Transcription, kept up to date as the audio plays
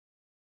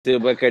do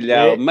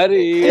bacalhau,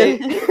 Maria.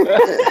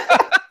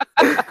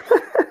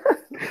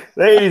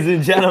 Ladies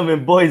and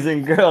gentlemen, boys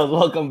and girls,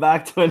 welcome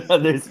back to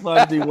another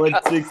Sponsoring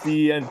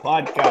 160 EN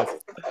podcast.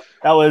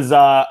 That was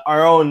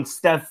our own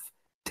Steph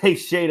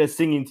Teixeira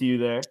singing to you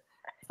there.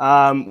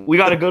 We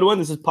got a good one.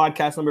 This is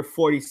podcast number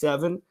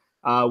 47,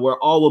 where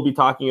all we'll be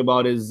talking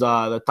about is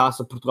the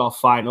Taça Portugal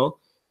final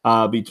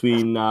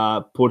between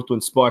Porto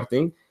and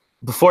Sporting.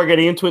 Before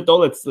getting into it, though,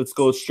 let's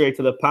go straight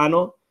to the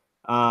panel.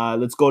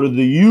 Let's go to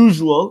the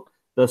usual,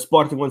 the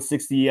Sporting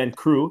 160 EN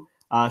crew.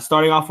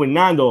 Starting off with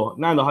Nando.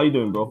 Nando, how you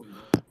doing, bro?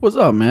 What's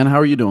up, man? How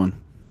are you doing?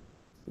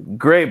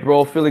 Great,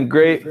 bro. Feeling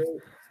great.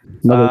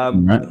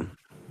 Right?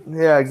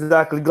 Yeah,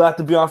 exactly. Glad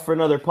to be on for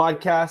another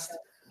podcast.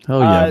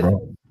 Hell yeah,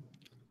 bro.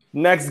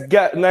 Next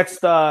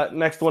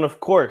one, of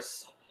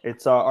course.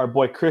 It's our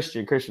boy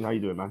Christian. Christian, how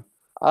you doing, man?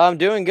 I'm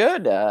doing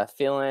good.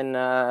 Feeling,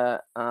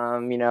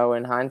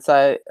 in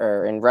hindsight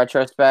or in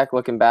retrospect,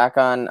 looking back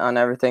on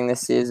everything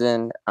this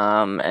season,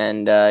 firmly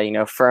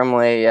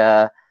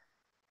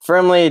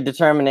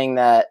determining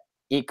that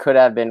it could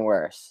have been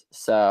worse.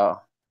 So,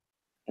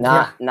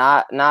 not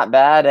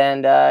bad,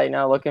 and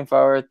looking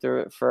forward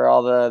for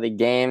all the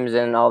games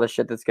and all the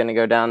shit that's going to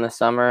go down this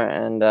summer,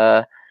 and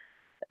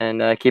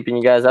keeping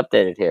you guys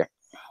updated here.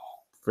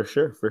 For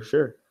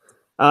sure.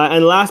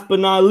 And last but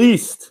not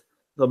least,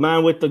 the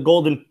man with the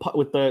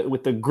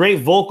with the great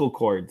vocal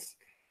cords,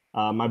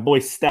 my boy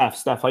Steph.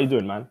 Steph, how you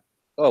doing, man?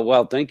 Oh,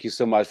 well, thank you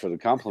so much for the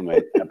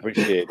compliment. I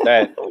appreciate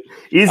that.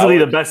 Easily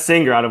the best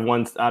singer out of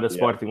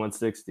Sporting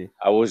 160.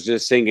 I was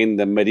just singing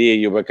the Maria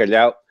e o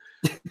Bacalhau.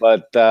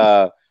 But,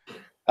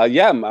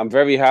 I'm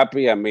very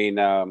happy. I mean,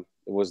 it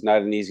was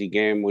not an easy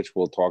game, which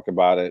we'll talk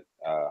about it.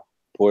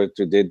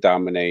 Porto did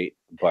dominate,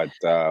 but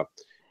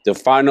the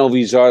final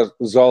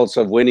results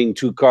of winning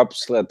two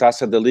cups,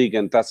 Taça da Liga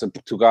and Taça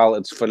Portugal,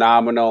 it's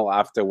phenomenal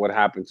after what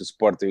happened to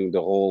Sporting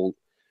the whole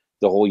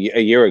year,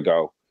 a year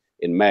ago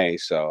in May.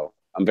 So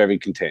I'm very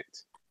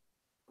content.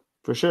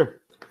 For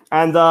sure.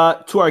 And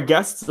to our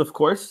guests, of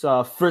course,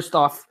 first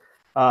off,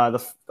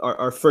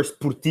 our first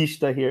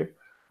Portista here,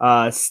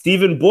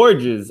 Stephen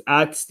Borges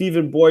at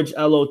Stephen Borges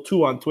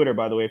LO2 on Twitter,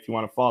 by the way, if you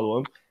want to follow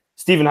him.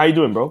 Stephen, how you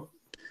doing, bro?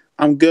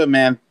 I'm good,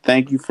 man.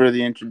 Thank you for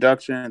the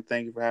introduction, and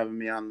thank you for having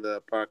me on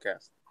the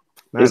podcast.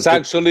 Man, it's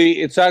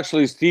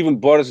actually Stephen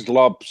Borges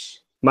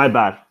Lopes. My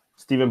bad.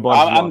 Stephen Borges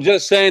I'm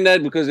just saying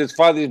that because his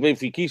father is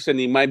Benfiquista and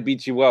he might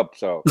beat you up,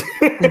 so.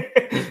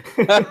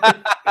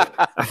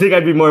 I think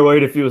I'd be more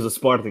worried if he was a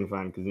Sporting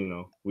fan because,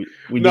 we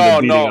need a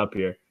beating up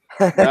here.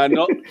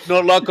 No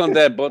luck on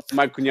that, but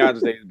my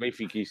cunhados, they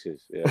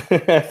Benfiquistas. Yeah.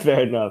 Fair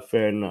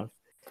enough.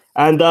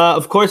 And,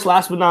 of course,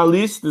 last but not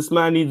least, this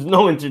man needs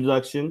no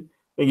introduction.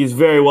 I think he's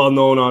very well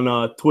known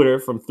on Twitter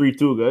from Three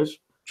Tugas.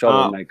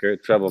 Troublemaker.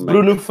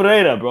 Bruno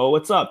Ferreira, bro.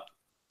 What's up?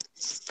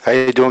 How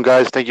you doing,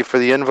 guys? Thank you for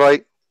the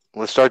invite.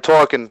 Let's start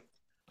talking.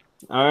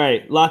 All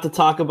right. A lot to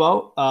talk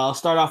about. I'll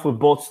start off with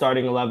both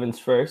starting 11s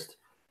first.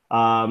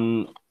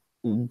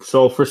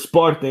 So for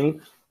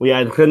Sporting, we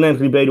had Renan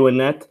Ribeiro in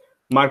net,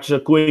 Mark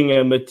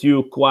Jacquinha,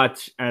 Mathieu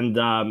Coates, and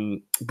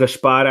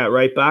Gaspar at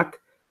right back.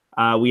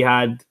 We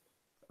had...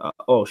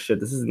 this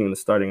isn't even the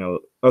starting...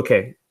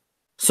 Okay.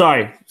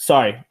 Sorry.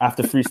 I have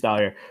to freestyle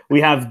here.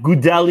 We have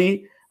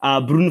Goudelli,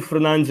 Bruno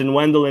Fernandes, and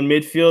Wendell in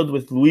midfield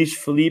with Luis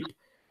Felipe,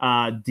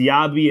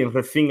 Diaby, and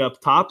Rafinha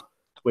up top,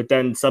 with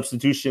then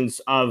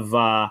substitutions of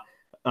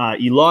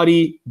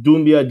Ilori,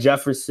 Doumbia,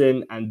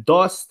 Jefferson, and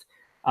Dost.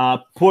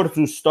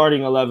 Porto's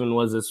starting 11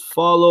 was as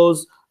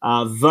follows.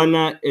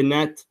 Vana,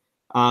 Inet,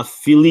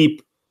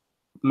 Felipe,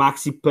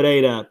 Maxi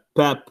Pereira,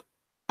 Pep,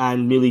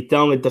 and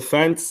Militão in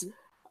defense.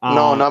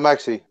 No, not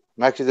Maxi.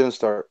 Maxi didn't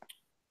start.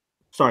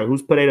 Sorry,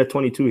 who's Pereira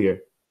 22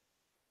 here?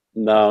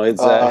 No,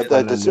 it's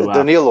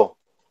Danilo.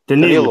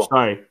 Danilo,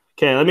 sorry.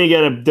 Okay, let me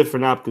get a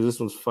different app because this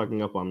one's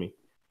fucking up on me.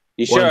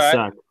 You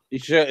sure? You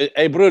sure?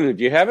 Hey, Bruno,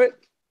 do you have it?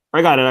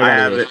 I got it. I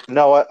have it.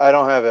 No, I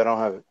don't have it.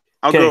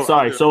 Okay,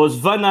 sorry. So it's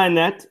Van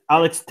Net,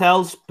 Alex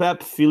Telles,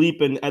 Pep,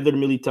 Felipe, and Eder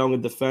Militão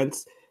in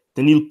defense.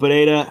 Danilo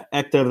Pereira,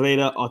 Hector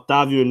Herrera,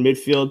 Otavio in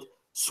midfield.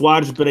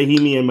 Suarez,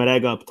 Brahimi, and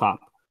Marega up top.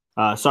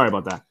 Sorry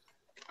about that.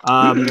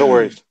 No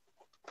worries.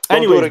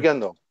 Don't do it again,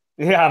 though.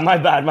 Yeah, my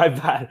bad.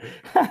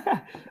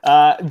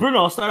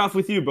 Bruno, I'll start off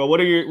with you, bro. What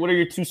are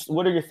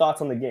your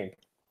thoughts on the game?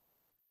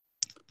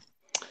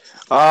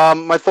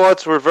 My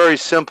thoughts were very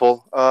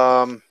simple.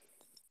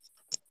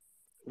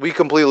 We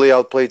completely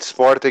outplayed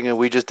Sporting, and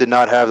we just did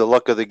not have the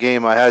luck of the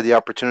game. I had the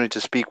opportunity to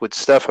speak with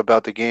Steph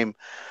about the game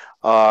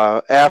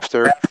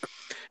after,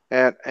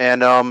 and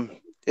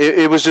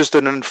it was just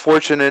an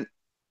unfortunate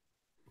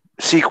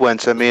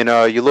sequence. I mean,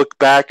 you look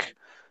back,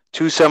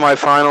 2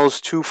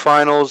 semifinals, 2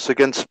 finals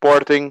against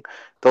Sporting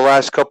the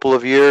last couple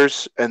of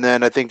years, and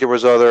then I think there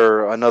was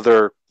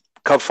another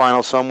cup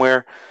final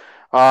somewhere.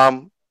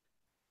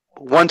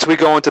 Once we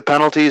go into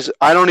penalties,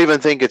 I don't even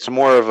think it's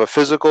more of a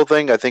physical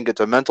thing. I think it's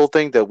a mental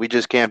thing that we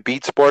just can't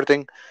beat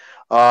Sporting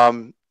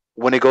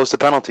when it goes to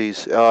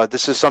penalties.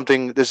 This is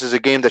a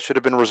game that should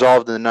have been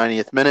resolved in the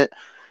 90th minute.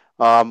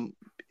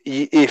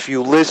 If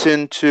you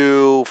listen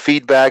to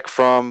feedback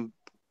from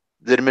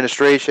the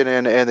administration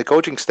and the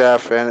coaching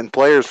staff and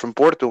players from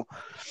Porto,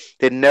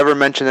 they never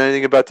mentioned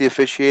anything about the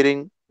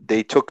officiating.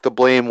 They took the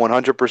blame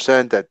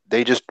 100% that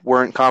they just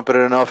weren't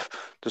competent enough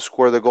to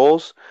score the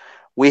goals.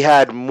 We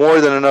had more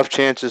than enough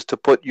chances to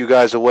put you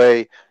guys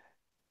away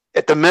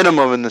at the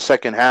minimum in the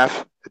second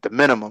half, at the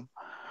minimum.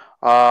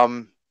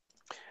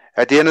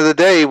 At the end of the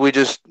day, we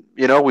just,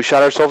 we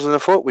shot ourselves in the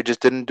foot. We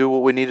just didn't do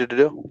what we needed to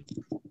do.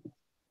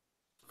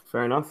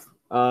 Fair enough.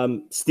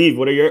 Steve,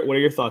 what are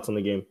your thoughts on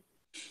the game?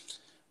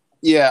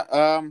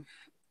 Yeah,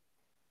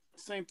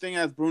 same thing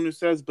as Bruno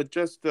says, but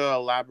just to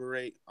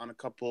elaborate on a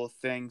couple of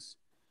things.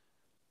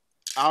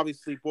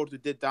 Obviously, Porto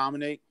did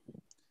dominate.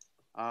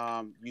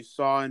 You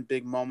saw in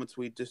big moments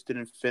we just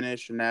didn't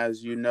finish, and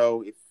as you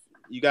know, if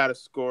you got to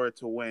score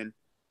to win,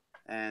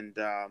 and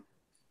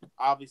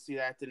obviously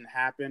that didn't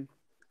happen.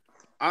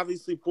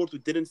 Obviously, Porto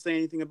didn't say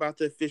anything about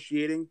the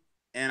officiating,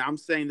 and I'm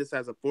saying this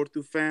as a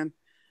Porto fan.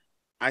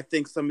 I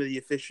think some of the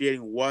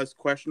officiating was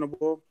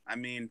questionable. I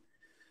mean,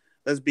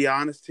 let's be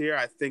honest here.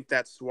 I think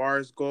that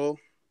Suarez goal,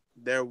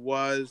 there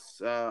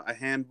was a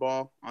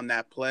handball on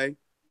that play.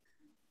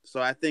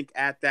 So I think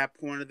at that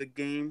point of the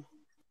game,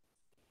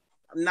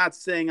 I'm not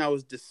saying I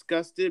was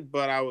disgusted,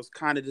 but I was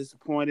kind of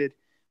disappointed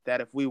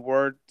that if we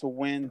were to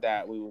win,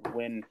 that we would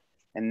win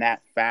in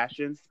that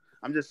fashion.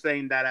 I'm just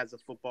saying that as a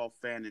football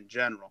fan in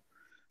general.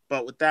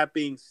 But with that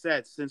being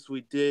said, since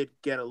we did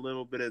get a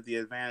little bit of the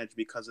advantage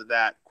because of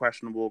that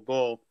questionable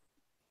goal,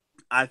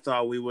 I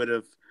thought we would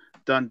have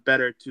done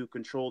better to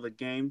control the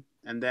game.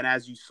 And then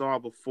as you saw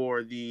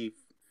before the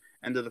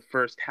end of the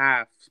first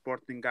half,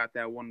 Sporting got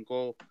that one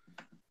goal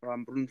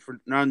from Bruno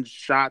Fernandes'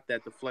 shot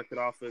that deflected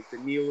off of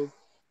Danilo.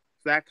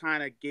 So that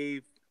kind of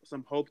gave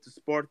some hope to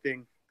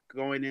Sporting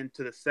going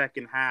into the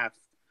second half.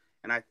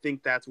 And I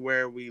think that's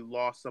where we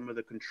lost some of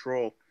the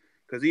control.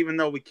 Because even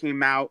though we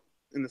came out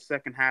in the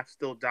second half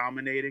still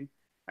dominating,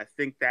 I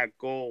think that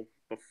goal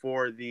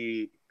before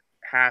the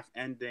half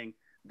ending,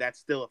 that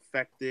still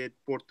affected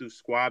Porto's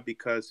squad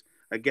because,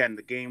 again,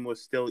 the game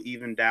was still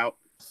evened out.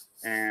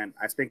 And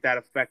I think that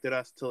affected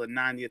us till the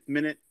 90th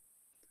minute.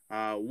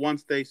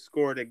 Once they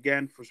scored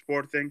again for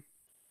Sporting,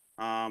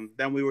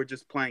 then we were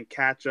just playing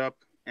catch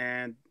up.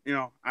 And,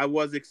 I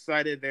was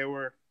excited. They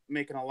were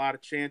making a lot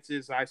of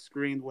chances. I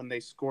screamed when they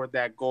scored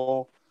that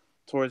goal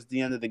towards the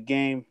end of the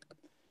game.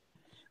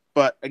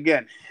 But,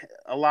 again,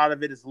 a lot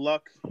of it is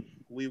luck.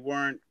 We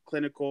weren't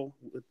clinical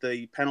with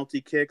the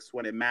penalty kicks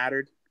when it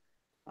mattered.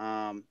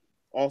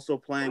 Also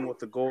playing with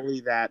the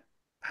goalie that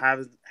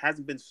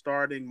hasn't been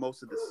starting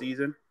most of the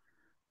season.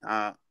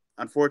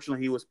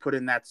 Unfortunately, he was put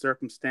in that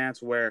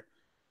circumstance where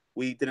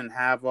we didn't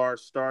have our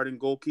starting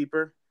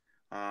goalkeeper.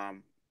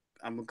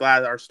 I'm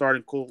glad our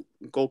starting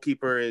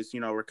goalkeeper is,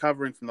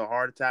 recovering from the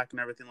heart attack and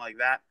everything like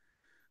that.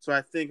 So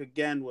I think,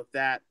 again, with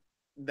that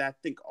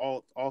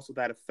also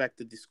that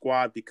affected the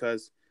squad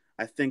because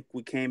I think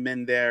we came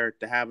in there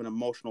to have an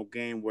emotional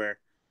game where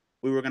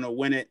we were going to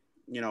win it,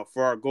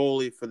 for our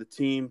goalie, for the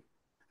team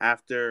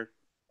after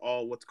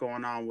all what's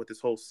going on with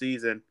this whole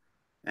season.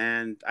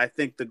 And I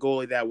think the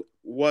goalie that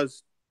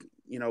was,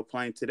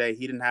 playing today,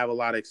 he didn't have a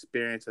lot of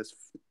experience as,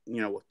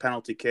 with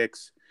penalty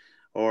kicks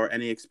or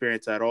any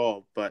experience at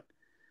all. But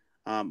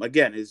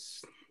again,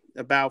 it's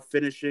about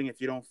finishing.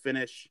 If you don't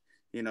finish,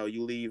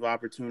 you leave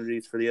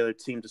opportunities for the other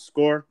team to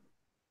score.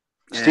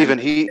 Steven,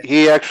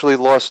 he actually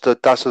lost the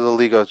Taça da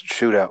Liga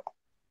shootout.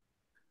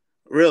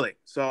 Really?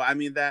 So, I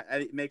mean, that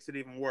it makes it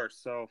even worse.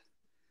 So,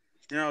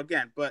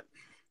 again, but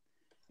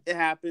it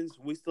happens.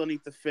 We still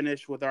need to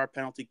finish with our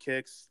penalty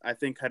kicks. I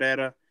think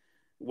Herrera,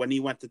 when he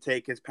went to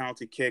take his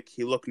penalty kick,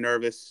 he looked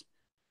nervous.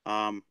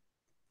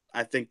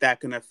 I think that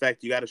can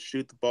affect. You got to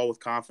shoot the ball with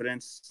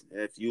confidence.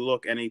 If you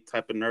look any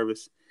type of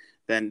nervous,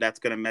 then that's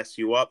going to mess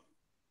you up.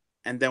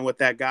 And then with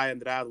that guy,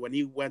 Andrade, when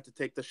he went to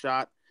take the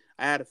shot,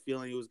 I had a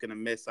feeling he was going to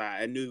miss.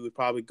 I knew he would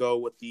probably go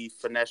with the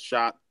finesse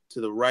shot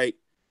to the right,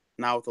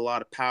 not with a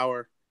lot of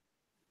power.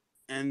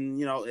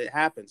 And, it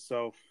happened.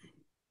 So,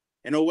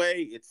 in a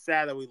way, it's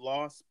sad that we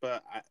lost,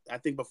 but I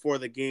think before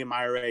the game,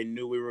 I already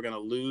knew we were going to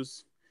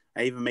lose.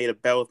 I even made a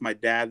bet with my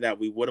dad that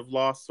we would have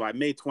lost, so I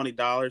made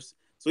 $20.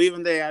 So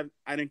even though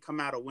I didn't come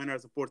out a winner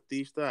as a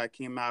Portista, I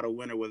came out a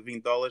winner with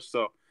 $20.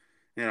 So,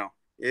 it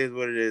is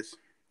what it is.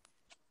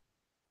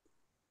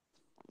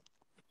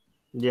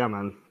 Yeah,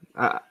 man.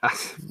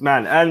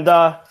 Man, and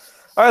all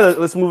right,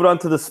 let's move on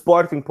to the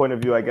Sporting point of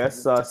view, I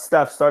guess.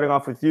 Steph, starting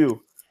off with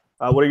you,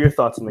 what are your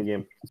thoughts on the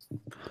game?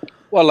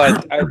 Well,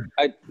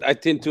 I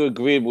tend to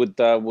agree with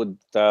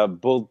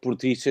both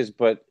Portistas,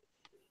 but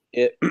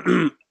at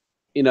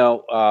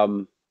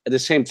the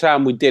same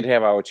time, we did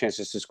have our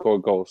chances to score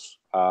goals.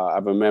 I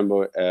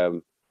remember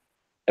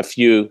a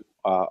few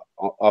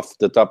off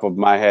the top of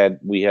my head.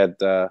 We had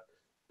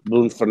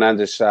Bruno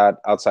Fernandes shot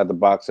outside the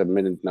box at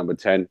minute number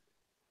 10,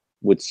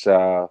 which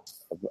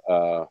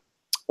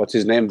what's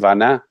his name,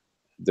 Vanna,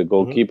 the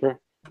goalkeeper.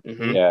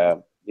 Mm-hmm. Yeah,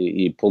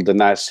 he pulled a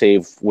nice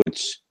save,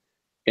 which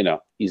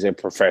he's a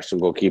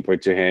professional goalkeeper.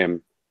 To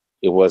him,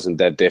 it wasn't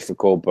that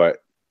difficult,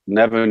 but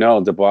never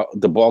know, the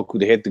ball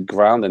could hit the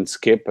ground and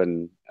skip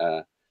and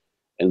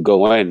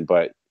go in.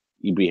 But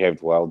he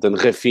behaved well. Then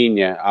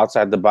Rafinha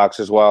outside the box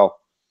as well.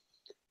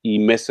 He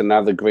missed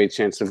another great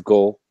chance of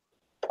goal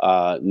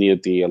near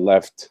the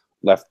left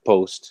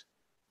post.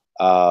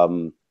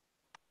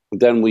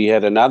 Then we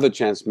had another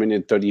chance,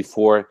 minute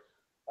 34,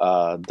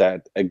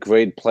 that a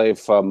great play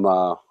from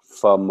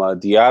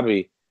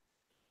Diaby,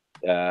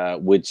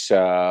 which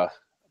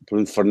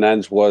Bruno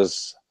Fernandes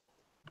was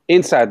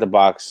inside the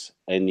box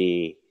and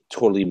he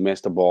totally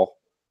missed the ball.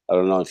 I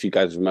don't know if you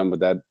guys remember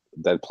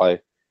that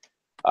play.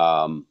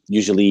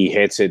 Usually he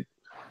hits it,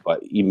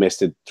 but he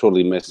missed it,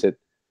 totally missed it.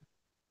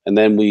 And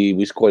then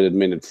we scored at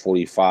minute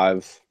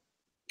 45.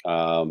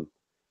 But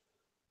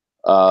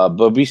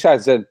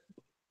besides that,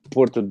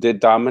 Porto did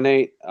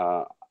dominate.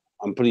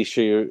 I'm pretty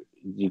sure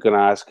you're going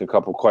to ask a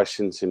couple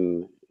questions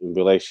in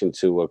relation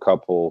to a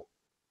couple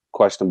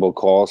questionable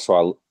calls,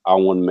 so I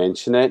won't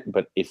mention it.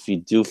 But if you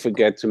do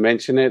forget to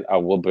mention it, I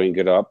will bring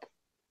it up.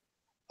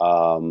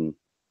 For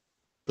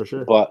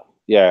sure. But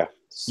yeah,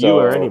 so, you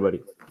or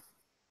anybody.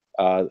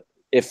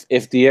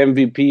 If the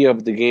MVP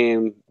of the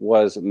game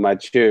was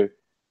Mathieu,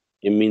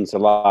 it means a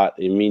lot.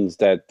 It means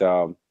that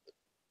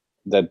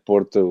that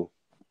Porto,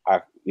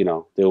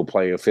 they will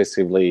play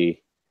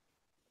offensively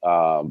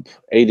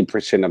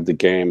 80% of the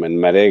game, and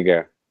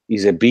Marega,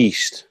 he's a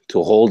beast.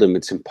 To hold him,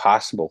 it's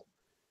impossible.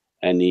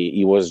 And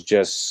he was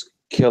just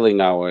killing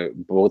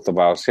both of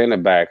our center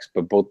backs,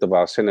 but both of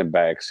our center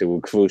backs, they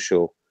were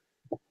crucial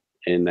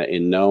in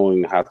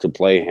knowing how to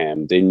play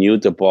him. They knew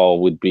the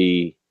ball would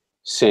be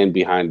sent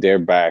behind their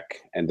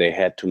back, and they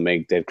had to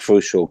make that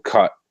crucial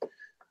cut,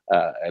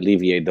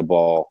 alleviate the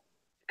ball.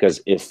 Because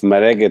if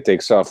Marega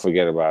takes off,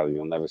 forget about it.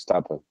 You'll never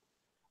stop him.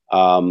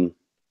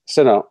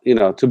 So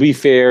no, to be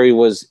fair, it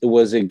was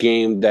a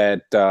game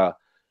that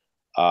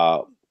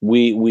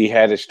we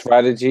had a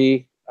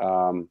strategy.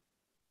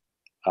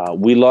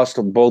 We lost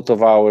both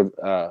of our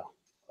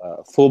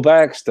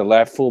fullbacks, the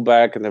left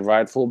fullback and the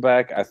right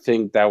fullback. I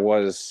think that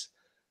was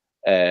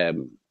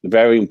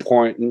very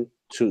important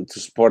to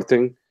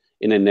Sporting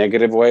in a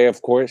negative way,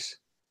 of course.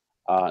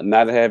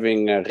 Not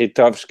having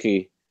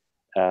Ritovski,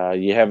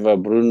 you have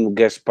Bruno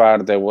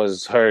Gaspar that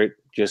was hurt,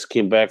 just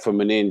came back from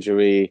an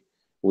injury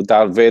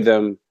without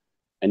rhythm,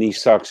 and he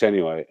sucks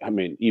anyway. I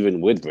mean, even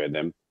with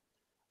rhythm.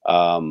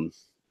 And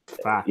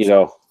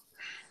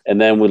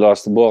then we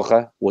lost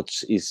Borja,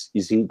 which is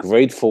in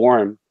great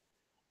form,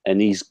 and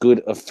he's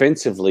good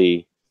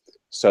offensively.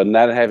 So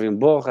not having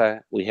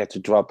Borja, we had to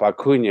drop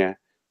Acuna,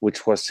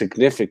 which was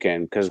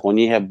significant because when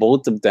you have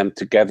both of them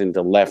together in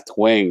the left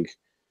wing,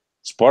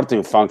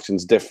 Sporting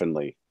functions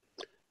differently.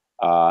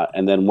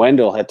 And then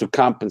Wendell had to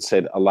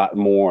compensate a lot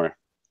more.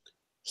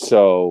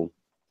 So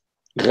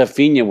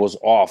Rafinha was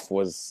off.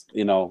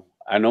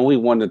 I know we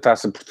won the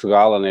Taça de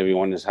Portugal and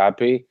everyone is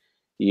happy.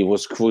 He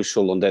was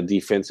crucial on that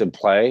defensive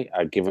play.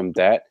 I give him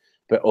that.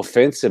 But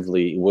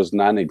offensively, it was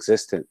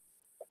non-existent.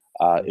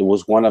 It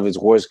was one of his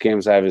worst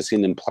games I ever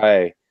seen him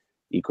play.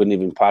 He couldn't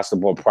even pass the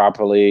ball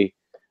properly.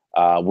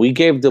 We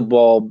gave the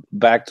ball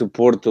back to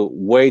Porto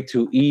way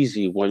too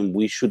easy when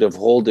we should have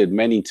held it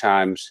many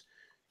times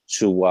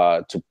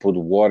to put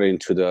water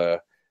into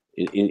the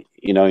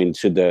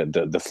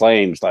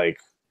flames. Like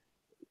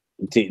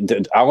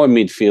our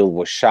midfield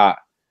was shot.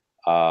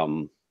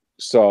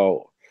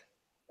 So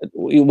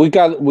we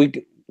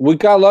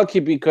got lucky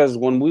because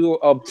when we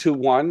were up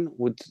 2-1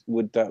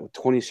 with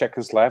 20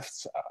 seconds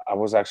left, I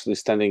was actually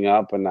standing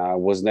up and I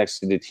was next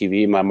to the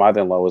TV. My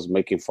mother-in-law was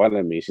making fun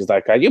of me. She's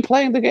like, "Are you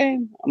playing the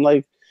game?" I'm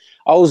like,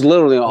 I was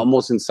literally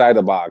almost inside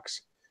the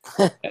box,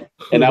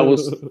 and I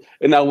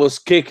was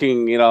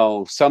kicking,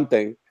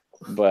 something,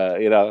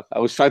 but I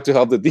was trying to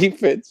help the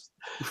defense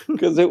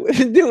because they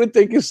were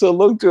taking so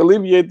long to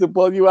alleviate the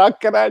ball. You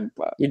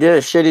did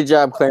a shitty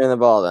job clearing the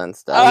ball then,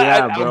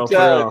 yeah, bro.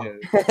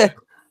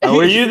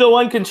 Were you the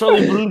one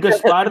controlling Bruno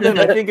Gaspar then?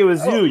 I think it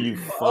was you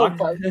fuck.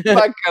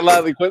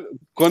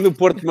 Quando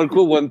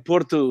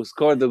Porto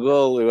scored the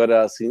goal, eu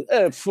era assim,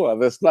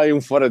 foda-se, não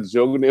é fora de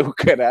jogo, nem o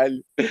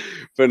caralho.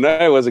 But no,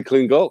 it was a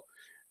clean goal.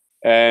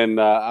 And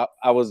I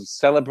was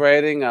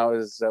celebrating, I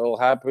was all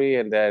happy,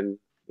 and then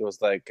it was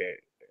like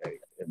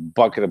a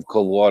bucket of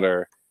cold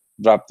water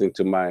dropped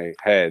into my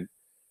head.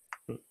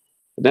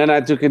 Then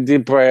I took a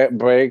deep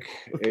break,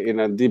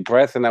 deep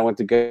breath, and I went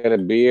to get a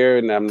beer.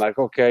 And I'm like,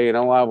 okay, you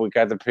know what? We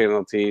got the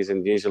penalties,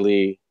 and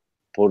usually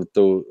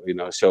Porto,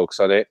 chokes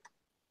on it.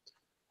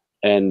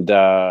 And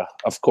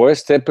of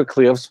course,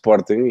 typically of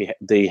Sporting,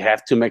 they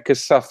have to make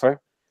us suffer.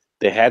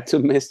 They had to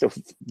miss the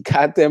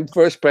goddamn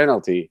first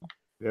penalty.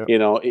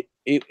 Yeah.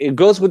 It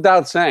goes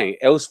without saying.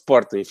 El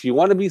Sporting. If you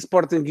want to be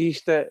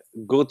Sportingista,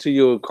 go to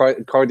your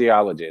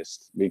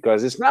cardiologist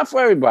because it's not for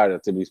everybody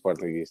to be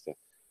Sportingista.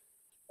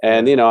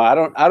 And I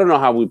don't know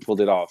how we pulled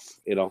it off,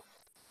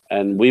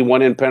 and we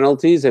won in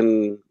penalties,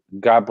 and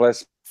God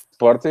bless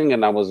Sporting,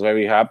 and I was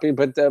very happy.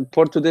 But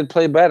Porto did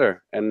play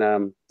better,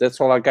 and that's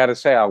all I gotta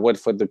say. I'll wait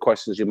for the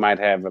questions you might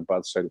have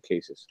about certain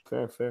cases.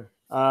 Fair.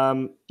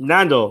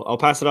 Nando, I'll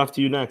pass it off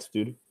to you next,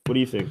 dude. What do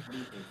you think?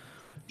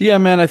 Yeah,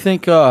 man, I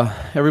think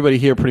everybody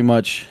here pretty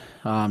much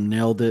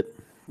nailed it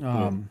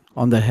on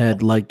the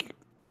head. Like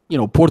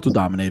Porto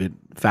dominated.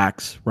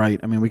 Facts, right?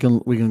 I mean, we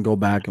can go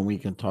back and we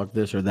can talk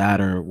this or that,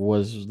 or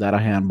was that a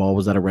handball?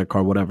 Was that a red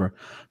card? Whatever,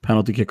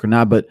 penalty kick or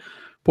not. But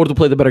Porto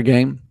played the better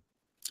game.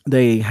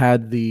 They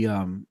had the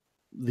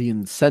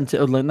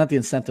incentive, not the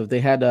incentive. They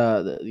had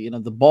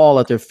the ball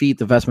at their feet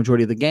the vast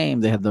majority of the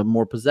game. They had the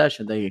more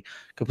possession. They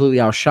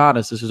completely outshot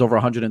us. This is over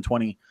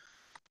 120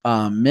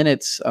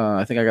 minutes.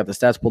 I think I got the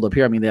stats pulled up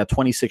here. I mean, they had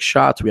 26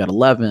 shots. We had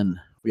 11.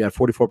 We had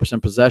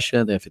 44%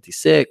 possession. They had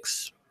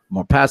 56.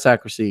 More pass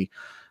accuracy.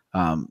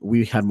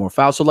 We had more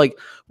fouls. So, we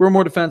were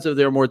more defensive.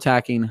 They were more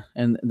attacking,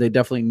 and they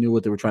definitely knew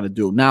what they were trying to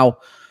do. Now,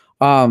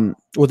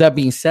 with that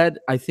being said,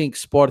 I think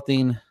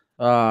Sporting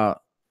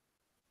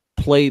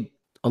played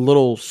a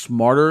little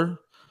smarter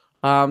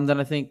than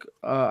I think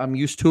I'm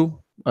used to,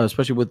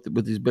 especially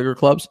with these bigger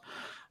clubs.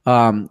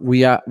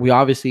 We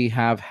obviously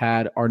have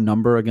had our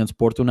number against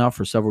Porto now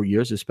for several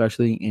years,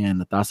 especially in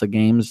the Taça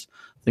games,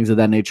 things of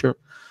that nature.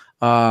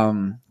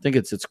 I think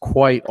it's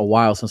quite a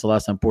while since the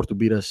last time Porto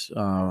beat us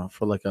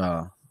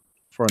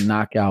for a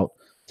knockout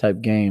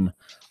type game.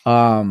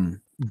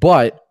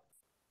 But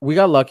we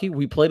got lucky.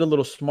 We played a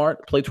little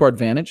smart, played to our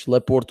advantage,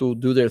 let Porto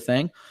do their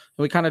thing, and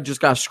we kind of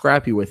just got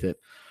scrappy with it.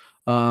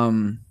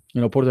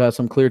 Porto had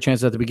some clear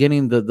chances at the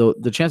beginning.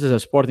 The chances that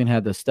Sporting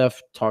had that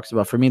Steph talks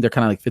about, for me, they're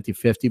kind of like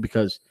 50-50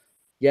 because,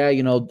 if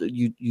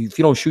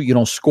you don't shoot, you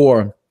don't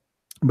score.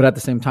 But at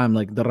the same time,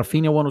 the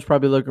Rafinha one was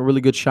probably a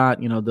really good shot.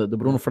 The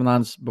Bruno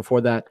Fernandes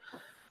before that,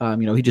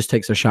 he just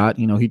takes a shot.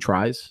 He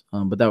tries.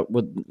 But that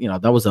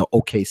was an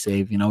okay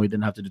save. He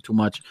didn't have to do too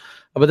much.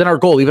 But then our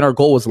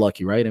goal was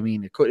lucky, right? I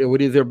mean, it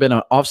would either have been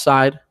an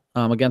offside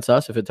against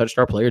us if it touched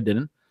our player,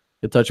 didn't.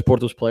 It touched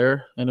Porto's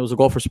player, and it was a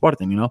goal for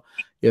Sporting.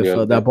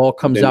 If that ball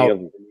comes out,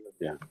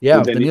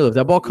 if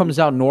that ball comes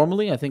out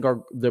normally, I think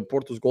the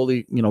Porto's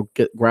goalie,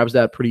 grabs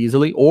that pretty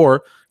easily,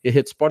 or it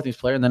hits Sporting's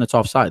player, and then it's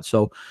offside.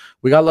 So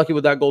we got lucky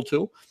with that goal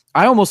too.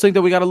 I almost think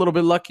that we got a little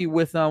bit lucky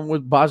with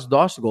Bas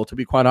Dost's goal. To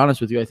be quite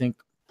honest with you, I think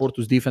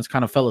Porto's defense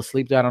kind of fell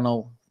asleep there. I don't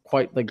know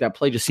quite that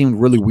play just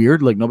seemed really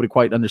weird. Nobody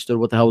quite understood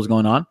what the hell was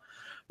going on.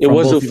 It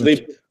was a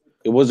flip.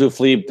 It was a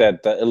flip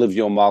that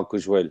Olivier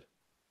Marcos well.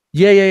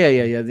 Yeah.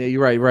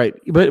 You're right.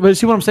 But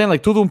see what I'm saying?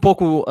 Tudo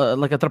pouco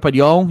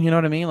atrapalhão. You know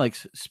what I mean?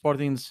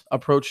 Sporting's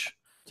approach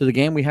to the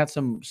game. We had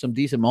some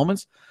decent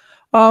moments.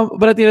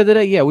 But at the end of the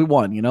day, we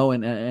won.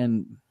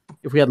 And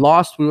if we had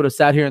lost, we would have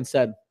sat here and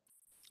said,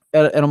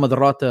 "Era uma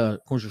derrota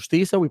com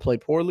justiça." We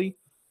played poorly,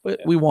 but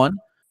we won.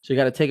 So you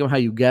got to take them how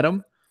you get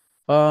them.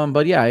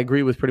 But I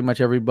agree with pretty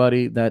much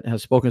everybody that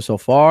has spoken so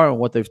far and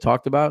what they've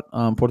talked about.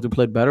 Porto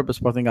played better, but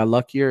Sporting got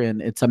luckier, and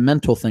it's a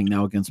mental thing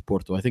now against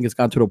Porto. I think it's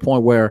gotten to the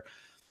point where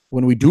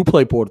when we do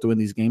play Porto in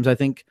these games, I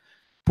think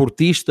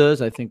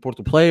Portistas, I think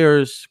Porto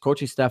players,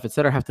 coaching staff,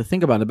 etc., have to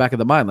think about it in the back of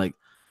the mind,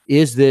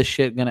 is this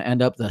shit going to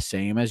end up the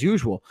same as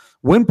usual?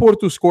 When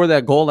Porto scored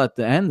that goal at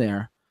the end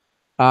there,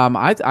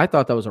 I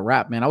thought that was a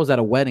wrap, man. I was at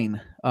a wedding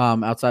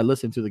outside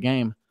listening to the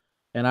game,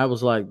 and I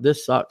was like,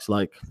 this sucks.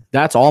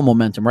 That's all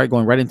momentum, right?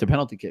 Going right into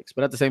penalty kicks.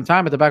 But at the same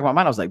time, at the back of my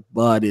mind, I was like,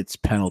 but it's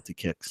penalty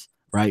kicks,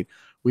 right?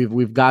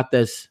 We've got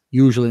this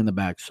usually in the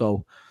back.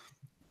 So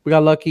we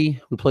got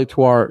lucky. We played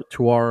to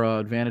our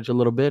advantage a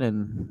little bit,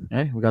 and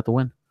hey, we got the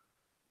win.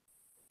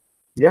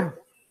 Yeah.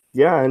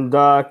 And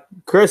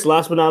Chris,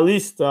 last but not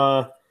least,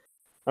 I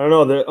don't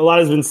know. A lot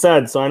has been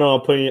said, so I know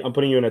I'm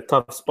putting you in a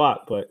tough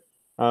spot. But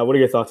what are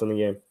your thoughts on the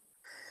game?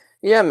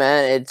 Yeah,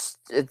 man, it's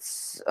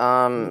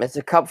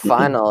a cup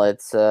final.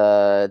 It's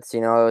it's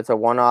a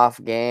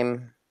one-off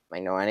game.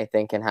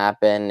 Anything can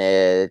happen.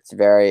 It's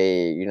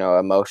very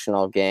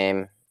emotional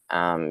game.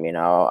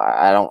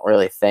 I don't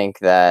really think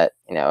that,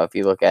 if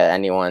you look at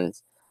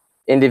anyone's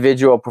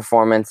individual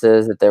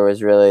performances, that there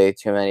was really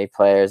too many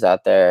players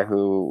out there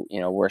who,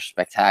 were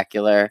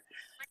spectacular.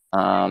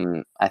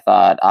 I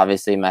thought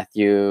obviously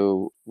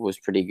Mathieu was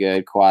pretty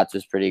good. Coates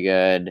was pretty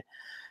good.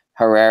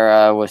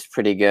 Herrera was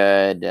pretty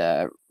good.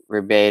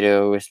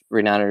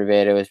 Renato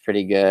Ribeiro was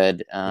pretty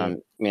good.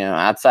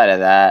 Outside of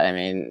that,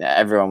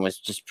 everyone was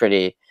just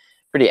pretty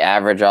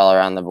average all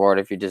around the board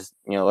if you just,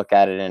 look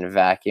at it in a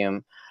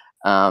vacuum.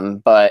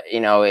 But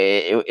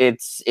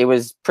it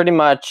was pretty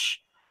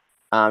much,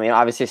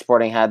 obviously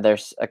Sporting had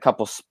a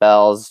couple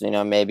spells,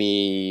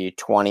 maybe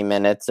 20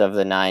 minutes of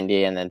the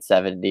 90 and then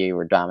 70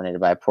 were dominated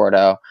by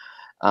Porto.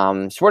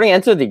 Sporting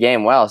entered the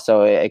game well,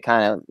 so it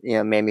kind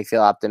of, made me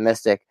feel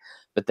optimistic,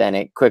 but then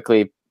it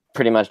quickly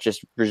pretty much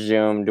just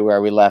resumed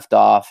where we left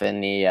off in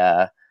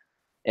the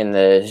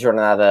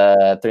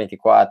Jornada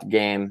 34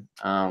 game,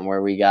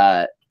 where we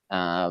got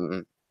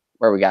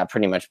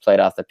pretty much played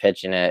off the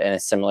pitch in a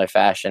similar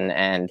fashion,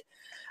 and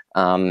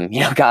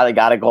got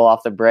a goal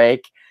off the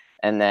break,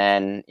 and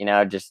then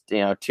just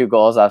 2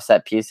 goals off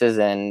set pieces,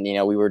 and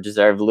we were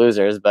deserved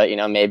losers. But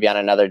maybe on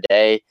another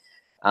day,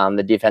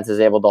 the defense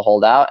is able to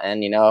hold out, and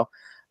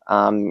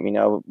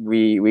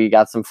we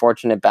got some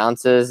fortunate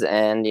bounces,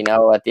 and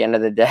at the end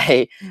of the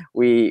day,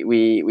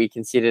 we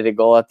conceded a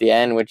goal at the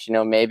end, which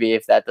maybe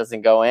if that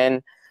doesn't go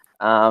in,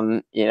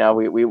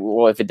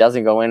 if it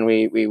doesn't go in,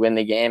 we win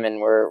the game, and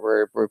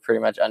we're pretty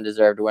much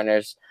undeserved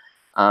winners.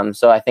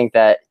 So I think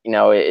that,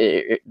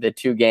 the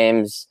two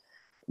games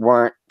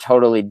weren't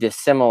totally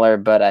dissimilar,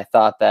 but I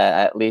thought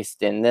that at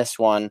least in this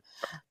one,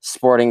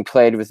 Sporting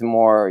played with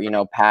more,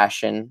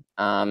 passion.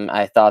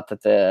 I thought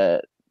that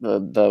the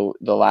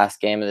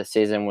last game of the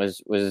season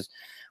was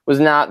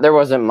not, there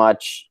wasn't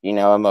much,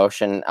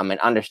 emotion. I mean,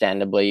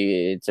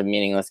 understandably, it's a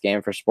meaningless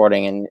game for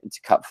Sporting and it's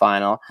a cup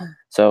final.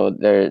 So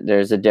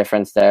there's a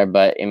difference there.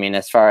 But I mean,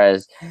 as far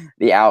as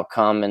the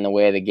outcome and the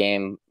way the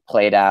game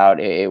played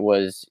out, it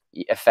was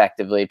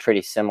effectively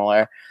pretty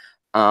similar.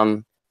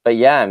 But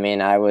yeah, I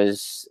mean, I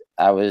was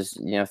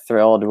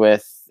thrilled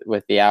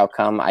with the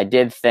outcome. I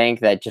did think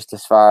that just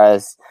as far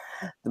as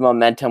the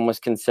momentum was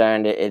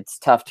concerned, it's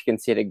tough to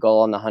concede a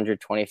goal in the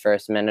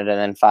 121st minute and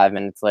then 5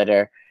 minutes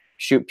later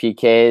shoot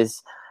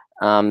PKs.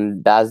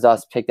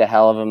 Bazdos picked a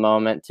hell of a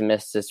moment to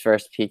miss his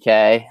first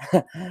PK,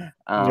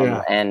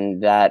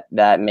 and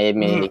that made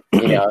me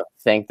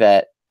think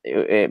that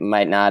it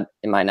might not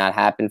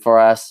happen for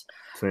us.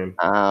 Same.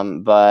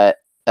 But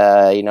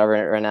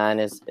Renan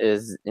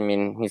is I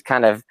mean, he's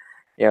kind of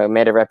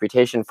made a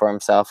reputation for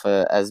himself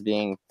as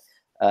being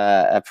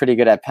pretty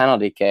good at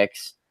penalty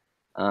kicks.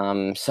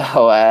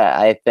 So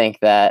I think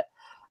that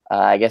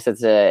I guess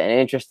it's an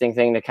interesting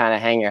thing to kind of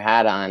hang your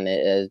hat on,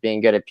 is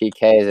being good at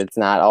PKs. It's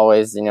not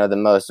always the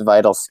most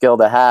vital skill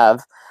to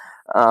have,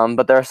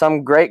 but there are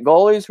some great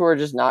goalies who are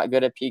just not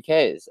good at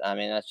PKs. I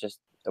mean, that's just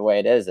the way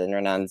it is. And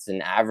Renan's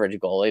an average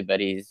goalie, but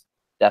he's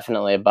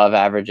definitely above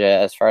average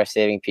as far as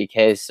saving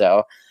PKs.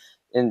 So,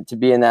 to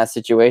be in that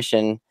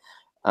situation,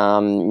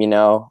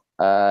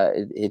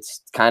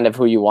 it's kind of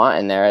who you want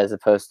in there, as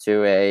opposed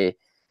to a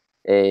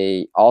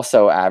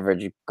also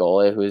average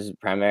goalie who's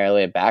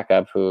primarily a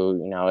backup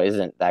who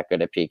isn't that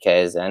good at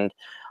PKs. And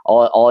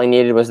all he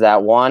needed was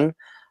that one.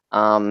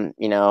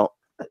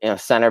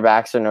 Center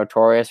backs are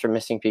notorious for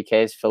missing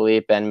PKs.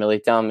 Philippe and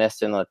Milito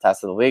missed in the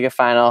Taça da Liga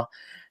final.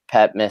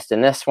 Pep missed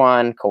in this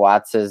one.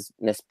 Coates has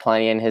missed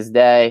plenty in his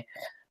day.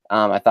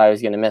 I thought he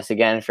was going to miss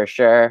again for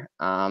sure.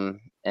 And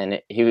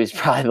he was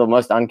probably the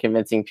most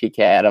unconvincing PK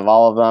out of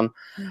all of them.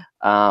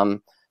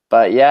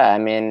 But yeah, I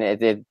mean,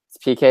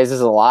 PKs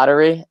is a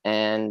lottery.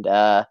 And,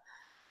 I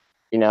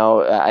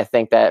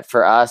think that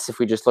for us, if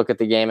we just look at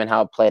the game and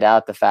how it played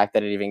out, the fact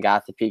that it even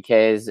got the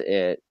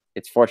PKs,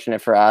 it's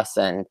fortunate for us.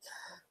 And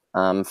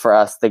for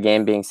us, the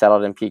game being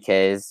settled in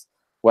PKs,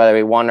 whether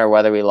we won or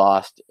whether we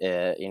lost,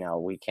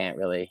 we can't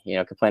really,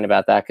 complain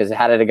about that, because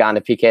had it gone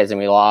to PKs and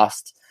we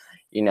lost,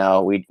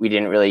 we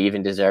didn't really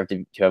even deserve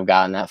to have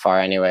gotten that far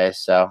anyway.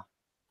 So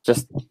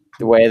just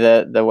the way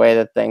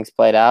that things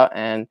played out.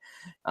 And,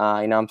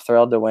 I'm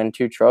thrilled to win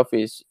 2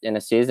 trophies in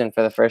a season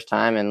for the first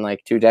time in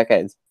like 2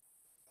 decades.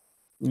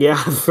 Yeah,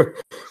 for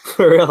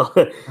real.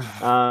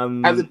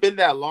 Has it been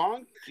that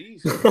long?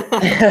 Jeez.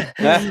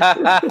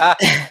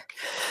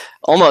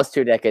 Almost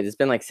 2 decades. It's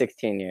been like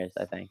 16 years,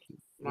 I think.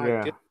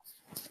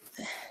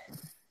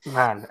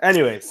 Man.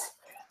 Anyways,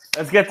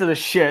 let's get to the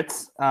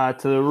shits,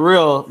 to the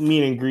real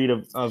meet and greet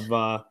of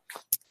the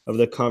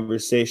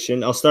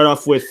conversation. I'll start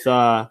off with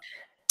I'll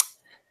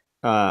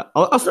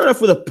start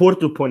off with a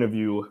Porto point of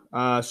view.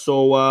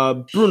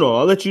 So Bruno,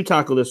 I'll let you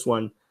tackle this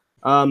one.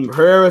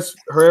 Herrera's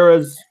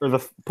or the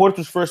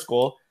Porto's first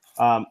goal.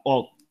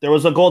 There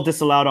was a goal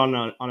disallowed on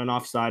an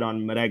offside on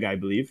Marega, I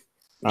believe.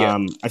 Yeah.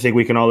 I think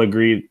we can all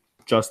agree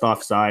just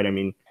offside. I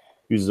mean,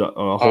 he was a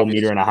whole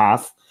meter and a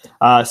half.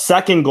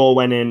 Second goal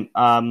went in,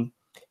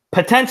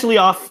 potentially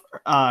off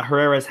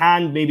Herrera's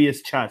hand, maybe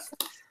his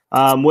chest.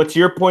 What's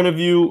your point of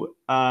view?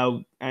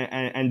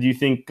 And do you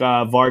think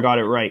VAR got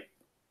it right?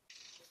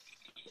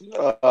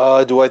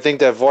 Do I think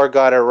that VAR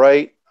got it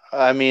right?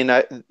 I mean,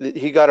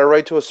 he got it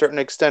right to a certain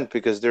extent,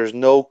 because there's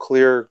no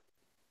clear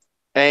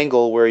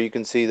angle where you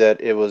can see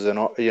that it was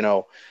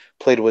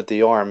played with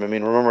the arm. I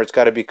mean, remember, it's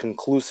got to be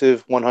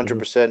conclusive,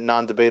 100%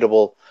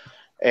 non-debatable,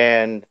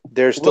 and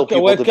there's still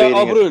people debating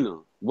it.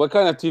 Bruno, what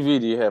kind of TV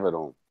do you have at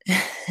home?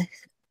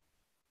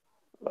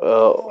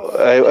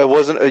 I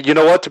wasn't. You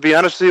know what? To be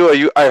honest with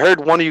you, I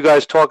heard one of you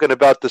guys talking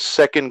about the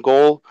second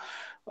goal,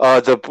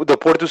 the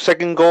Porto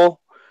second goal.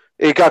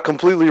 It got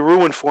completely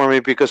ruined for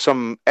me because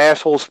some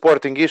asshole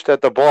Sportingista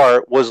at the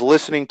bar was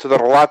listening to the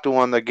relato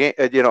on the game,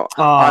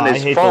 on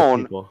his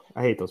phone.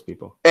 I hate those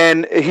people.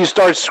 And he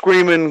starts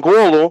screaming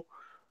 "Golo,"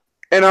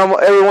 and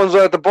everyone's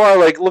at the bar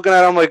like looking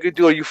at him like, "Dude,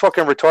 are you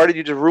fucking retarded?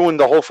 You just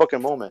ruined the whole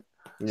fucking moment."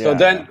 Yeah. So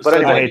then, but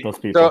anyway, I hate those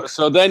people.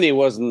 So then he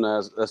wasn't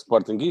a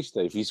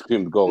Sportingista if he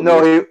screamed goal.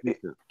 No, he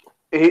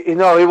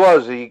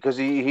was, because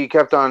he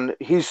kept on.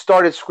 He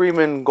started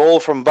screaming goal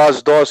from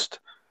Bas Dost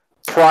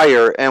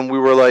prior, and we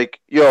were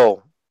like,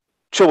 "Yo,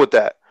 chill with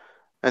that."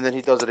 And then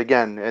he does it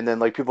again, and then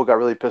like people got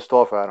really pissed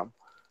off at him,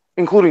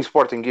 including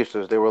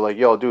Sportingistas. They were like,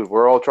 "Yo, dude,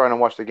 we're all trying to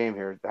watch the game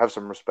here. Have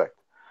some respect."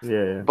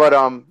 Yeah. But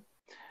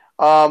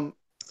to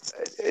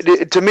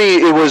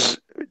me, it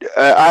was.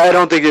 I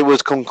don't think it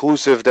was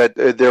conclusive that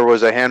there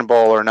was a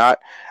handball or not.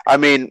 I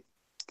mean,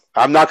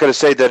 I'm not going to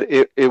say that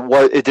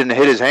it didn't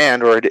hit his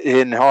hand or it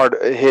didn't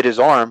hit his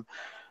arm,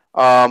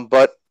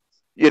 but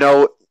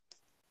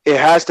it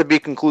has to be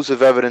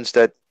conclusive evidence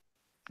that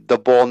the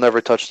ball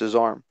never touched his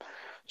arm.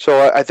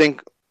 So I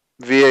think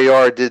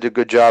VAR did a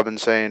good job in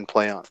saying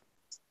play on.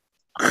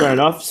 Fair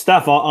enough.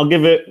 Steph, I'll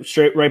give it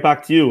straight right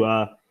back to you.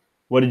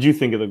 What did you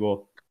think of the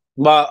goal?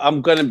 Well,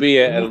 I'm gonna be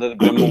a little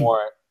bit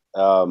more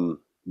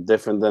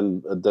different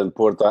than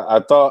Porta.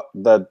 I thought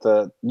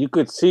that you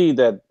could see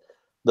that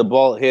the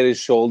ball hit his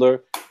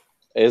shoulder,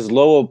 his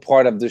lower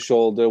part of the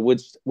shoulder,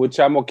 which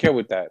I'm okay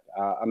with that.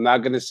 I'm not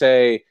gonna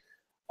say,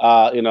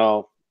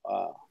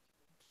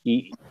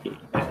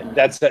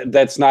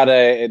 that's not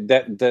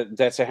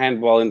that's a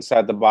handball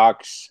inside the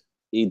box.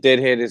 He did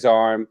hit his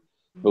arm,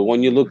 but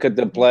when you look at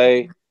the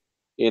play,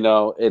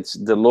 it's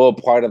the lower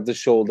part of the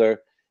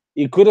shoulder.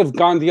 He could have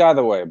gone the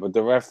other way, but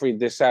the referee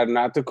decided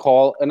not to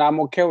call, and I'm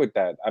okay with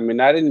that. I mean,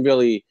 I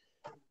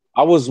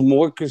was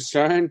more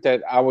concerned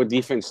that our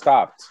defense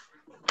stopped.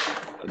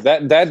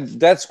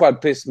 That's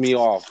what pissed me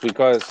off,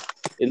 because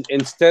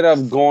instead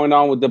of going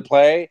on with the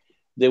play,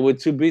 they were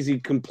too busy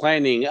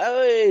complaining.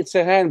 Oh, it's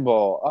a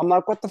handball. I'm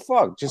like, what the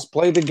fuck? Just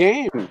play the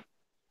game.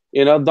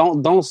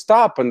 Don't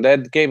stop. And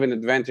that gave an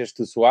advantage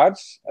to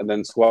Suarez, and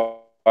then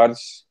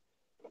Suarez,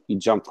 he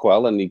jumped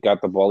well and he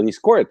got the ball and he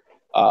scored.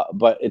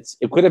 But it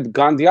could have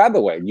gone the other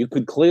way. You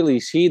could clearly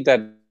see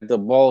that the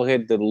ball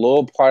hit the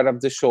lower part of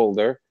the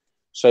shoulder,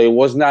 so it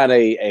was not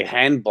a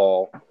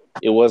handball.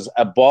 It was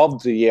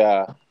above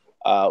the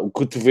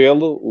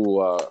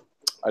cotovelo.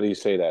 How do you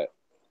say that?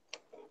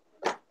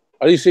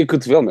 How do you say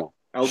cotovelo?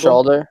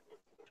 Shoulder?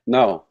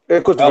 No.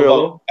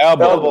 Elbow.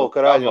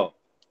 Elbow.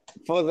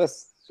 For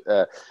this,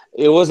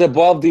 it was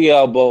above the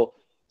elbow.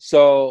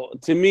 So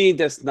to me,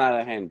 that's not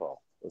a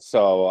handball.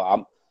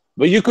 So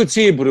but you could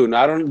see it,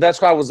 Bruno.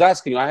 That's why I was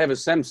asking you. I have a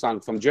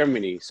Samsung from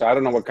Germany, so I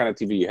don't know what kind of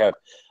TV you have.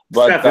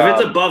 But Steph, if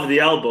it's above the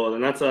elbow,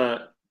 then that's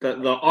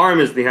the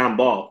arm is the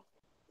handball.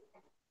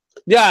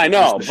 Yeah, I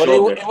know, but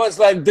it was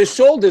like the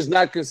shoulder's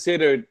not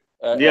considered.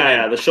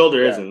 The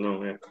shoulder isn't.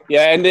 No, yeah.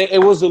 Yeah, and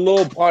it was the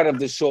lower part of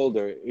the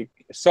shoulder.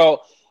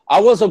 So I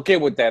was okay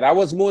with that. I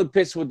was more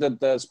pissed with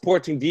the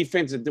Sporting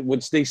defense,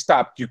 which they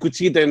stopped. You could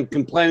see them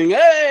complaining,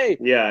 hey!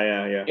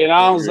 Yeah. And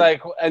I was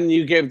like, and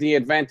you gave the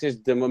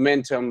advantage, the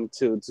momentum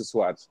to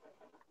Suarez.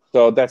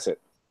 So that's it.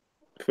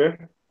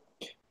 Fair.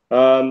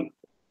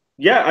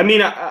 Yeah, I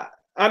mean,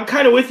 I'm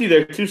kind of with you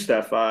there too,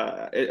 Steph.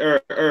 I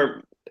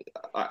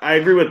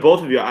agree with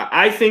both of you.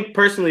 I think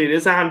personally it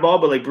is a handball,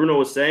 but like Bruno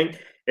was saying,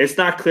 it's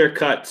not clear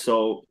cut.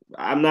 So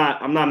I'm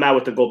not mad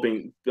with the goal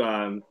being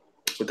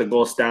with the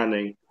goal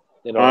standing.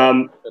 At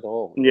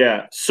all.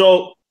 Yeah.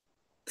 So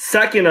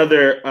second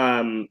other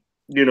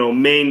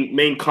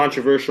main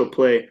controversial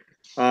play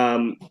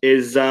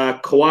is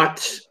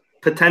Kawat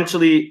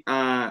potentially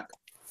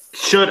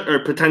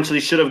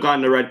should have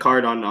gotten a red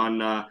card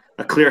on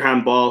a clear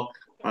handball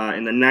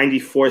in the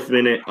 94th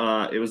minute.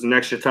 It was an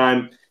extra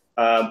time.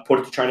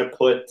 Porto trying to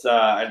put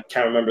I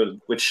can't remember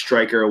which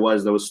striker it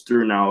was that was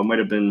through now. It might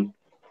have been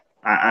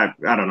I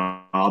don't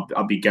know.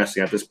 I'll be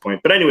guessing at this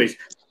point. But anyways,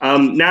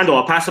 Nando,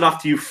 I'll pass it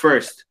off to you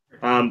first.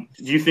 Do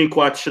you think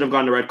Kawat should have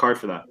gotten a red card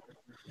for that?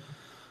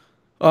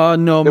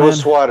 No, man. It was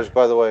Suarez,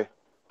 by the way.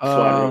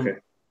 Okay.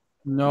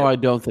 No, I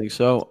don't think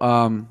so.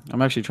 I'm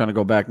actually trying to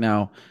go back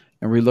now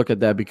and relook at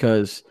that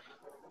because.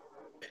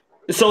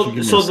 So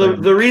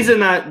the reason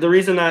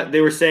that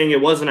they were saying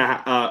it wasn't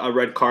a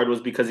red card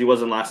was because he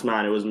wasn't last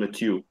man. It was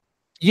Mathieu.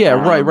 Yeah,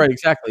 right,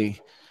 exactly.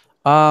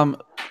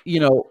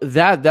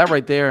 That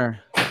right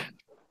there.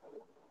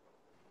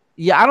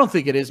 Yeah, I don't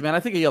think it is, man. I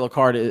think a yellow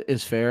card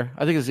is fair.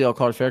 I think it's a yellow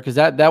card fair because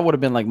that would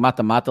have been like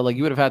mata-mata. Like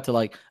you would have had to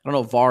I don't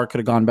know if VAR could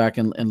have gone back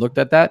and looked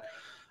at that.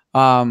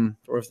 Or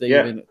if they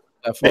even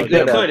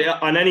they could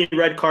on any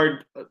red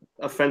card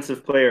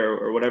offensive player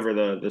or whatever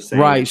the same.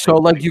 Right. So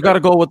like you got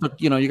to go with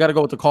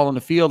the call on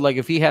the field. Like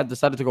if he had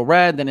decided to go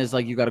red, then it's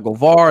like you got to go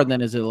VAR, and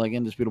then is it like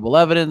indisputable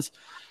evidence?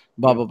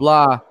 Blah blah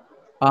blah.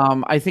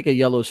 I think a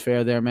yellow is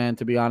fair there, man.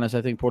 To be honest,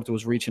 I think Porto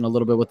was reaching a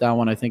little bit with that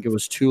one. I think it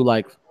was too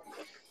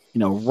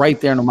right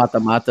there, no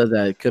mata-mata,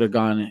 that it could have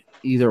gone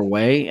either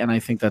way. And I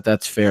think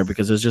that's fair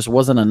because there just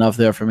wasn't enough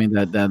there for me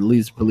that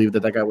leads to believe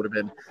that guy would have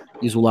been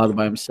isolado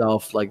by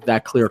himself. Like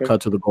that clear cut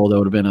to the goal, that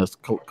would have been a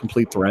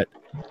complete threat.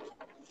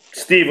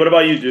 Steve, what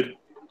about you, dude?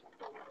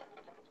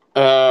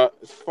 As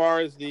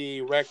far as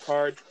the red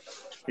card,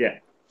 yeah,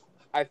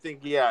 I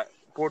think,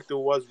 Porto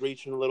was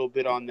reaching a little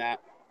bit on that.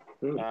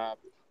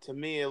 To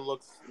me, it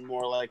looks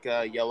more like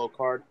a yellow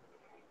card.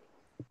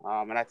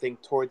 And I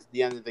think towards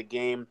the end of the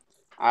game,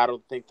 I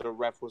don't think the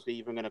ref was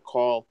even going to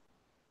call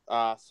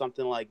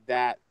something like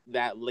that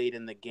late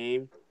in the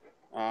game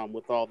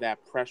with all that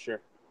pressure.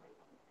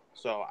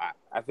 So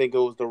I think it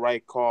was the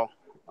right call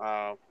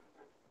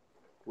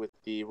with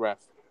the ref.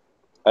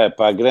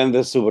 Pa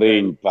grande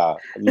sobrinho, pa.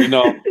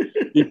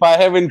 If I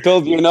haven't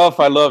told you enough,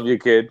 I love you,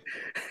 kid.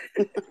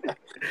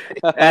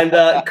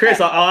 And Chris,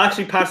 I'll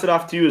actually pass it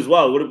off to you as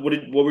well.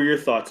 What were your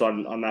thoughts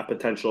on that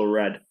potential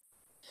red?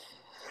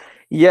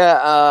 Yeah,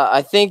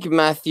 I think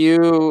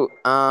Mathieu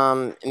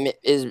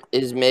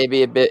is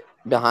maybe a bit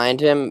behind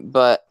him,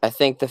 but I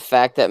think the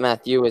fact that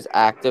Mathieu was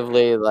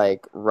actively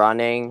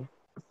running,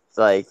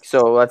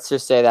 so let's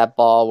just say that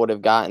ball would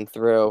have gotten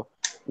through.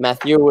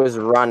 Mathieu was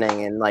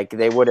running, and like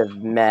they would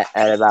have met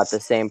at about the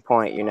same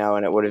point,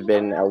 and it would have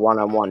been a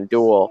one-on-one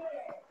duel.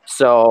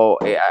 So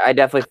I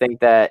definitely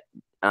think that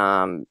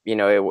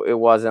it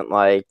wasn't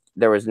like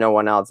there was no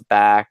one else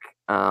back.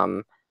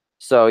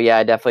 So yeah,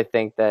 I definitely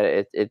think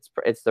that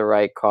it's the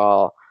right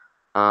call.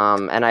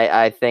 And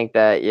I think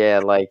that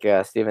like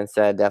Steven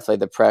said, definitely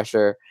the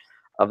pressure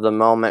of the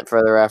moment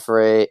for the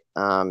referee.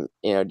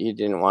 You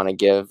didn't want to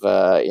give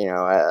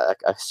a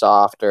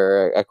soft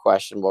or a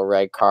questionable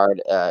red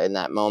card in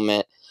that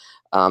moment.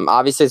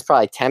 Obviously, it's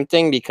probably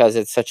tempting because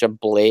it's such a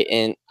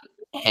blatant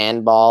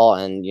handball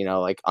and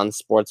like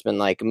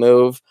unsportsmanlike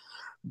move.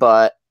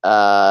 But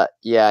I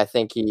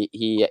think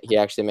he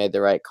actually made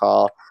the right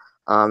call.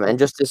 And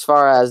just as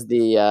far as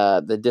the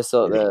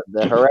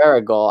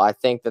Herrera goal, I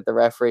think that the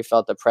referee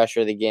felt the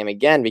pressure of the game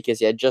again because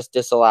he had just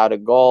disallowed a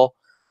goal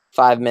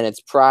 5 minutes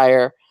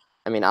prior.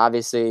 I mean,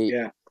 obviously,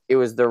 it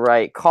was the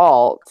right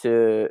call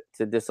to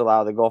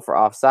disallow the goal for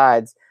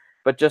offsides,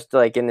 but just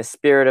like in the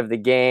spirit of the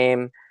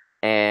game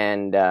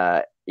and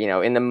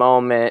in the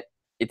moment,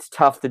 it's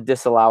tough to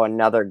disallow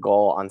another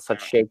goal on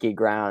such shaky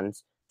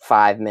grounds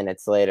 5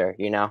 minutes later.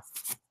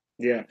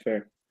 Yeah,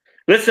 fair.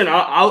 Listen,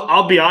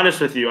 I'll be honest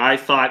with you. I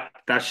thought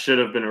that should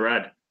have been a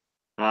red.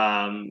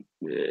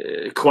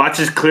 Coates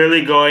is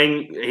clearly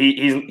going.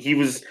 He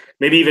was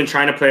maybe even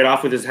trying to play it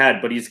off with his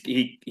head, but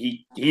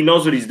he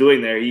knows what he's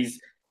doing there. He's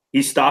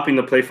stopping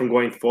the play from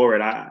going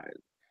forward.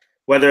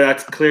 Whether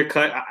that's clear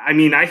cut. I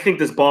mean, I think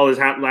this ball is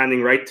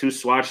landing right to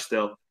Suarez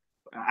still.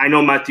 I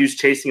know Mathieu's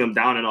chasing him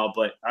down and all,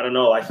 but I don't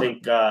know. I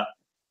think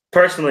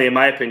personally, in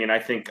my opinion, I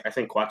think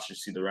Coates should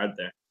see the red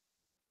there.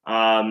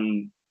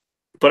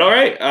 But all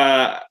right,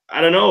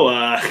 I don't know.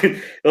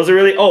 Those are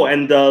really. Oh,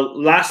 and the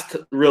last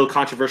real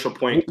controversial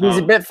point. He's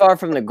a bit far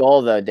from the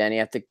goal, though, Dan. You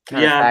have to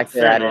kind of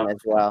factor that in as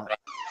well.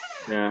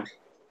 Yeah.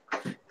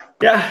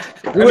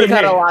 He would have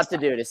had a lot to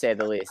do, to say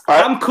the least.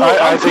 I'm cool.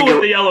 I'm cool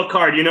with the yellow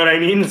card. You know what I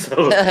mean?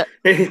 So.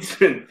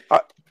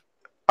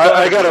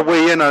 I gotta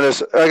weigh in on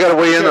this.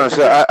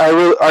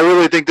 I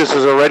really think this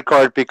is a red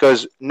card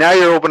because now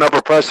you're opening up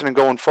a precedent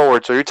going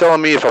forward. So you're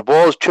telling me if a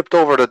ball is chipped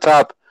over the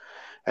top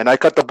and I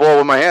cut the ball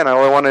with my hand,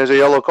 all I want is a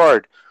yellow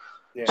card.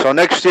 Yeah. So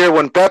next year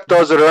when Pep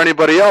does it or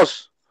anybody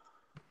else,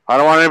 I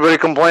don't want anybody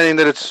complaining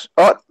that it's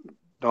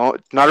no,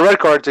 it's not a red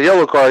card, it's a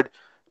yellow card,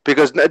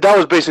 because that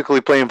was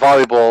basically playing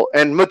volleyball.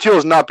 And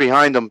Mathieu's not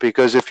behind him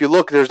because if you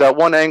look, there's that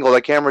one angle,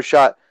 that camera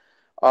shot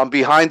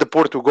behind the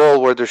Porto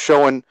goal where they're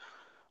showing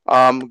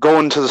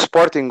going to the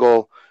Sporting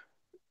goal.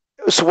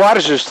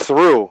 Suarez is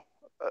through.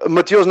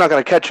 Mathieu's not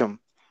going to catch him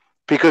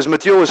because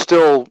Mathieu is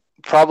still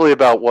probably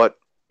about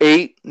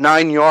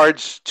 8-9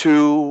 yards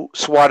to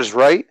Suarez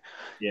right.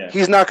 Yeah.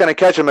 He's not going to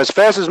catch him. As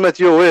fast as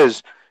Mathieu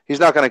is, he's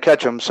not going to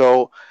catch him.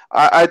 So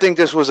I think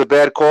this was a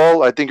bad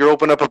call. I think you're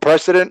opening up a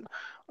precedent.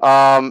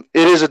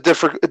 It is a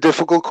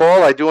difficult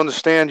call. I do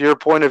understand your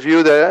point of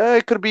view that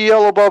it could be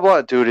yellow, blah,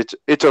 blah. Dude,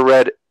 it's a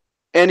red.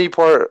 Any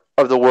part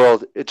of the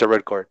world, it's a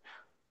red card.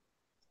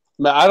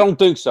 I don't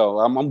think so.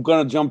 I'm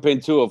going to jump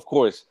in too, of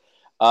course.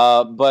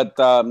 But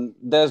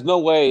there's no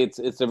way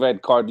it's a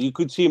red card. You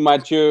could see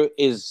Mathieu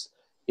is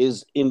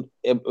in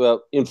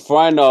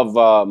front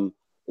of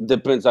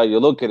depends how you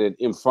look at it,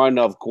 in front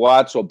of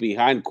Coates or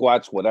behind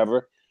Coates,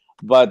 whatever.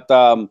 But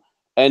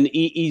and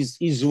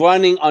he's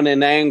running on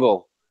an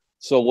angle.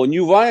 So when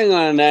you're running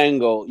on an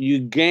angle, you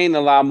gain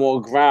a lot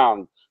more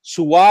ground.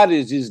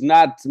 Suarez is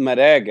not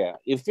Marega.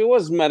 If it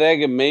was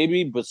Marega,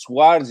 maybe, but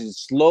Suarez is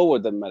slower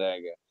than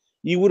Marega.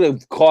 You would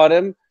have caught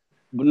him.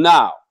 But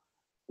now,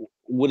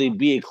 would it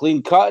be a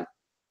clean cut,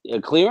 a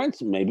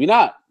clearance? Maybe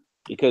not,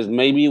 because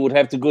maybe it would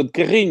have to go to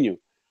Carrinho.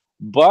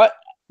 But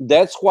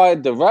that's why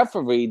the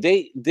referee,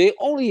 they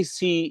only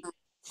see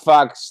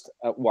facts,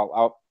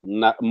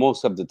 not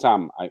most of the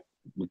time,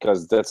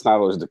 because that's not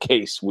always the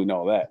case. We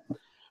know that.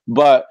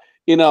 But,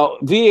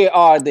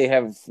 VAR, they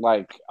have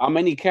how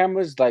many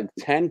cameras?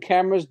 10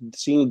 cameras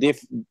seeing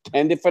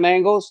 10 different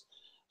angles.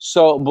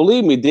 So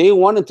believe me, they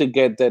wanted to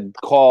get that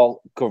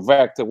call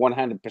correct at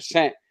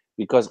 100%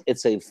 because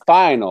it's a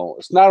final.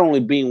 It's not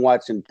only being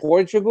watched in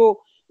Portugal,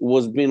 it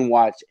was being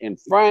watched in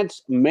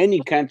France,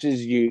 many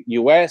countries,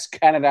 US,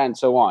 Canada, and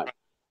so on.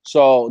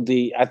 So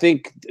I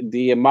think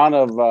the amount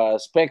of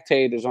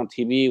spectators on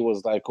TV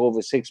was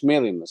over 6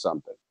 million or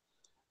something.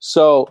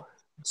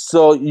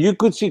 So you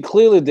could see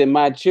clearly that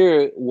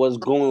Mathieu was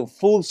going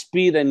full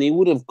speed and he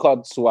would have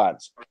caught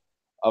Suarez.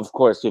 Of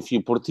course, if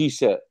you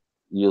Portista,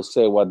 you'll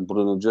say what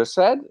Bruno just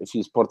said. If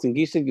he's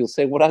Portuguese, you'll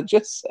say what I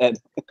just said.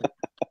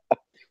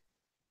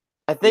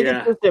 I think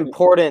it's just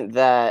important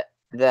that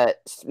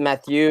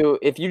Mathieu,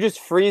 if you just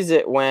freeze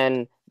it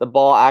when the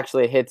ball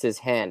actually hits his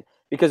hand,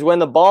 because when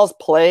the ball's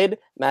played,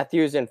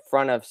 Mathieu's in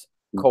front of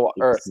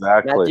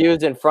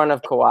Mathieu's in front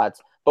of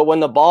Coates. But when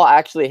the ball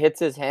actually hits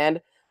his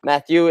hand,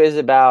 Mathieu is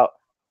about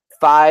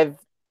 5-6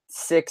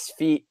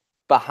 feet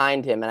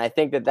behind him, and I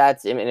think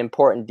that's an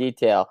important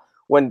detail.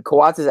 When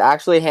Coates is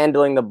actually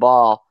handling the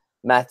ball,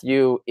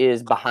 Mathieu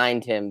is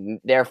behind him,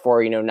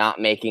 therefore, not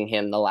making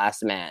him the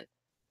last man,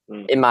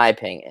 in my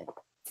opinion.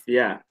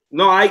 Yeah.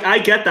 No, I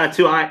get that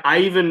too.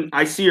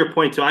 I see your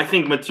point too. I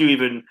think Mathieu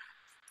even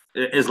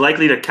is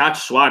likely to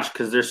catch Swatch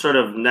because they're sort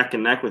of neck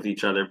and neck with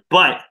each other.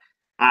 But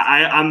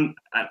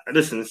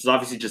listen, this is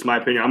obviously just my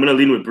opinion. I'm going to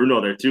lean with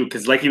Bruno there too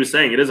because, like he was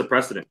saying, it is a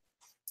precedent.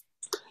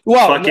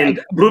 Well, fucking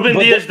Ruben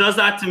Diaz does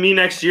that to me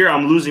next year,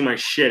 I'm losing my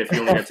shit if he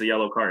only gets a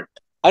yellow card.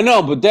 I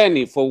know, but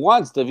Danny, for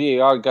once the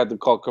VAR got the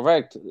call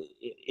correct.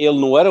 Ele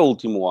não era o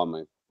último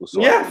homem.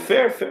 Yeah,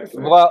 fair.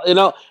 Well,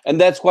 and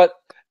that's what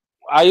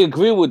I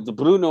agree with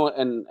Bruno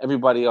and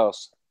everybody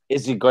else.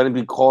 Is he going to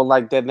be called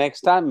like that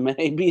next time?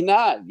 Maybe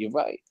not. You're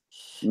right.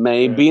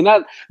 Maybe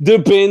not.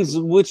 Depends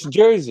which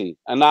jersey.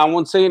 And I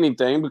won't say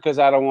anything because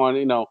I don't want,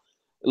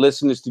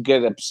 listeners to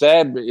get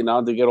upset,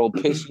 they get all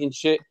pissy and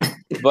shit.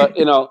 But,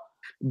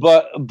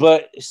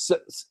 but it's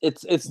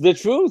the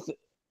truth.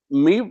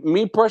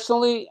 Me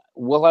personally,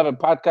 we'll have a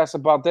podcast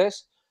about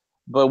this,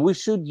 but we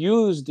should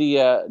use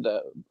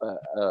the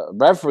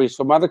referees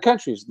from other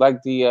countries, like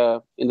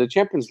in the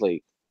Champions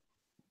League.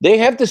 They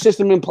have the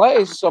system in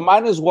place, so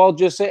might as well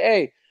just say,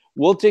 "Hey,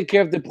 we'll take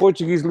care of the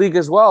Portuguese league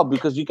as well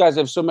because you guys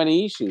have so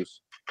many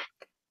issues."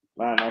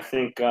 Man, I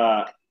think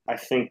I'm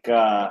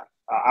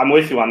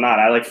with you on that.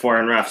 I like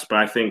foreign refs, but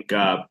I think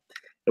the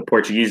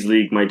Portuguese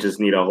league might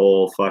just need a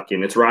whole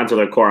fucking. It's rotten to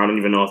their core. I don't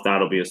even know if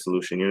that'll be a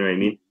solution. You know what I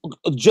mean?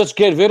 Just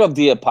get rid of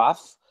the APAF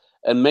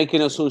and make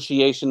an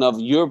association of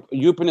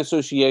European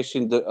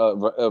Association,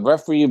 the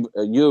referee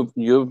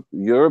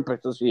Europe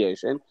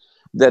Association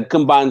that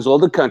combines all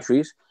the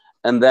countries.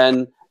 And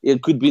then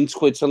it could be in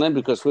Switzerland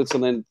because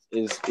Switzerland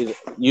is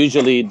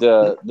usually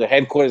the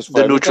headquarters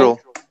for neutral.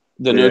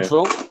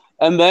 Neutral.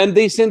 And then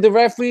they send the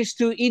referees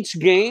to each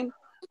game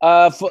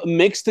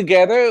mixed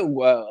together.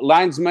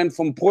 Linesmen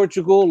from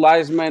Portugal,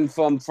 linesmen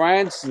from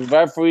France,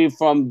 referee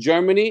from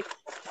Germany.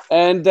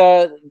 And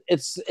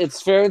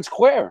it's fair and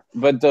square.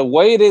 But the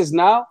way it is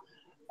now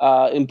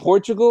in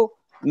Portugal,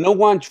 no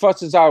one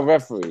trusts our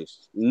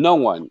referees. No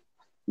one.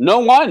 No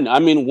one. I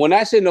mean, when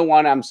I say no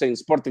one, I'm saying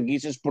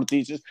Sportingistas,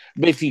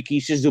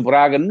 Benfiquistas, do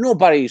Braga.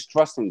 Nobody is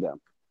trusting them.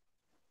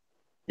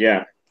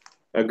 Yeah,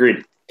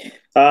 agreed.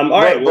 All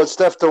right. But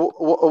Steph,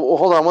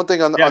 hold on. One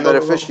thing on that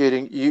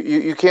officiating,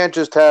 you can't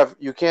have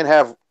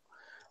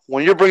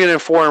when you're bringing in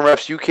foreign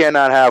refs, you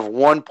cannot have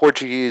one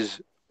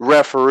Portuguese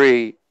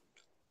referee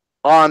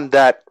on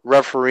that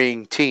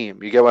refereeing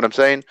team. You get what I'm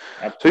saying?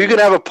 Absolutely. So you can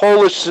have a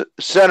Polish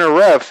center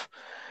ref,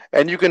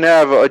 and you can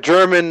have a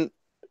German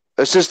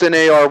assistant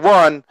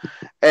AR1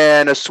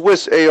 and a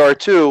Swiss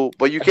AR2,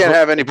 but you can't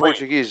have any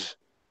Portuguese.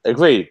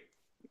 Agreed.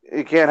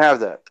 You can't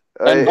have that.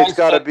 It's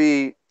got to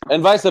be...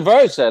 And vice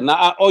versa.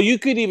 Now, or you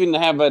could even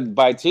have it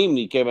by team.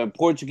 You can have a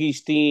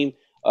Portuguese team,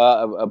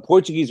 a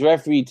Portuguese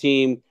referee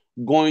team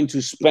going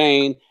to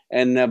Spain,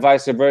 and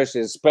vice versa.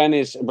 A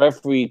Spanish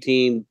referee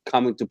team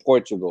coming to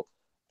Portugal.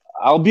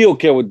 I'll be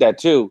okay with that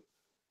too,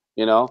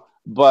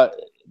 But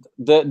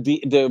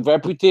the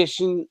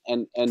reputation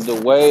and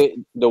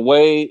the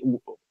way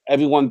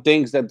everyone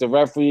thinks that the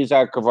referees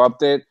are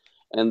corrupted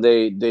and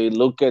they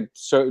look at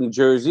certain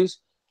jerseys,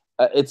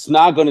 it's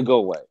not going to go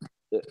away.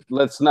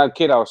 Let's not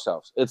kid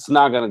ourselves. It's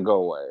not going to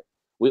go away.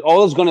 We're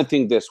always going to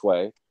think this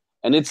way,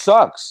 and it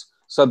sucks.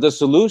 So the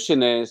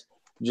solution is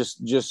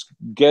just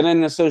get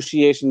an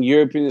association,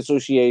 European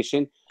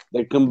association,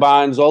 that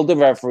combines all the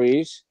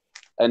referees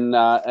and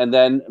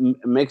then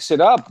mix it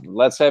up.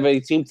 Let's have a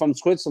team from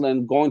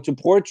Switzerland going to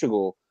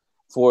Portugal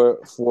for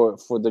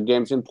the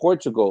games in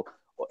Portugal.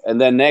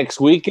 And then next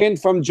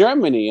weekend from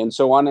Germany, and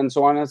so on and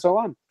so on and so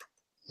on.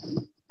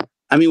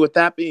 I mean, with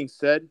that being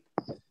said,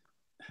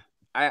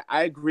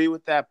 I agree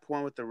with that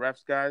point with the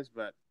refs guys,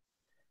 but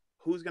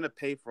who's going to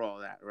pay for all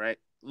that, right?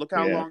 Look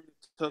how long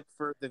it took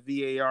for the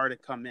VAR to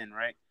come in,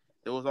 right?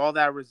 There was all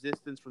that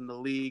resistance from the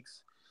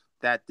leagues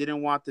that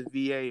didn't want the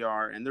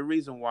VAR, and the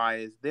reason why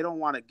is they don't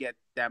want to get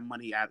that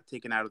money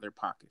taken out of their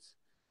pockets,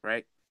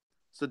 right?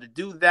 So to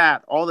do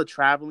that, all the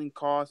traveling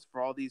costs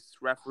for all these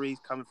referees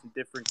coming from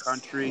different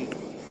countries,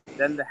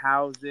 then the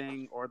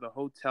housing or the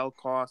hotel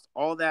costs,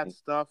 all that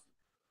stuff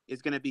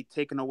is going to be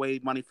taking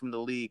away money from the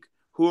league,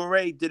 who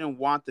already didn't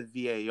want the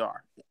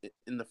VAR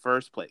in the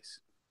first place,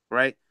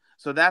 right?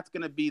 So that's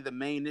going to be the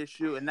main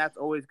issue, and that's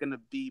always going to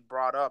be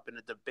brought up in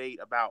a debate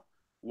about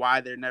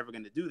why they're never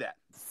going to do that.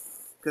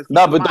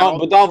 No, but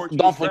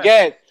don't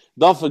forget.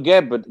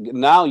 But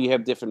now you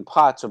have different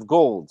pots of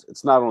gold.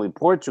 It's not only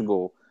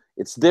Portugal.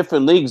 It's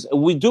different leagues.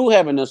 We do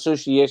have an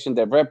association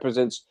that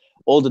represents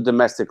all the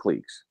domestic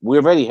leagues. We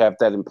already have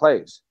that in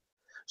place.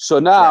 So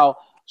now,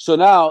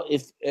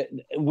 if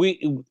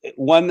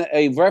when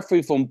a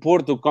referee from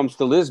Porto comes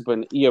to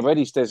Lisbon, he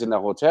already stays in a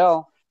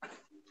hotel.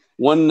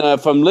 When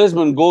from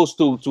Lisbon goes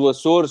to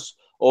Açores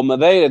or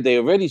Madeira, they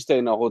already stay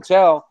in a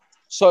hotel.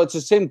 So it's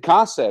the same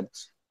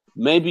concept.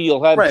 Maybe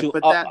you'll have to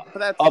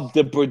up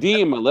the per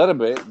diem a little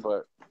bit,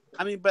 but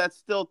I mean, but it's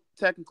still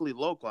technically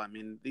local. I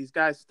mean, these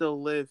guys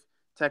still live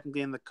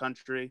technically in the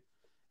country,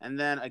 and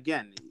then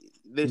again,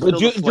 they. But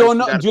do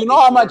you know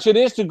how much it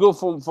is to go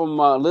from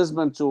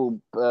Lisbon to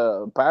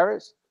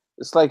Paris?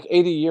 It's like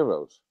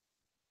 €80.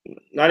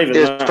 Not even.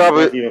 It's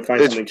probably even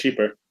find something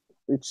cheaper.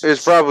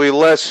 It's probably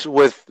less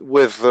with doing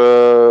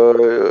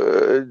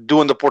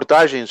the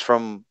portagens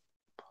from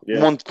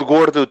Monte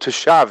Gordo to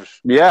Chaves.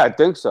 Yeah, I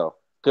think so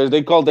because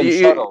they call them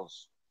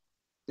shuttles.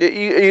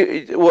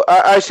 Well,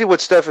 I see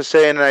what Steph is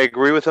saying, and I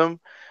agree with him.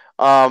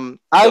 I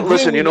agree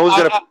listen, you know who's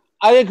gonna.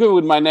 I agree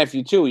with my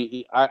nephew too.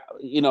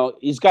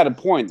 He's got a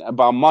point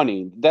about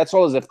money. That's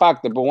always a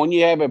factor. But when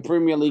you have a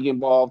Premier League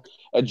involved,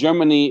 a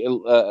German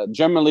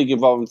league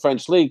involved in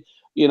French league,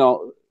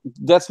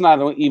 that's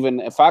not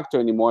even a factor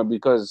anymore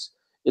because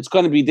it's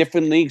going to be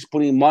different leagues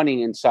putting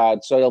money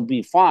inside, so it'll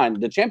be fine.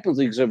 The Champions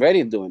League's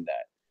already doing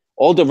that.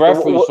 All the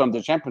referees from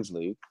the Champions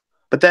League.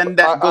 But then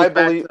that goes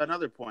back to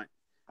another point,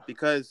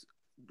 because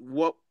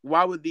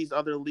why would these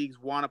other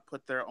leagues want to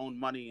put their own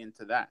money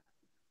into that?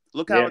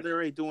 Look how they're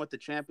already doing with the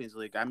Champions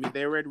League. I mean,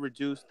 they already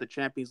reduced the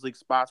Champions League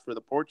spots for the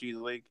Portuguese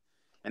league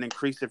and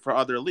increased it for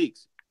other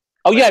leagues.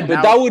 Oh yeah,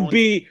 but that would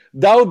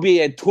be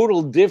a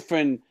total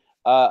different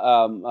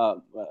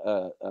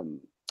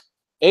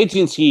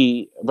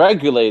agency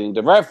regulating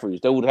the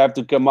referees. They would have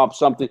to come up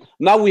something.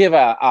 Now we have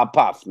a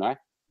APAF, right?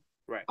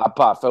 Right.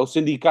 APAF, o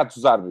Sindicato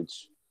dos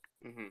Árbitros,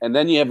 and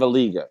then you have a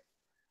Liga.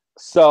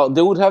 So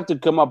they would have to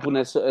come up with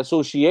an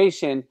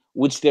association,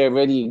 which they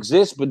already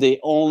exist, but they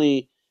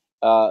only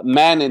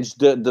manage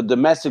the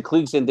domestic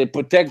leagues and they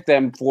protect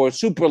them for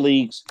super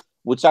leagues,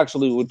 which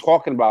actually we're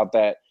talking about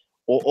that.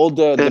 All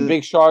the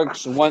big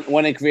sharks want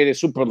to create a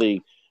super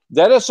league.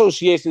 That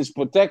association is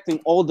protecting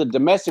all the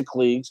domestic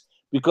leagues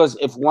because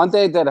if one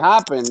day that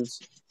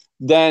happens,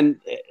 then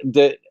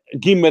the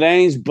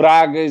Guimarães,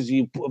 Bragas,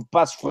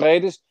 Paços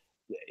Ferreiras,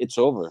 it's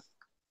over.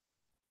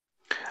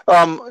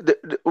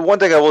 One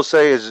thing I will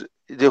say is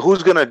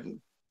who's going to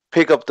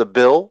pick up the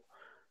bill?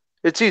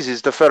 It's easy.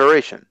 It's the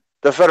federation.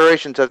 The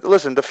federation said,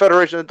 "Listen, the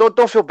federation.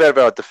 Don't feel bad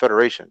about the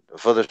federation.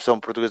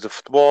 Federação Portuguesa de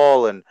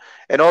Futebol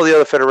and all the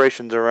other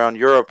federations around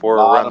Europe or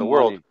around the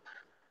world.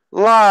 A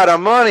lot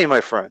of money,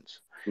 my friends.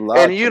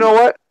 And you know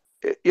what?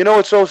 You know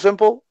it's so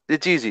simple.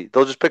 It's easy.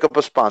 They'll just pick up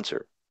a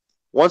sponsor.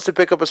 Once they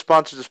pick up a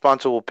sponsor, the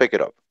sponsor will pick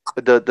it up.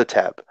 The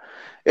tab.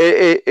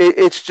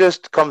 It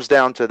just comes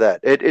down to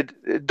that.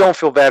 Don't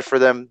feel bad for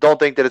them. Don't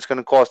think that it's going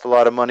to cost a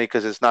lot of money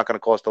because it's not going to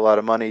cost a lot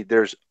of money.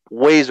 There's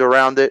ways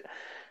around it.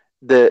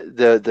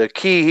 The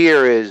key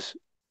here is,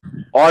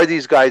 are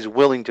these guys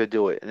willing to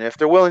do it? And if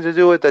they're willing to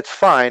do it, that's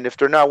fine. If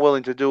they're not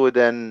willing to do it,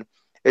 then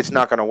it's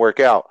not going to work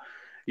out.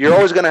 You're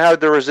always going to have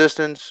the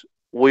resistance.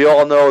 We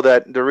all know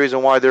that the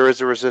reason why there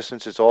is a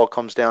resistance, it all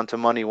comes down to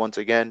money once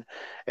again.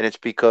 And it's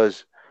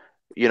because,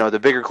 the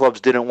bigger clubs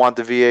didn't want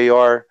the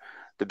VAR.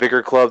 The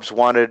bigger clubs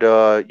wanted,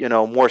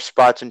 more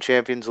spots in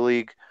Champions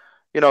League,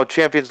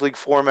 Champions League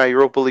format,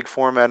 Europa League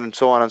format, and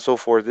so on and so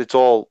forth. It's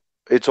all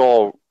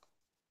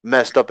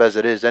messed up as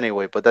it is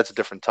anyway, but that's a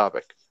different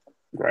topic.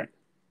 Right.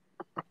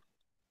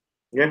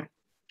 Yeah.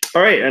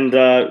 All right. And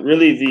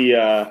really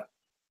the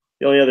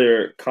only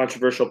other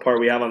controversial part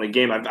we have on the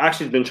game, I've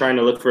actually been trying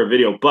to look for a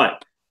video,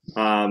 but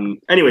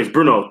anyways,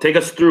 Bruno, take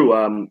us through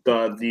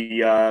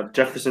the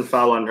Jefferson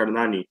foul on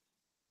Hernani.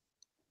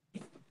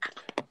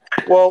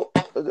 Well,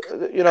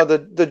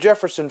 the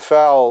Jefferson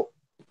foul,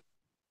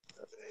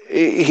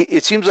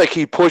 it seems like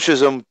he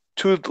pushes him,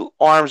 two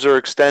arms are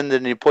extended,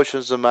 and he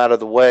pushes him out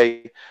of the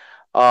way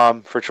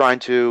for trying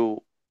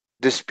to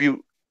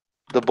dispute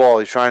the ball.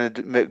 He's trying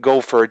to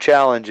go for a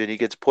challenge, and he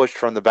gets pushed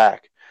from the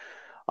back.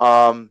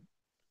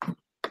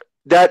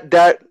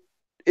 That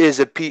is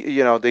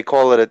they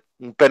call it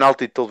a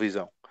penalty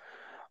televisão.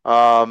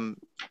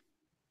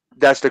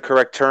 That's the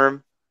correct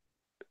term.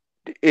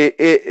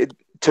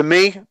 To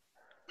me,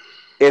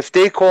 if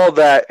they call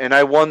that and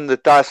I won the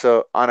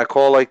Taça on a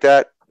call like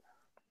that,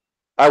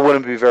 I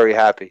wouldn't be very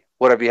happy.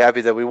 Would I be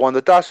happy that we won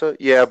the Taça?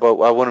 Yeah, but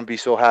I wouldn't be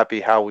so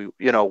happy how we,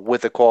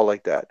 with a call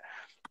like that.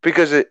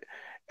 Because at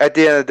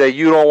the end of the day,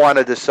 you don't want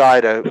to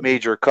decide a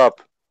major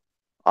cup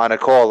on a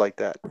call like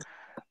that.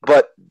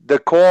 But the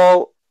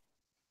call,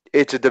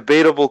 it's a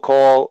debatable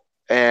call,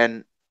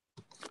 and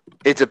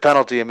it's a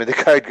penalty. I mean, the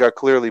guy got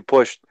clearly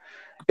pushed.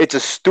 It's a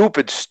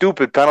stupid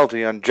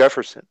penalty on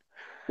Jefferson.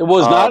 It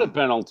was not a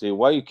penalty.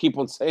 Why you keep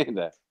on saying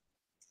that?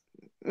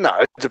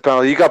 No, it's a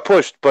penalty. You got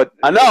pushed, but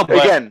I know.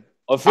 But again,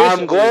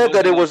 I'm glad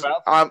that it was.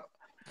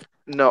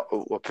 No,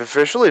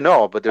 officially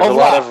no, but there's a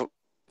lot of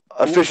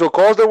official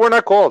calls that were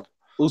not called.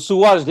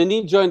 Suarez, didn't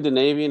he join the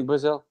Navy in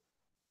Brazil?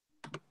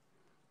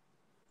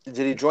 Did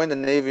he join the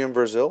Navy in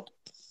Brazil?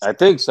 I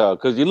think so,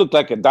 because he looked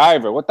like a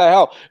diver. What the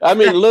hell? I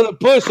mean, little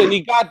puss, and he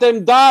got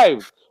them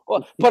dive.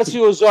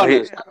 Parecia os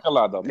olhos.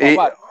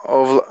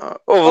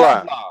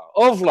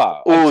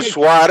 Ovla. O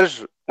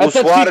Suarez.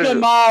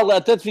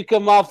 Até te fica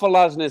mal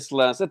falar nesse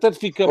lance. Até te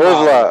fica mal.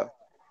 Ovla.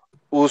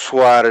 O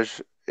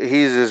Suarez,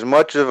 he's as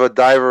much of a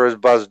diver as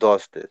Bas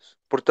Dost is.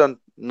 Portanto,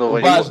 no.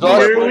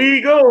 Here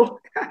we go.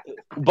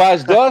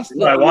 Bas Dost.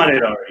 I want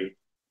it already.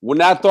 We're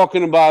not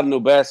talking about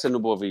Nubes and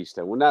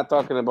Nubovista. We're not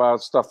talking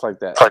about stuff like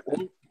that.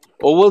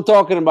 Well, we're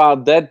talking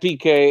about that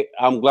PK.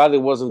 I'm glad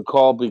it wasn't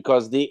called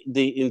because the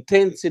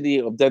intensity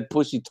of that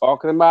push you're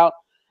talking about,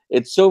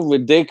 it's so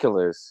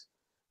ridiculous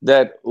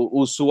that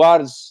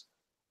Suarez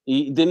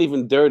He didn't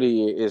even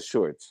dirty his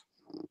shorts.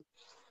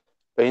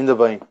 Ainda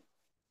bem.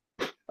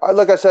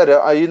 Like I said,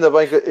 ainda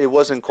bem it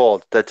wasn't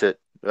called. That's it.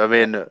 I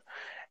mean,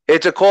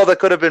 it's a call that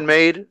could have been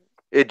made.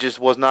 It just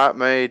was not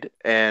made,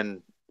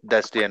 and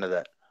that's the end of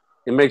that.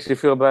 It makes you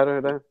feel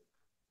better then?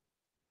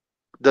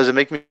 Does it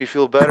make me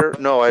feel better?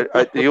 No. You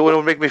know what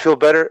would make me feel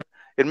better?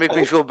 It'd make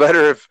me feel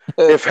better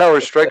if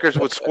our strikers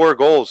would score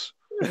goals.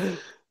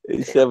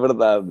 Isso é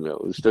verdade, meu.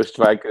 Os teus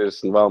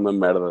strikers não valem uma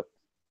merda.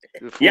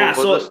 Yeah,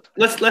 so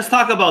let's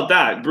talk about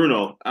that,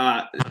 Bruno.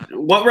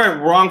 What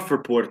went wrong for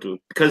Porto?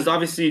 Because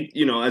obviously,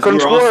 as we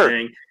were all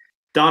saying,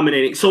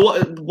 dominating. So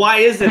why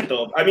is it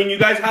though? I mean, you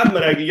guys have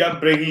Marega, you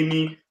have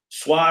Brahimi,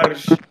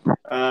 Suarez.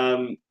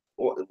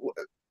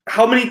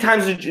 How many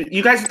times did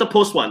you guys hit the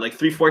post? What, like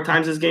 3-4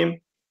 times this game?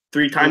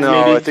 3 times no,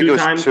 maybe? I think 2 it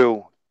was times?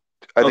 2.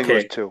 I think it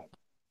was 2.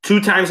 2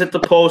 times at the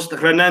post.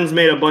 Renan's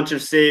made a bunch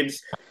of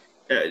saves.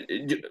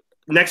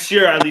 Next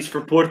year, at least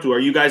for Porto, are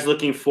you guys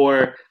looking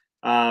for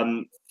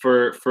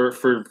Sergio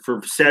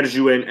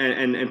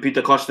and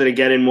Peter Costa to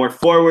get in more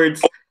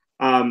forwards?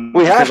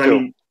 We have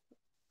to.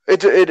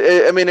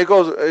 It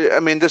goes. I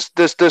mean,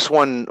 this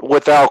one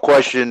without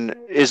question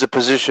is a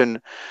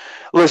position.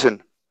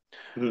 Listen,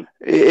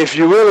 if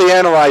you really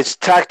analyze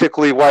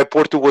tactically why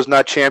Porto was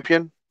not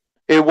champion,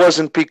 it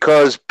wasn't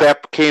because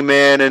Pep came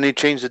in and he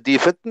changed the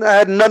defense. It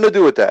had nothing to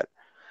do with that.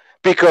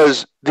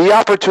 Because the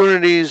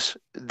opportunities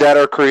that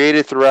are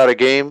created throughout a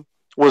game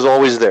was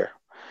always there.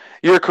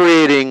 You're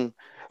creating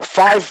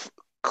 5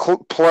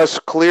 plus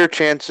clear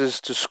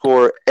chances to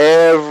score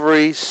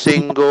every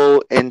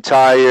single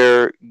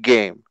entire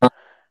game.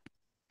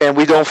 And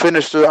we don't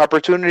finish the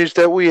opportunities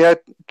that we had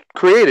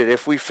created.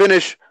 If we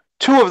finish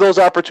 2 of those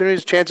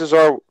opportunities, chances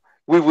are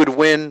we would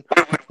win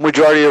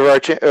majority of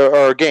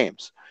our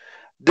games.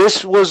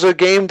 This was a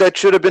game that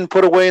should have been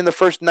put away in the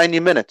first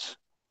 90 minutes,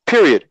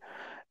 period.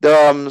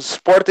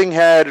 Sporting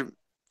had,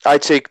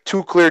 I'd say,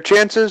 2 clear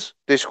chances.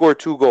 They scored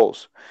 2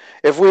 goals.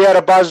 If we had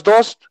a Bas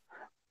Dost,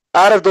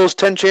 out of those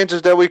 10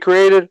 chances that we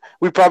created,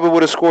 we probably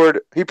would have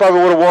scored. He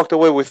probably would have walked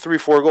away with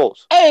 3-4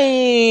 goals.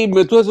 Hey,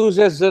 mas tu és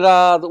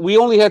exagerado. We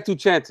only had 2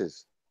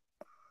 chances.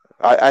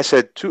 I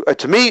said 2.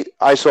 To me,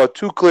 I saw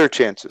 2 clear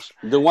chances.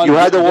 The one you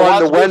had the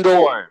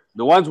Wendell.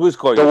 The ones we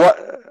scored.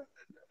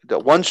 The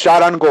one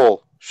shot on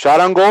goal. Shot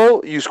on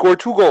goal. You scored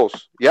 2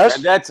 goals. Yes,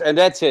 and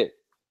that's it.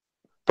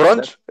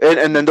 Front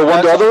and then the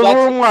other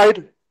one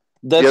wide.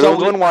 The other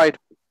one wide.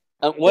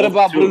 What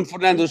about Bruno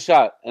Fernandes'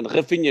 shot and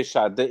Rafinha's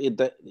shot?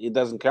 It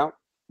doesn't count?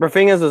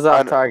 Rafinha's was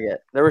off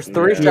target. There was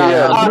 3 shots.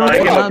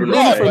 Bruno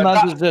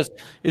Fernandes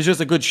is just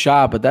a good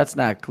shot, but that's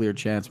not a clear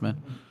chance,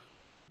 man.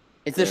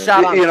 It's a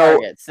shot on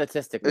target,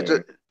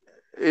 statistically.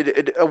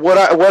 What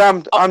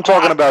I'm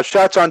talking about,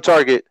 shots on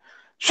target.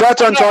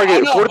 Shots on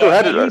target. Porto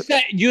had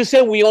it. You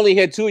said we only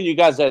had 2 and you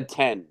guys had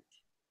 10.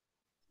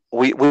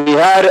 We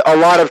had a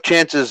lot of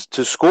chances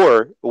to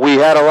score. We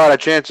had a lot of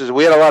chances.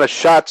 We had a lot of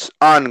shots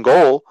on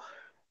goal.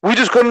 We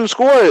just couldn't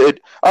score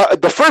it.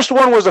 The first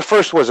one was a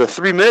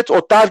 3 minutes.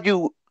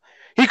 Otavio,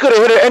 he could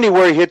have hit it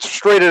anywhere. He hit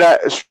straight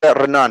at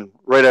Renan,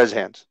 right at his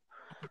hands.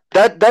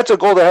 That's a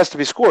goal that has to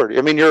be scored.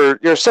 I mean,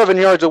 you're 7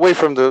 yards away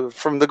from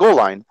the goal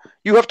line.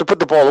 You have to put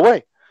the ball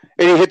away,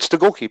 and he hits the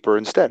goalkeeper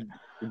instead.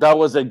 That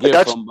was a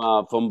gift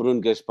from Bruno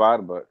Gaspar,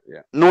 but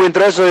yeah. No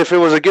interesa if it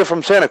was a gift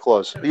from Santa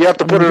Claus. You have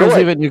to put it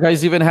away. You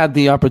guys even had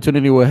the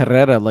opportunity with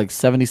Herrera, like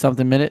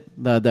 70-something minute.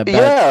 Renan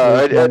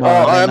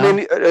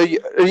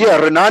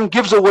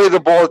gives away the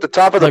ball at the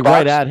top of the box,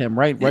 right at him,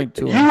 right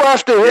to him. You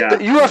have to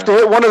hit. You have to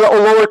hit one of the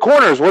lower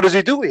corners. What does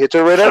he do? He hits it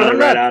right at him.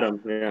 Right at him.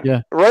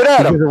 Yeah. Right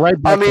at him.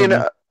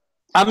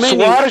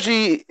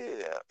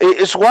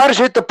 Suarez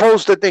hit the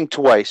post, I think,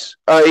 twice.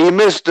 He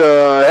missed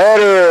a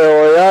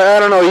header. I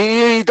don't know.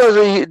 He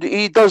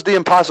does the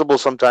impossible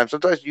sometimes.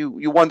 Sometimes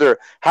you wonder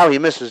how he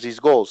misses these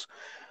goals.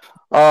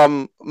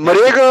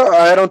 Marega,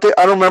 I don't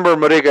remember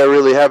Marega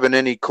really having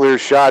any clear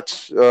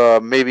shots.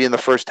 Maybe in the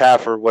first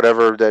half or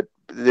whatever, that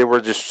they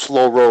were just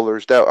slow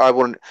rollers. That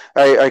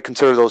I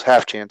consider those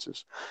half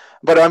chances.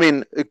 But I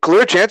mean,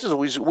 clear chances.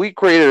 We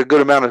created a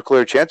good amount of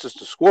clear chances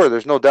to score.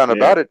 There's no doubt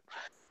about it.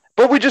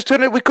 But we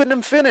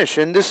couldn't finish,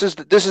 and this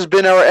has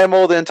been our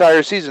MO the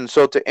entire season.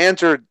 So to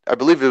answer, I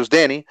believe it was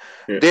Danny.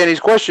 Yeah. Danny's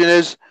question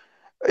is,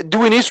 do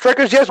we need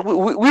strikers? Yes,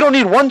 we don't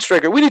need 1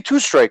 striker. We need 2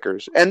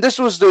 strikers, and this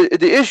was the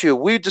issue.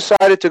 We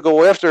decided to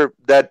go after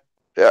that.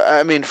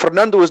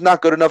 Fernando is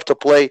not good enough to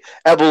play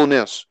Abul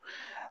Nis.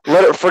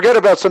 Forget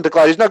about Santa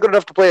Clara. He's not good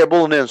enough to play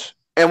Abul Nis,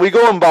 and we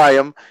go and buy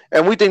him,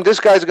 and we think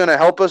this guy's going to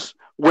help us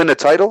win a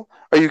title.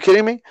 Are you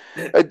kidding me?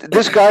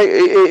 This guy,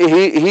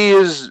 he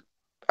is.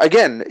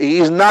 Again,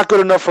 he's not good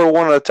enough for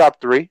one of the top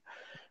 3.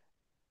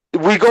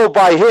 We go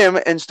by him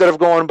instead of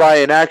going by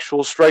an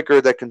actual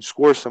striker that can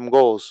score some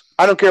goals.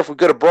 I don't care if we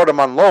could have brought him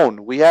on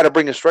loan. We had to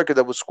bring a striker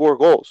that would score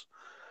goals.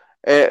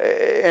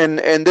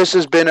 And this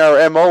has been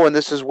our MO, and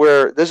this is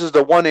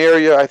the one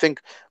area I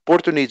think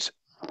Porto needs.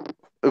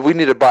 We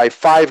need to buy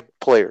 5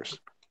 players.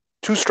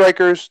 2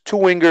 strikers, 2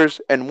 wingers,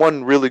 and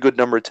 1 really good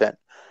number 10.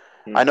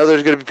 I know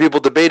there's going to be people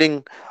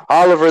debating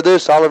Oliver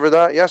this, Oliver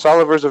that. Yes,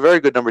 Oliver is a very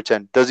good number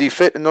 10. Does he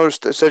fit in those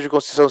Cedric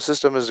Conceição's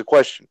system is a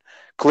question.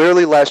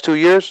 Clearly, last 2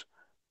 years,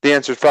 the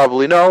answer is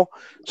probably no.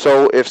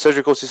 So if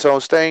Cedric Conceição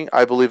is staying,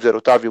 I believe that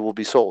Otavio will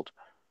be sold.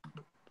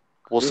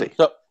 We'll see.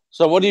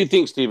 So what do you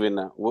think, Steven?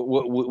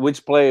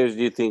 Which players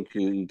do you think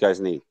you guys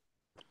need?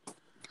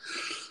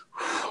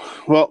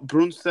 Well,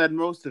 Bruno said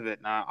most of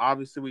it. Now,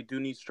 obviously, we do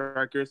need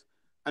strikers.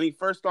 I mean,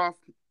 first off,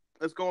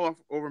 let's go off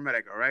over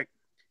Medica, right?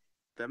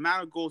 The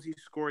amount of goals he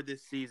scored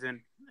this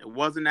season, it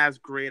wasn't as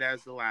great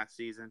as the last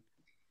season,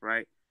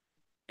 right?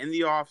 In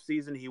the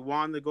offseason, he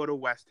wanted to go to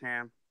West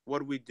Ham.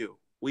 What do?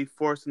 We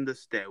forced him to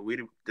stay.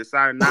 We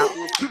decided not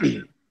to replace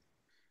him,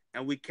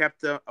 and we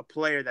kept a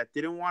player that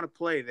didn't want to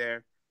play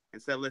there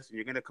and said, listen,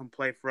 you're going to come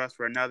play for us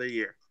for another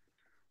year.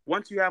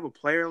 Once you have a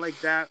player like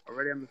that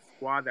already on the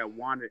squad that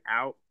wanted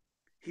out,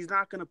 he's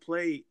not going to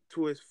play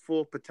to his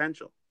full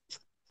potential.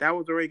 That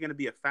was already going to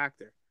be a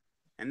factor.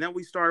 And then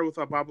we started with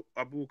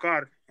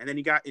Aboubakar, and then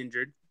he got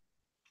injured.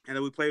 And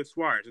then we played with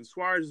Suarez. And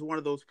Suarez is one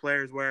of those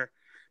players where,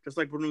 just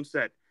like Bruno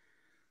said,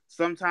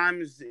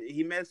 sometimes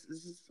he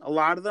misses a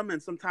lot of them,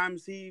 and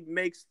sometimes he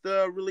makes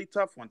the really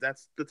tough ones.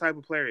 That's the type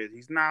of player he is.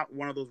 He's not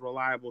one of those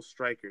reliable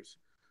strikers.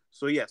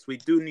 So, yes, we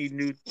do need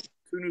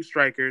two new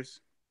strikers.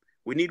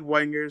 We need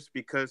wingers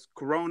because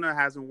Corona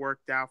hasn't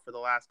worked out for the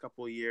last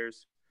couple of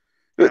years.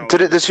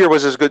 This year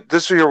was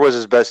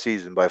his best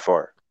season by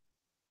far.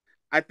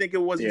 I think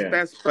it was his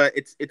best, but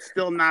it's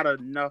still not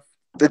enough.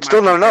 It's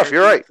still not enough.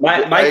 You're right.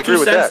 My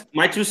 2 cents.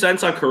 My 2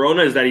 cents on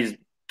Corona is that he's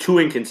too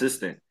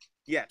inconsistent.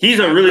 Yeah, he's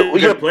a really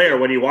good player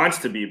when he wants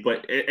to be,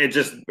 but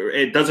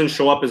it doesn't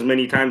show up as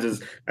many times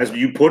as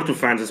you Porto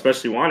fans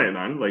especially want it,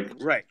 man. Like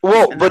right.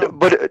 Well,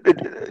 but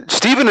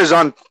Steven is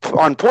on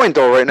point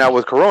though right now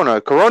with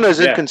Corona. Corona is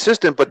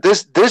inconsistent, but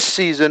this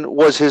season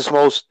was his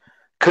most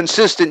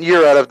consistent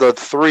year out of the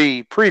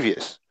 3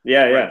 previous.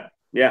 Yeah,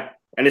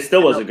 and it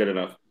still wasn't good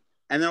enough.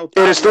 And then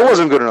it still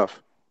wasn't good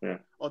enough. Yeah.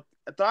 Well,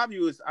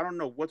 Otavio is, I don't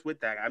know what's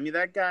with that guy. I mean,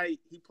 that guy,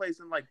 he plays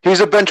in like...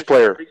 He's a bench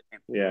player.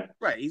 Yeah.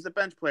 Right, he's a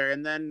bench player.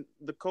 And then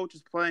the coach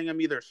is playing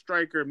him either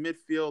striker,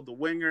 midfield, the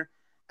winger.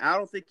 And I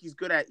don't think he's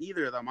good at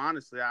either of them,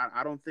 honestly.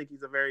 I don't think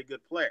he's a very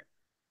good player.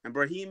 And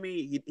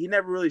Brahimi, he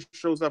never really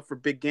shows up for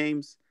big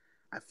games.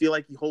 I feel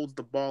like he holds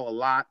the ball a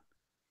lot.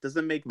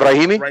 Doesn't make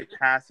the right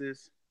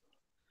passes.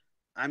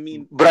 I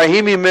mean...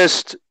 Brahimi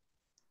missed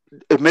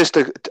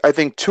I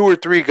think 2 or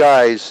 3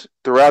 guys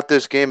throughout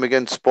this game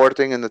against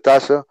Sporting in the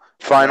Taça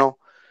final.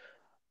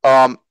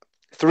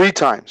 3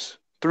 times.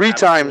 3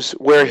 times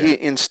where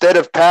he, instead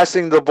of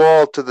passing the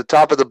ball to the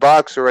top of the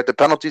box or at the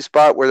penalty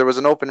spot where there was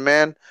an open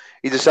man,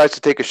 he decides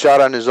to take a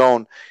shot on his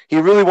own. He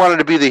really wanted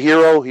to be the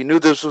hero. He knew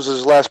this was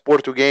his last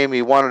Porto game.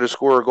 He wanted to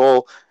score a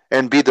goal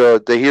and be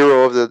the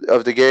hero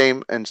of the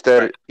game.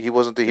 Instead, he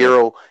wasn't the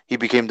hero. He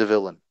became the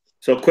villain.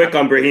 So quick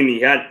on Brahimi,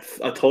 he had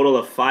a total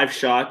of 5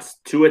 shots,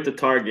 2 at the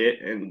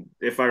target, and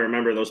if I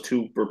remember, those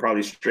 2 were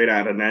probably straight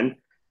out, and then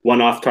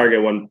 1 off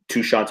target,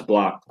 2 shots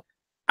blocked.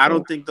 I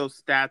don't think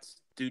those stats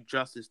do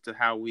justice to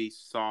how we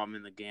saw him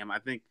in the game. I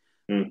think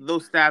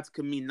those stats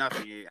could mean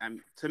nothing.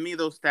 To me,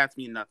 those stats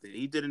mean nothing.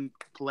 He didn't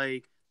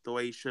play the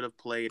way he should have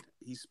played.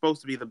 He's supposed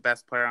to be the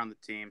best player on the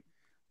team.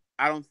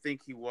 I don't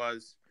think he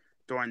was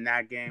during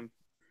that game.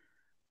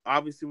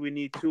 Obviously, we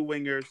need 2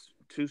 wingers,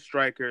 2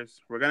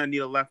 strikers. We're going to need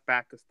a left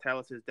back because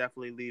Telles is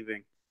definitely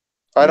leaving.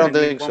 I don't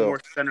think so. One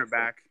more center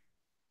back.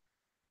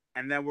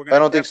 And then we're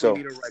going to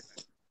need a right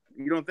back.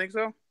 You don't think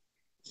so?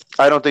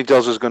 I don't think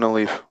Telles is going to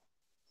leave.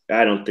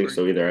 I don't think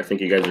so either. I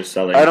think you guys are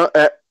selling. I don't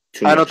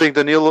think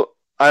Danilo.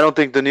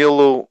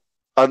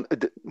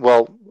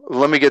 Well,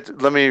 let me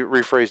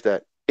rephrase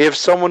that. If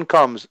someone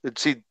comes,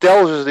 see,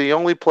 Telles is the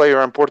only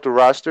player on Porto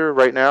roster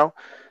right now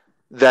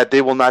that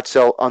they will not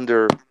sell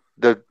under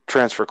the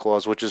transfer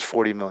clause, which is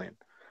 40 million.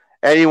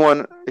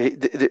 Anyone,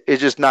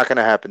 it's just not going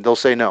to happen. They'll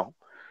say no.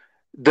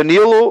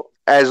 Danilo,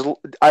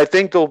 I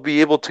think they'll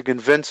be able to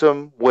convince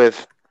him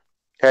with,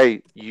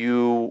 hey,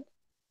 you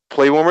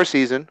play one more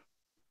season,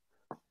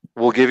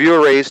 we'll give you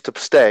a raise to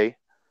stay,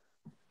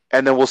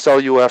 and then we'll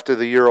sell you after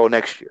the Euro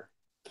next year.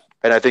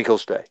 And I think he'll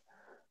stay.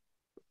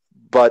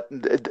 But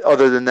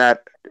other than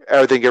that,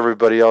 I think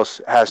everybody else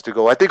has to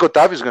go. I think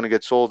Otavio's going to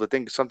get sold. I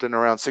think something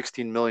around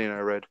 16 million I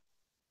read.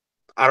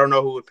 I don't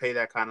know who would pay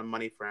that kind of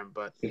money for him,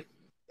 but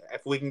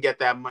if we can get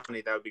that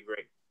money, that would be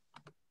great.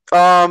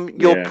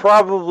 You'll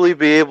probably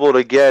be able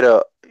to get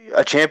a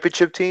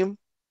championship team.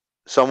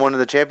 Someone in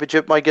the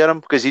championship might get him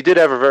because he did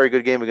have a very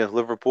good game against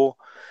Liverpool.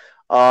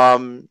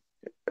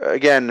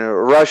 Again,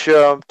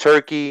 Russia,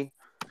 Turkey,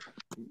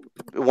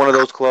 one of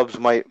those clubs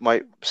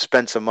might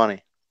spend some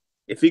money.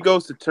 If he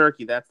goes to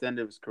Turkey, that's the end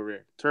of his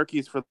career. Turkey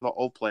is for the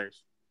old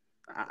players.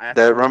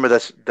 Remember,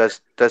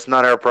 that's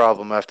not our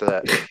problem after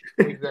that.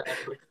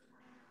 Exactly.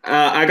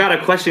 I got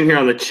a question here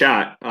on the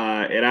chat.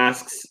 It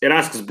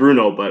asks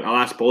Bruno, but I'll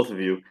ask both of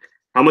you.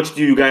 How much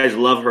do you guys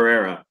love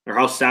Herrera, or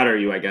how sad are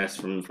you, I guess,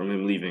 from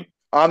him leaving?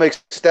 I'm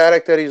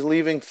ecstatic that he's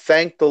leaving.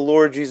 Thank the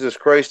Lord Jesus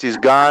Christ, he's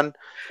gone.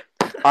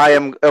 I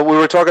am. We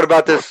were talking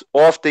about this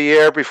off the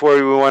air before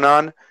we went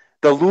on.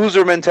 The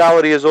loser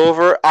mentality is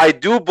over. I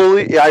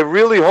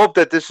really hope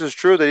that this is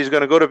true, that he's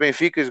going to go to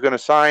Benfica. He's going to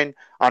sign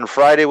on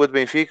Friday with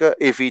Benfica.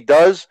 If he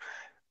does,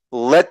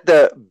 let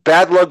the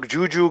bad luck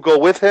juju go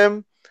with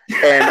him.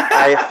 And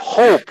I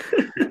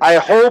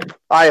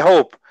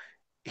hope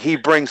he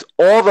brings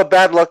all the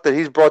bad luck that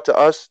he's brought to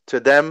us to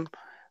them.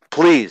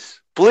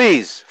 Please,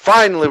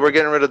 finally, we're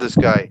getting rid of this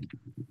guy.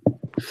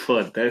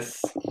 But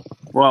that's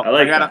Well,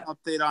 I got that. an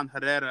update on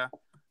Herrera.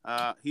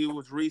 He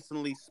was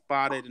recently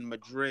spotted in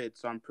Madrid,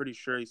 so I'm pretty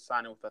sure he's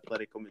signing with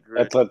Atletico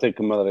Madrid.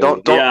 Atletico Madrid.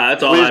 Don't- Yeah,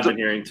 that's all please I've been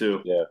hearing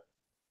too. Yeah.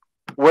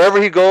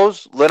 Wherever he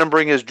goes, let him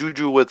bring his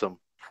juju with him.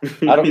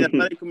 I mean,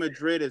 Atletico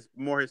Madrid is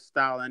more his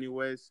style,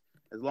 anyways.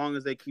 As long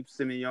as they keep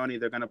Simeone,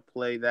 they're gonna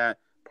play that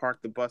park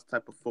the bus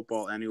type of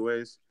football,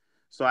 anyways.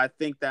 So I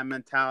think that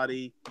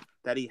mentality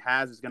that he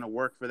has is gonna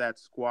work for that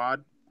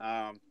squad.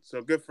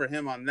 So good for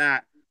him on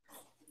that.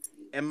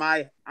 I'm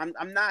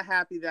not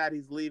happy that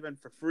he's leaving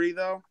for free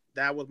though.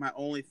 That was my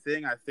only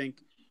thing. I think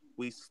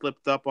we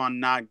slipped up on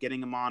not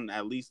getting him on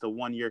at least a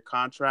 1-year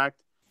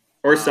contract.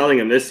 Or selling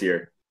him this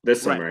year,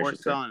 this summer. Right, I or should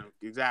say. selling him.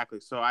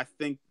 Exactly. So I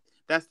think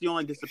that's the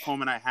only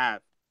disappointment I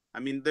have. I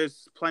mean,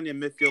 there's plenty of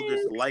midfielders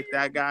like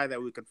that guy that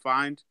we could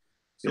find.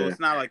 So Yeah. it's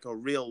not like a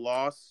real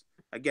loss.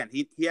 Again,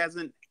 he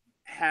hasn't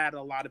had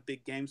a lot of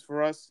big games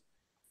for us.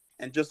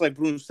 And just like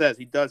Bruno says,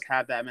 he does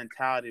have that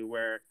mentality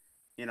where,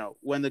 you know,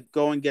 when the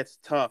going gets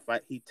tough,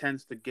 he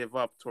tends to give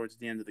up towards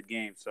the end of the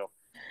game. So,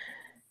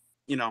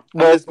 you know,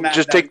 Well, I'm just mad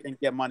just that take- we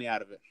didn't get money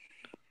out of it.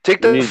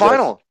 Take We the need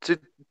final.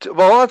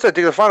 Well, hold on, take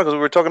the final because we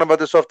were talking about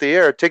this off the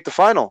air. Take the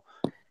final.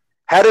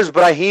 How does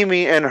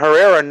Brahimi and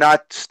Herrera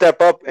not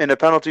step up in a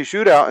penalty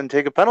shootout and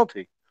take a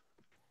penalty?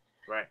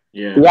 Right.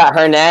 Yeah. You got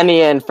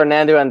Hernani and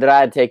Fernando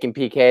Andrade taking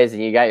PKs,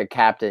 and you got your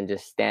captain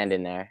just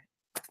standing there.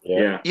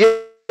 Yeah.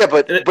 Yeah,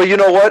 but you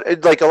know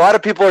what? Like a lot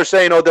of people are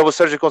saying, "Oh, that was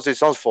Sergio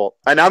Conceição's fault,"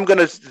 and I'm going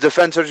to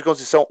defend Sergio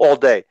Conceição all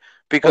day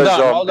because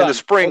Hold in on. the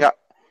spring,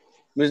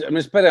 Mas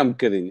espera um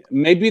bocadinho.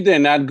 Maybe they're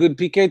not good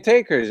PK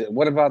takers.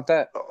 What about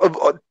that?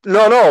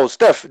 no,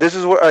 Steph. This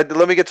is where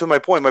let me get to my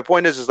point. My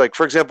point is like,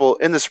 for example,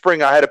 in the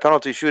spring, I had a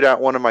penalty shootout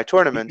in one of my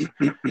tournaments,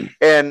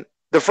 and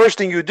the first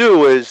thing you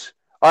do is,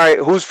 all right,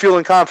 who's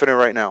feeling confident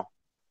right now?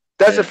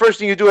 That's the first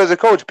thing you do as a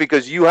coach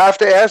because you have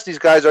to ask these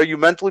guys, are you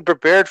mentally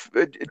prepared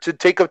to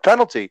take a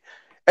penalty?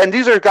 And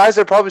these are guys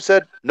that probably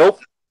said, nope,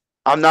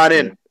 I'm not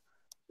in.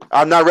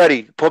 I'm not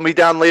ready. Put me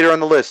down later on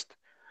the list.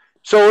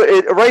 So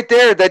right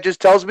there, that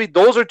just tells me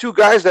those are two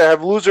guys that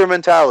have loser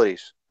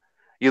mentalities.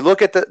 You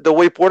look at the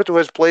way Porto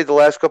has played the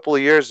last couple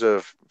of years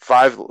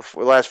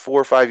last 4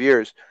 or 5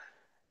 years,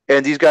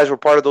 and these guys were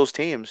part of those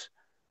teams.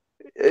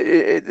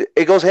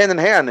 It goes hand in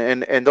hand,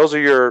 and those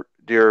are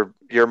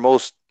your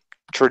most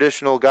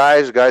traditional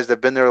guys that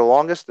have been there the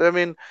longest. I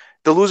mean,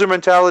 the loser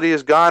mentality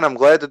is gone. I'm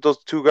glad that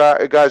those two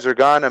guys are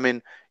gone. I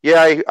mean,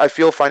 yeah, I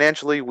feel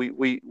financially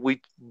we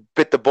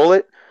bit the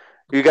bullet.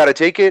 You got to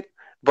take it.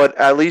 But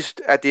at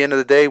least at the end of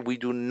the day, we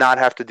do not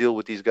have to deal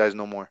with these guys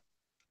no more.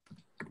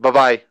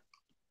 Bye-bye.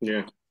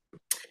 Yeah.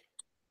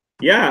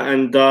 Yeah,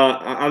 and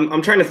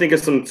I'm trying to think of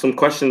some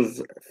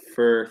questions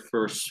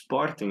for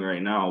Sporting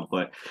right now,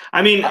 but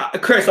I mean,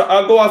 Chris,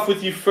 I'll go off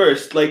with you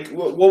first. Like,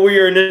 what were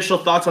your initial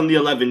thoughts on the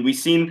 11? We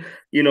seen,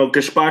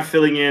 Gaspar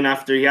filling in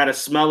after he had a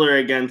smeller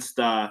against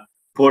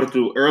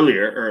Porto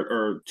earlier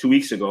or 2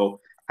 weeks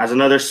ago, has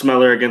another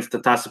smeller against the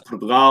Taça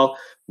Portugal.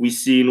 We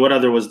seen what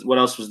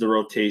else was the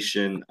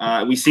rotation?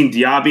 We seen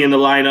Diaby in the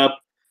lineup.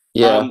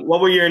 Yeah.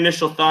 What were your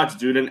initial thoughts,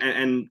 dude?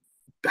 And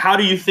how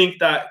do you think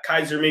that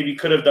Kaiser maybe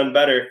could have done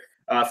better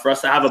for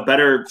us to have a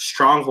better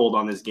stronghold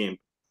on this game?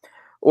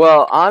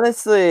 Well,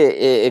 honestly,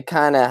 it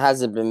kind of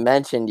hasn't been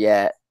mentioned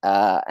yet,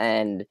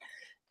 and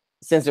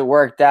since it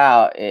worked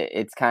out,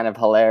 it's kind of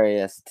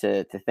hilarious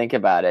to think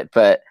about it.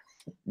 But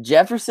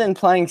Jefferson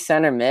playing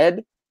center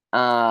mid,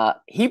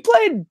 he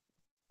played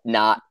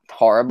not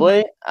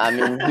horribly. I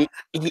mean,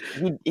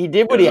 he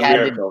did what he had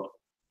to do.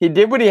 He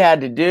did what he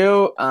had to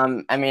do.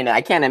 I mean,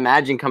 I can't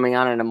imagine coming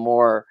on in a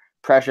more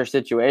pressure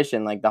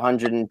situation like the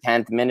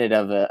 110th minute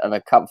of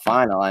a cup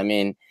final. I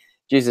mean,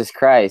 Jesus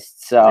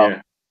Christ. So,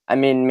 yeah. I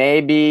mean,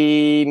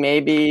 maybe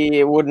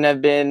it wouldn't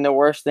have been the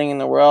worst thing in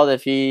the world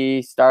if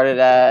he started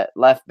at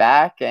left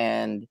back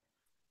and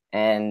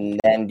then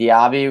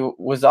Diaby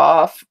was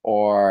off,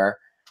 or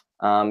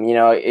I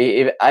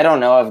don't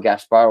know if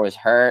Gaspar was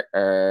hurt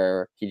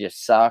or he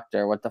just sucked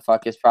or what the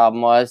fuck his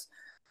problem was,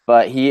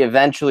 but he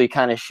eventually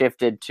kind of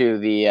shifted to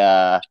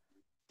the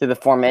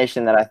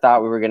formation that I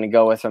thought we were going to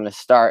go with from the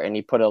start, and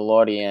he put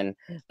Elordi in.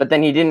 But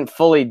then he didn't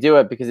fully do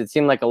it because it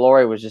seemed like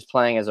Elordi was just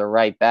playing as a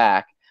right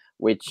back,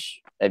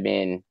 which, I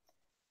mean,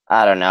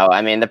 I don't know.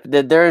 I mean,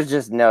 there's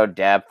just no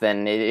depth,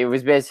 and it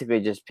was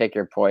basically just pick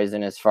your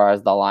poison as far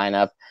as the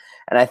lineup.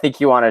 And I think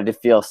he wanted to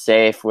feel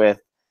safe with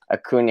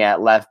Acuna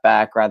at left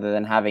back rather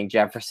than having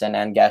Jefferson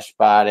and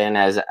Gaspar in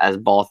as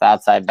both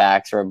outside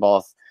backs who are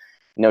both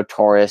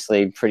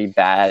notoriously pretty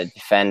bad at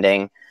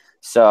defending.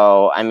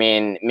 So, I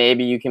mean,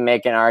 maybe you can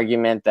make an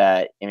argument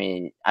that, I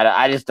mean,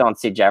 I just don't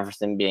see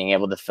Jefferson being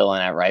able to fill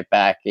in at right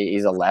back.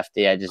 He's a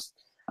lefty.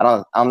 I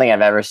don't think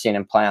I've ever seen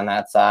him play on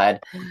that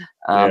side.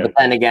 Yeah. But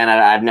then again,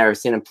 I've never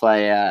seen him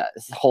play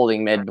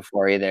holding mid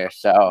before either.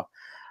 So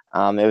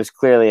it was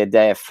clearly a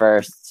day of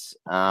firsts.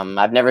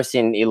 I've never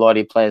seen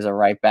Elordi play as a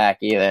right back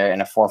either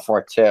in a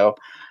 4-4-2.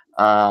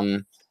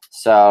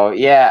 So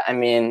yeah, I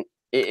mean,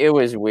 it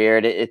was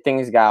weird.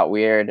 Things got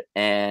weird,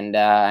 and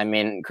I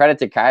mean, credit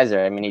to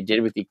Kaiser. I mean, he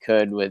did what he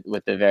could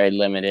with the very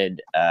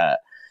limited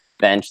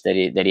bench that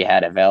he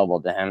had available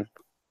to him.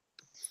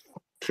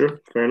 Sure,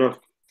 fair enough.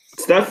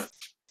 Steph,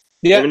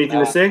 Yeah. have anything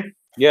to say?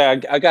 Yeah,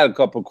 I got a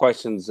couple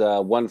questions.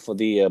 One for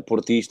the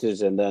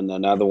Portistas, and then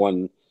another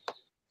one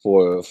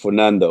for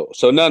Nando.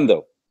 So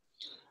Nando,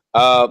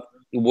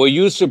 were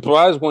you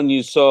surprised when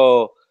you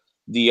saw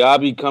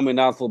Diaby coming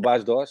out for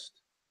Bas Dost?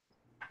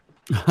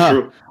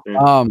 True.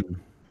 Yeah.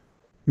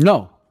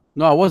 No,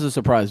 I wasn't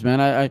surprised,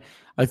 man.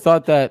 I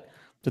thought that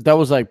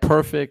was like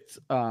perfect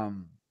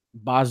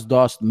Bas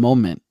Dost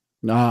moment.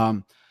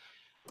 Put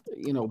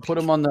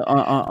him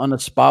on a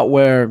spot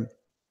where,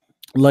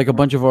 like a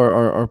bunch of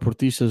our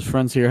Portistas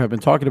friends here have been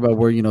talking about,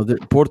 where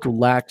Porto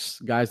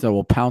lacks guys that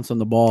will pounce on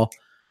the ball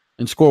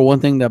and score. One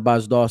thing that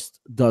Bas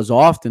Dost does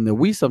often, that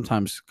we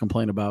sometimes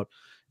complain about,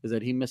 is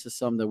that he misses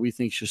some that we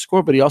think should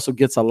score, but he also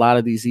gets a lot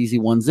of these easy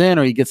ones in,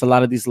 or he gets a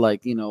lot of these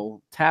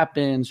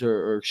tap-ins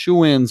or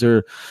shoe-ins,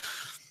 or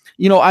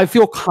I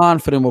feel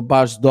confident with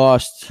Bas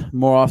Dost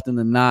more often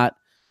than not,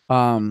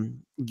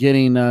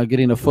 getting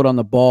a foot on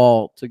the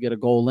ball to get a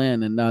goal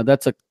in, and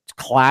that's a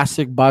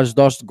classic Bas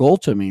Dost goal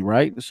to me,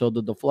 right? So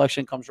the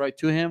deflection comes right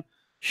to him.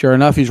 Sure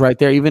enough, he's right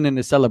there. Even in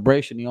the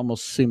celebration, he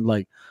almost seemed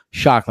like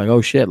shocked, like,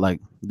 oh shit,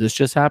 like this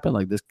just happened,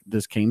 like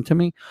this came to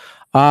me.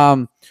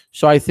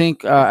 So I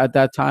think at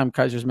that time,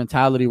 Kaiser's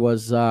mentality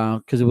was,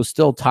 because it was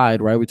still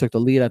tied, right? We took the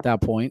lead at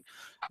that point.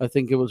 I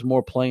think it was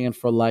more playing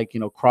for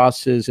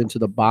crosses into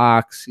the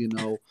box.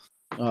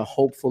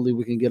 Hopefully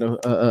we can get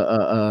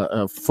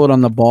a foot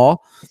on the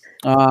ball,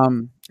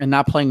 and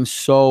not playing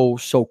so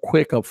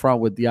quick up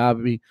front with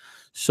Diaby.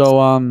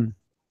 So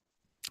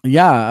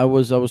yeah, I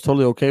was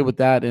totally okay with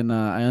that, and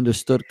I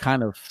understood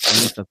kind of, at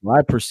least that's what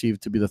I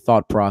perceived to be the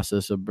thought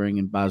process of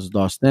bringing Bas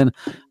Dost in.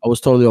 I was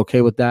totally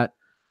okay with that.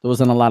 There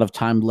wasn't a lot of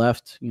time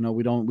left. We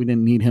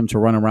didn't need him to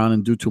run around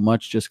and do too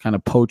much. Just kind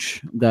of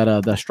poach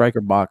that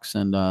striker box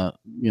and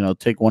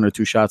take one or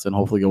two shots and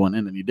hopefully get one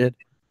in, and he did.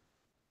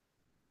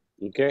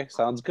 Okay,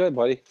 sounds good,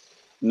 buddy.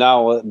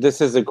 Now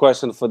this is a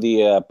question for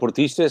the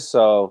Portistas,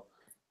 so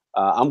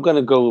I'm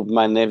gonna go with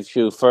my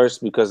nephew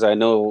first because I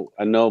know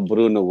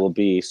Bruno will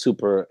be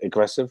super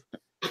aggressive.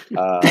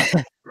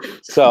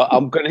 So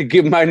I'm gonna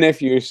give my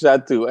nephew a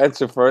shot to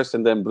answer first,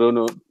 and then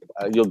Bruno,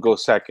 you'll go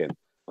second.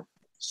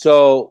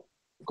 So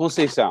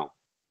Conceição,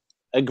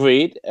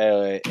 agreed.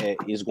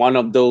 He's one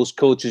of those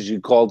coaches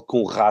you called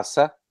com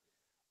raça,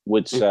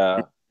 which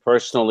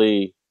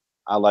personally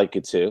I like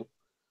it too.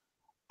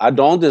 I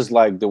don't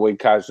dislike the way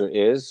Kaiser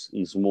is.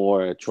 He's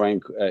more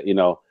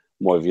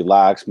more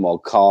relaxed, more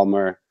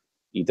calmer.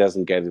 He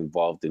doesn't get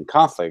involved in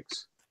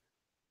conflicts.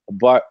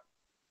 But,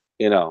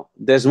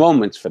 there's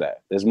moments for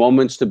that. There's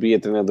moments to be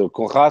at another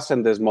Conjas,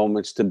 and there's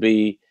moments to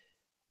be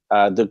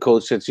the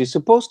coach that you're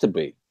supposed to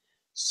be.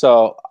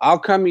 So how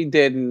come he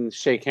didn't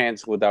shake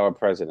hands with our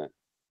president?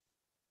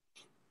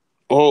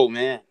 Oh,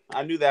 man.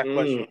 I knew that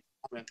question.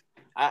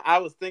 I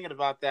was thinking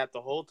about that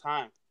the whole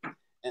time.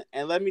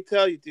 And let me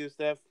tell you, too,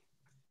 Steph,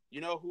 you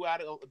know who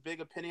had a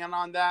big opinion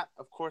on that?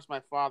 Of course, my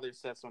father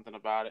said something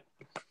about it.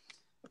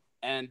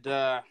 And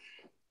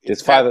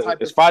his father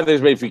is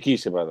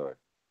Benfiquista, by the way.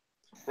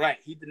 Right.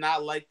 He did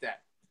not like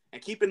that.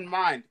 And keep in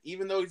mind,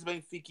 even though he's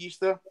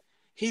Benfiquista,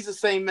 he's the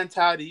same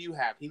mentality you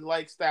have. He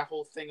likes that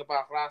whole thing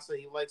about raça.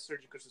 He likes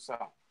Sergio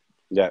Conceição.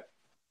 Yeah.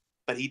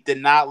 But he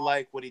did not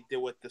like what he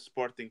did with the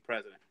Sporting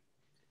president.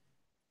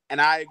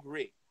 And I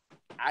agree.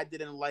 I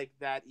didn't like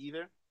that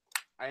either.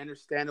 I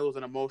understand it was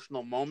an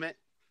emotional moment.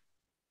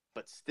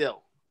 But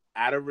still,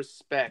 out of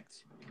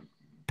respect,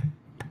 you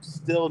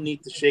still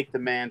need to shake the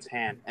man's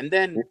hand. And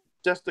then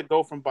just to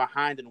go from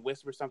behind and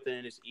whisper something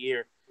in his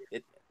ear,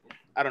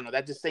 I don't know,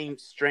 that just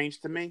seems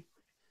strange to me.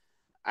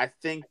 I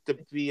think to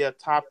be a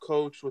top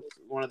coach with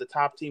one of the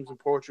top teams in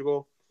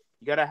Portugal,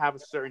 you got to have a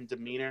certain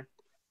demeanor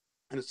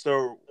and a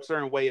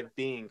certain way of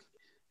being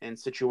in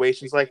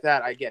situations like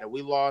that. I get it.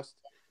 We lost.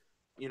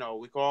 We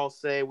can all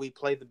say we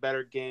played the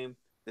better game,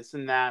 this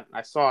and that.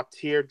 I saw a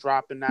tear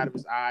dropping out of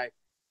his eye,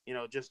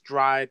 just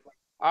dried.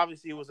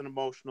 Obviously, he was an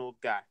emotional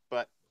guy.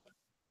 But,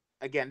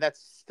 again, that's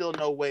still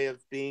no way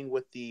of being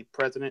with the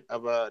president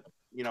of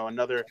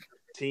another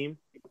team.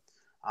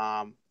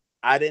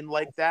 I didn't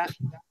like that.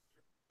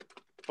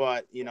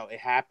 But, it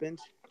happened.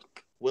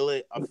 Will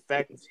it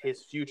affect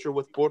his future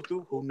with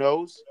Porto? Who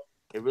knows?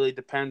 It really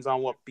depends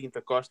on what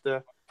Pinto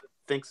Costa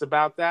thinks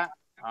about that.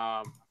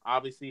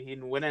 Obviously, he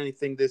didn't win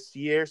anything this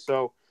year,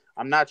 so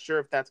I'm not sure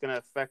if that's going to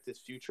affect his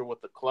future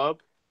with the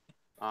club.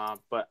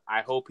 But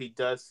I hope he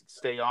does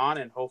stay on,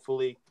 and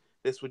hopefully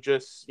this would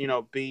just,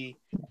 be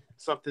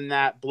something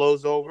that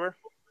blows over,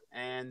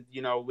 and,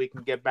 we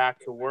can get back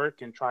to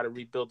work and try to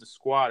rebuild the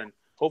squad. And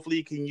hopefully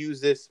he can use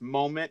this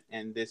moment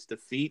and this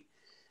defeat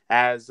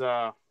as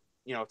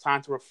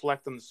time to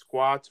reflect on the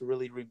squad to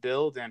really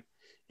rebuild and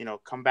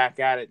come back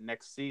at it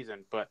next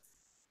season. But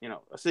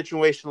a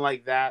situation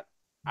like that,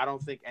 I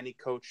don't think any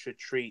coach should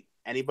treat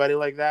anybody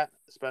like that,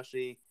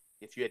 especially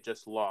if you had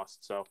just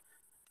lost. So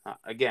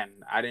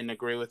again, I didn't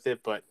agree with it,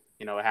 but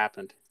it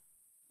happened.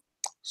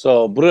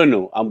 So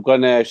Bruno, I'm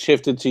gonna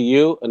shift it to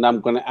you, and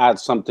I'm gonna add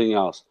something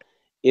else.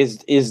 Is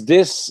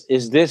this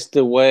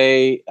the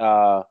way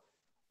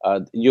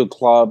your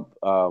club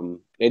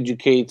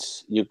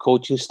educates your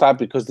coaching staff?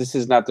 Because this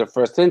is not the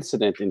first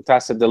incident in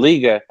Taça da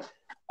Liga.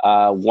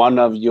 One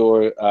of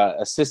your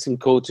assistant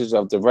coaches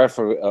of the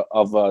referee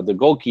of the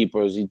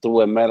goalkeepers, he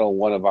threw a medal at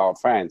one of our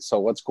fans. So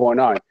what's going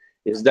on?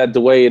 Is that the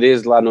way it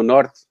is, La no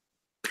Norte?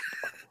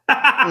 No,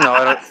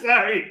 I don't.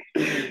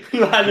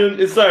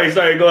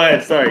 Sorry. Go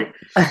ahead. Sorry.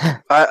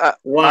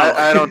 Wow.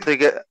 I don't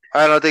think it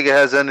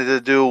has anything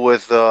to do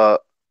with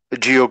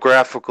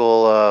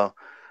geographical.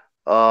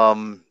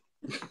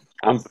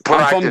 I'm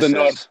from the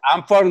north.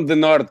 I'm from the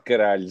north,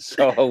 caralho.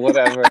 So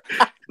whatever.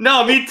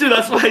 No, me too.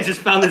 That's why I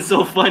just found it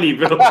so funny,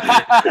 bro. But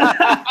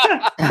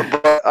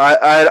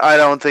I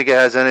don't think it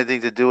has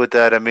anything to do with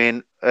that. I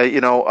mean,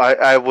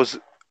 I was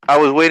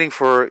waiting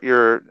for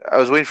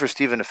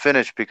Steven to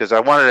finish because I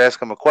wanted to ask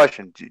him a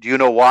question. Do you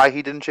know why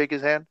he didn't shake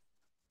his hand?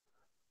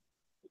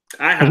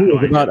 I have no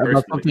idea.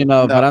 About something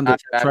Varandas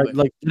tried,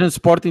 like, didn't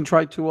Sporting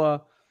try to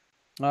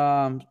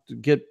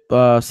get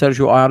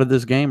Sergio out of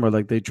this game, or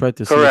like they tried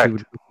to? Correct. See if he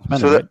would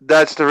suspend him, right?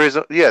 That's the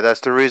reason. Yeah,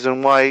 that's the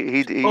reason why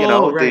he.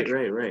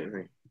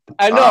 Right.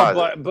 I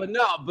know,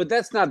 but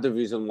that's not the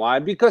reason why.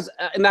 Because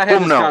and I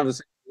had this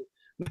conversation.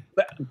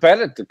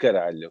 Better to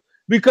caralho.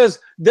 Because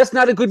that's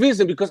not a good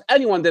reason. Because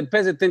anyone that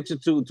pays attention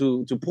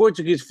to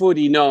Portuguese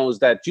footy knows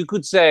that you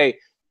could say,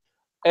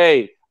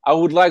 "Hey, I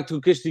would like to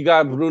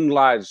castigar Bruno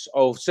Lage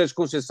or Sérgio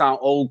Conceição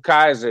or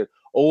Kaiser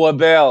or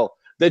Abel."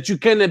 That you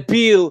can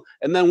appeal,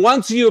 and then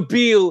once you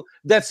appeal,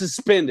 that's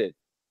suspended.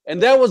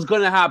 And that was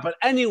going to happen.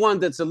 Anyone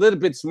that's a little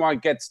bit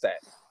smart gets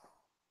that.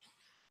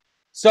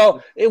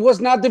 So it was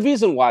not the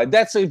reason why.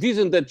 That's a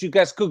reason that you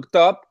guys cooked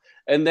up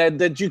and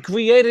that you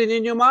created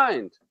in your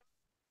mind.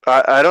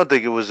 I don't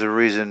think it was a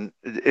reason.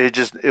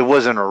 It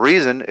wasn't a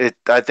reason.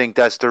 I think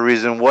that's the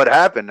reason what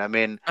happened. I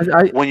mean,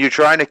 when you're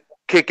trying to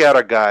kick out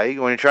a guy,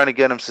 when you're trying to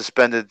get him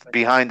suspended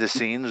behind the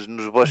scenes,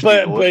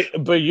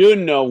 but you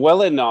know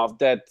well enough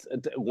that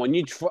when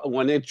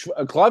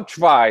a club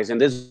tries, and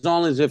there's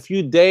only a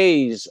few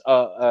days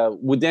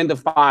within the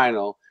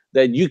final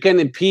that you can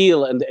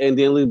appeal and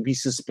they'll be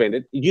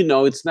suspended.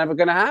 It's never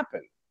going to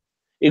happen.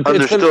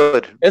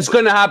 Understood. It's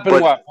going to happen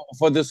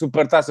for the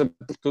Supertaça?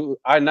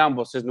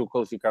 Vocês não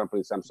qualificaram para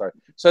isso. I'm sorry.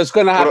 So it's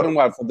going to happen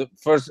for the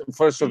first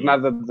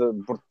jornada de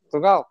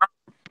Portugal.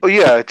 Oh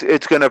yeah,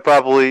 it's going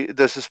to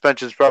the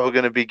suspension's probably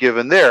going to be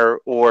given there,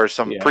 or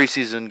some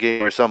preseason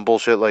game or some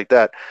bullshit like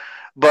that.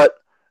 But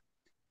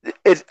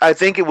I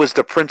think it was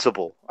the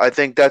principle. I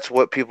think that's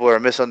what people are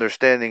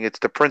misunderstanding. It's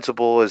the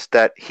principle is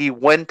that he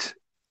went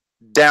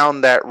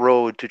down that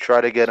road to try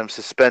to get him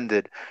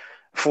suspended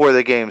for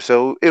the game.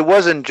 So it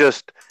wasn't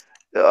just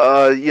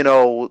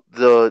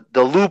the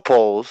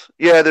loopholes.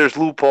 Yeah, there's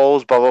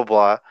loopholes, blah blah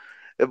blah.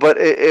 But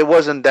it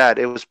wasn't that.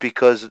 It was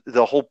because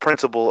the whole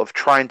principle of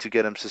trying to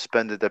get him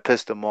suspended that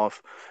pissed him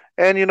off.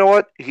 And you know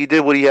what? He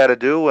did what he had to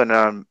do,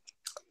 and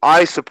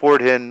I support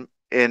him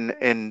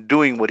in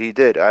doing what he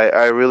did.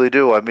 I really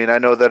do. I mean, I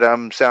know that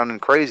I'm sounding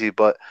crazy,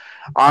 but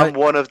I'm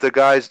one of the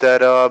guys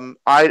that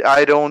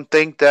I don't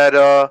think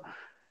that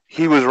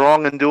he was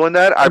wrong in doing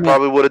that. I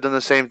probably would have done the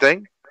same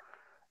thing.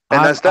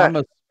 And that's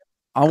that.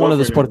 I'm one of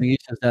the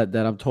Sportingistas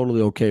that I'm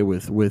totally okay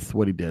with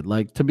what he did.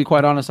 Like, to be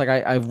quite honest, like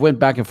I went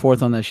back and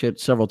forth on that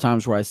shit several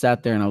times where I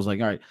sat there and I was like,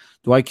 all right,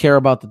 do I care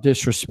about the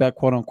disrespect,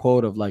 quote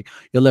unquote, of like,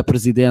 ele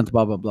presidente,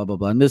 blah, blah, blah, blah,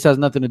 blah. And this has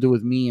nothing to do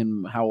with me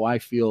and how I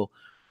feel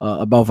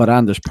about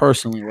Varandas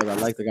personally, whether I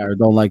like the guy or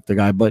don't like the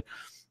guy. But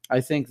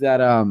I think that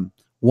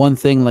one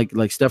thing,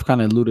 like Steph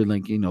kind of alluded,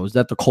 like, is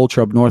that the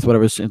culture up north,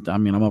 whatever. I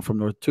mean, I'm up from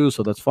north too,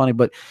 so that's funny.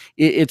 But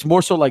it's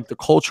more so like the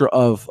culture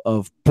of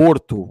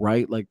Porto,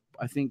 right? Like,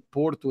 I think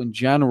Porto in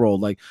general,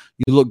 like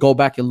you go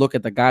back and look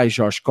at the guys,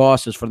 Jorge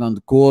Costas, Fernando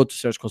Couto,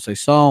 Sérgio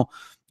Conceição,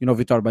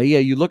 Vitor Bahia.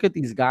 You look at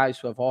these guys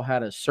who have all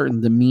had a certain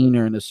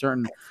demeanor and a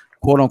certain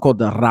quote unquote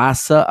the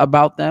raça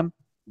about them.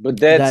 But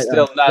that's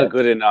still not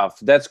good enough.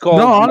 That's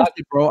called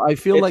honestly, bro. I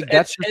feel like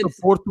that's just the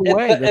Porto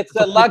way. It's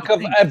a lack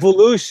of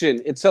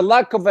evolution. It's a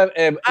lack of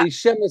e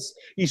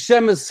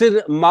chama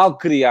ser mal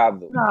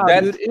criado.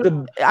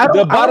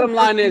 The bottom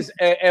line is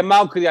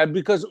mal criado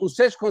because o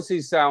Sérgio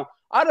Conceição.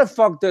 How the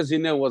fuck does he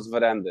know what's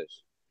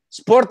Varandas?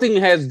 Sporting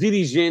has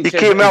dirigentes. He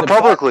came out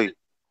publicly.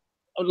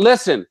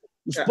 Listen,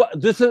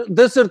 de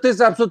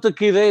certeza absoluta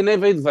que a ideia nem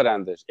veio de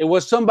Varandas. It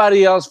was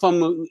somebody else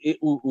from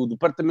o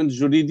departamento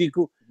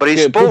jurídico. But he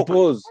spoke.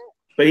 Proposed.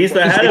 But he's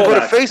the head of it. He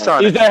put a face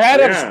on it. He's the head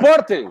of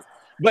Sporting.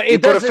 But he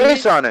put a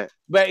face on it.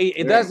 But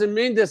it doesn't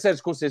mean that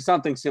Sérgio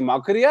Conceição tem que ser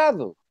mal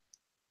criado.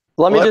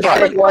 Let me Well, just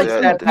take one yeah,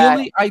 step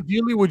back.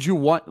 Ideally, would you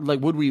want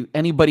would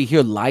anybody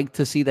here like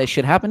to see that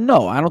shit happen?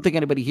 No, I don't think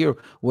anybody here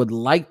would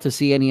like to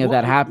see any of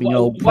that happen. You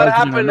know, What president or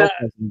happened? no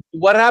president.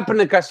 What happened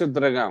to Castro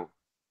Dragão?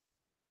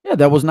 Yeah,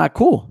 that was not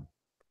cool.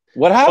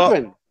 What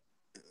happened?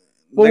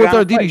 Well, They with got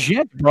our a fight.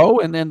 dirigente, bro,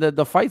 and then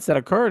the fights that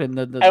occurred and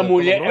the A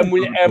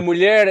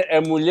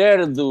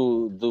mulher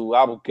do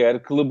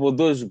Albuquerque levou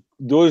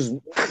dois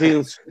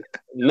pills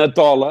na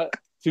tola,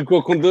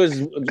 ficou com dois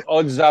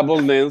olhos à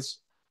Bolonense.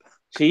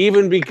 She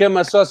even became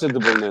a sócia do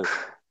Bolonense.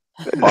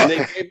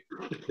 And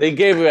they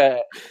gave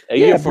her a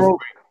year for bro.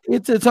 free.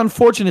 It's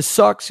unfortunate. It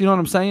sucks. You know what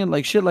I'm saying?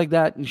 Like shit like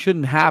that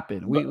shouldn't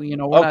happen. We're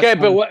Okay,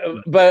 not,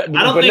 but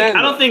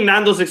I don't think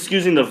Nando's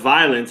excusing the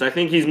violence. I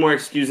think he's more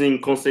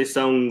excusing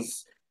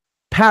Conceição's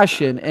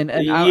passion and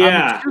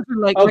yeah.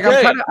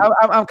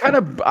 I'm kind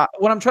of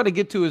what I'm trying to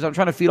get to is I'm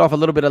trying to feed off a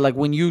little bit of like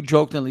when you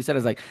jokingly said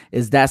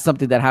is that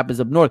something that happens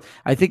up north?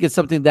 I think it's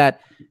something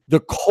that the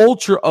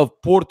culture of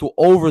Porto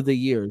over the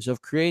years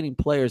of creating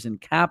players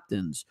and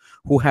captains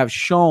who have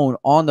shown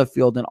on the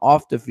field and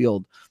off the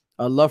field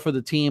a love for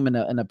the team and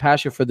a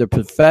passion for their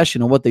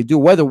profession and what they do,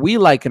 whether we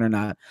like it or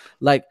not.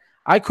 Like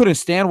I couldn't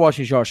stand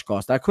watching Jorge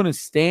Costa. I couldn't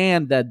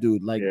stand that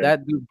dude.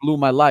 That dude blew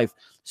my life.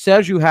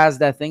 Sergio has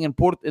that thing, and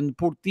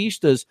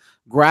Portistas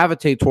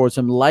gravitate towards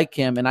him, like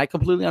him, and I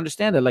completely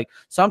understand it. Like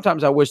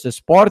sometimes I wish the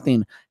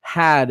Sporting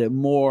had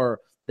more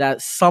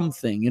that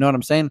something. You know what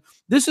I'm saying?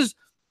 This is,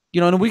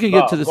 and we can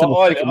get to this.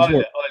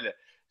 Olha.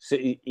 So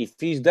if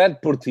he's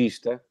that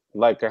Portista,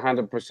 like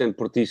 100%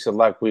 Portista,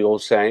 like we all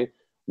saying,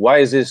 why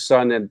is his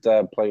son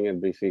playing at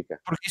Benfica?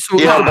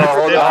 Yeah, no,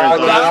 hold on.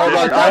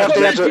 I have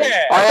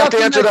to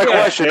answer that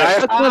question. I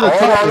got to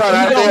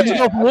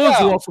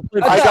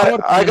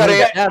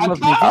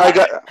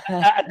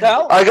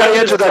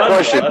answer that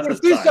question.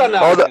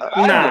 Hold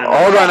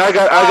on. I got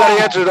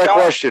to answer that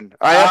question.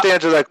 I have to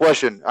answer that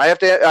question. I have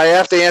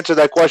to answer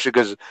that question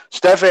because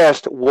Steph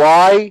asked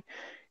why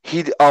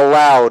he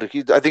allowed.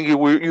 I think he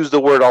used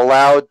the word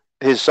allowed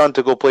his son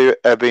to go play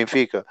at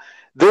Benfica.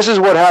 This is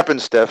what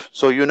happened, Steph.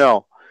 So you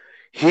know.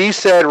 He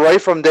said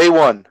right from day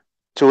one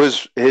to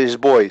his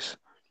boys,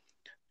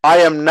 I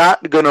am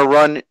not going to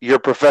run your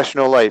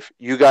professional life.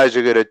 You guys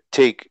are going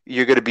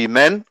to be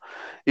men.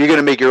 You're going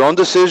to make your own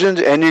decisions,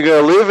 and you're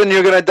going to live and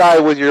you're going to die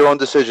with your own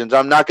decisions.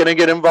 I'm not going to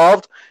get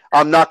involved.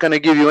 I'm not going to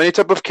give you any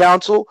type of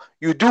counsel.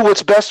 You do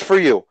what's best for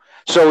you.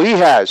 So he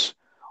has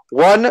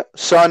one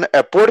son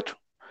at Porto.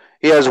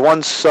 He has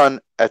one son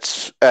at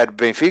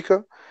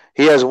Benfica.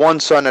 He has one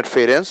son at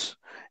Feirense.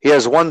 He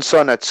has one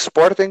son at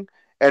Sporting.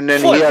 And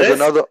then he has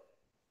another...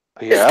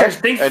 Yeah,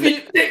 and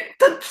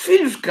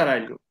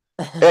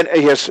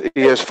he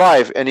has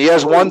 5, and he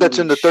has one that's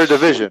in the 3rd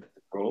division.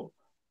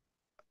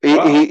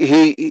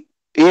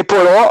 He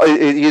put all.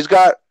 He's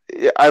got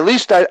at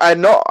least I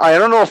know. I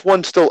don't know if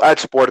one's still at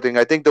Sporting.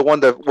 I think the one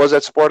that was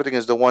at Sporting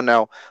is the one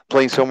now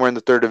playing somewhere in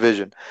the 3rd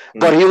division.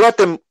 But he let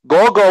them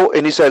go,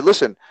 and he said,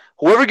 "Listen,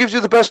 whoever gives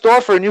you the best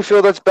offer, and you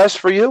feel that's best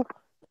for you,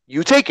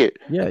 you take it.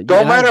 Yeah,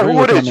 don't matter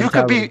who it is. You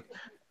could be."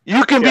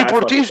 You can be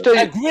Portista.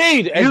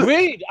 Agreed.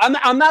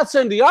 I'm not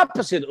saying the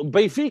opposite.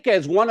 Benfica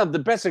is one of the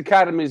best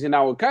academies in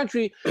our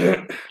country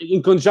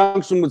in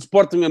conjunction with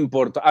Sporting and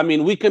Porto. I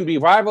mean, we can be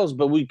rivals,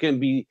 but we can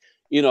be,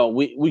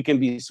 we can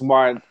be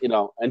smart,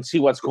 and see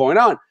what's going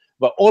on.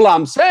 But all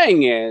I'm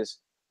saying is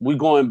we're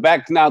going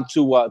back now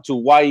to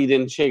why he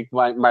didn't shake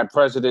my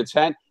president's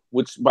hand,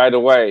 which, by the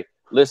way,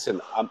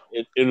 listen,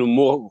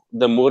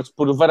 de mortos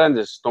por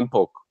varandas,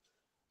 tampouco.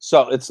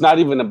 So it's not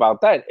even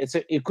about that.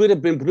 It could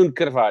have been Bruno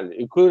Carvalho.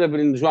 It could have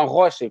been João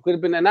Rocha. It could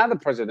have been another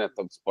president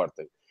of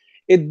Sporting.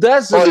 It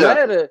doesn't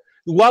matter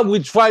what we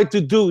try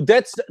to do.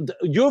 That's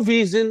your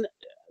reason.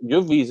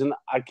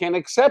 I can't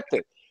accept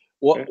it.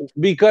 Well,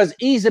 because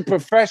he's a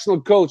professional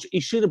coach. He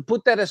should have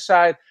put that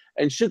aside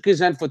and shook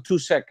his hand for 2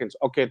 seconds.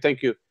 Okay,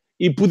 thank you.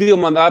 E podia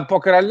mandar para o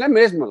caralho na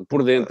mesma,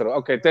 por dentro.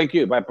 Okay, thank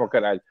you. Vai para o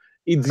caralho.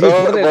 E dizia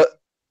por dentro.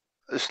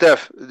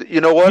 Steph, you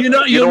know what? You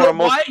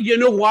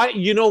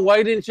know why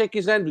he didn't shake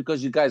his hand?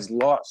 Because you guys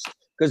lost.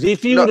 Because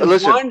if he would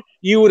have won,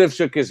 you would have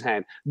shook his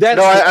hand.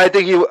 I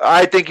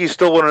think he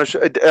still wouldn't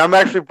have. I'm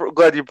actually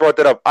glad you brought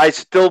that up. I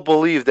still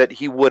believe that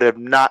he would have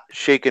not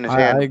shaken his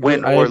hand,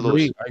 win or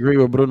lose. I agree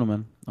with Bruno,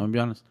 man. I'll be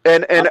honest.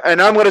 And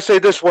I'm going to say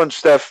this one,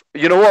 Steph.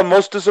 You know what I'm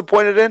most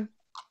disappointed in?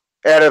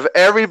 Out of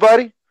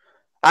everybody,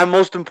 I'm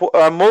most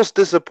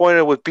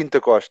disappointed with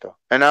Pinto Costa,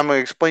 and I'm going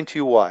to explain to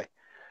you why.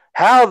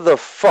 How the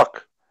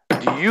fuck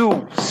do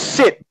you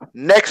sit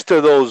next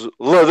to those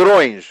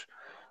ladrões,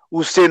 o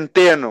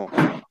Centeno,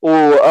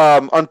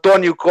 o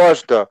Antonio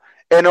Costa,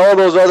 and all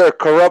those other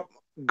corrupt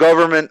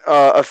government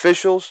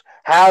officials?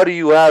 How do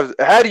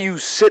you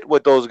sit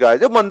with those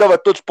guys? Eu mandava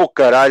todos pro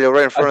caralho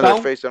right in front of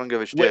their face. I don't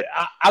give a shit.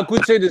 I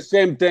could say the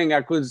same thing.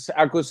 I could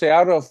say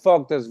out of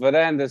fuck das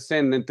varandas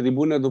sendo na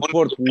tribuna do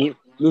Porto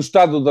no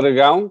Estado do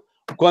Dragão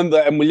quando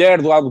a mulher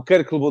do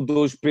Albuquerque levou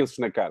 2 pensos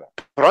na cara.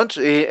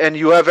 And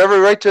you have every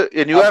right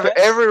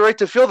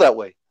to feel that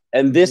way.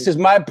 And this is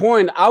my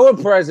point. Our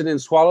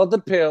president swallowed the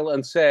pill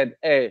and said,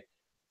 "Hey,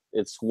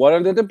 it's water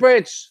under the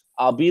bridge.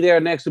 I'll be there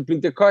next to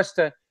Pinto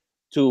Costa.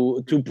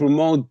 to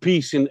promote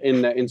peace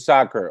in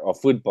soccer or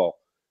football.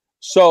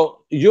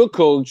 So your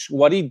coach,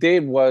 what he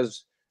did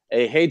was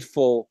a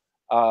hateful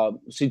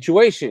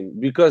situation,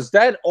 because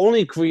that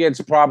only creates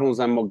problems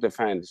among the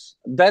fans.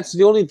 That's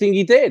the only thing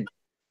he did.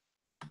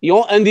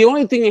 And the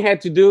only thing he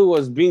had to do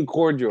was being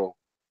cordial.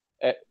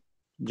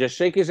 Just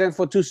shake his hand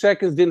for 2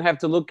 seconds, didn't have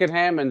to look at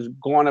him, and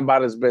go on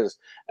about his business.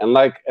 And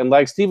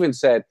like Steven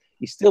said,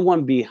 he still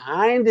went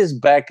behind his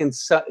back and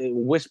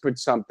whispered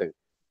something.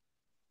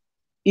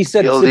 He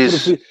said, Ele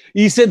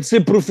disse, se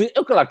profi...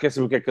 Eu claro quer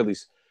saber o que é que ele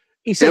disse.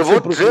 He said, eu vou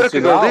dizer o que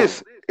ele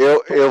disse.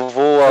 Eu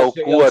vou ao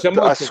cu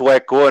a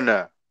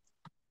suecona.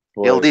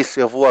 Ele disse,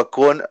 eu vou ao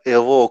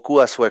cu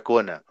a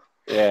suecona.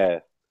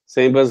 É,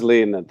 sem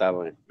vaselina, tá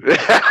bem.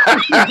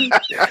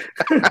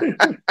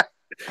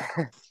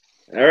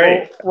 All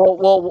right.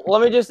 Well,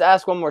 let me just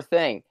ask one more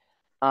thing.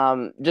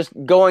 Just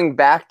going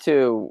back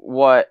to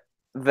what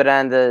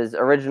Verandas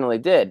originally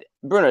did.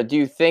 Bruno, do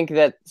you think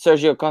that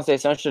Sergio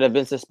Conceição should have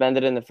been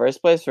suspended in the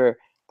first place for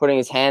putting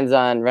his hands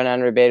on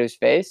Renan Ribedo's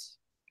face?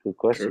 Good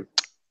question.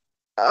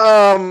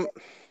 Because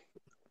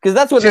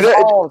that's what this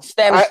all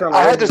stems from.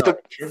 I had this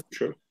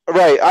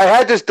right. I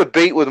had this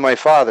debate with my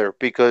father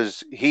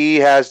because he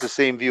has the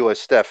same view as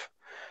Steph.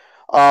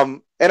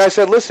 And I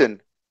said,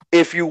 listen,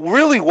 if you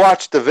really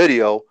watch the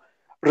video,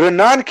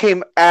 Renan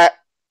came at,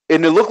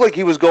 and it looked like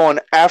he was going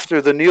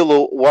after the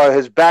Nilo while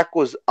his back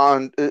was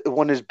on,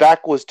 when his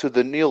back was to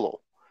the Nilo.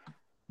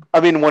 I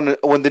mean, when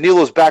the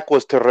Nilo's back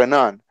was to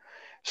Renan.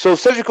 So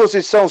Sergio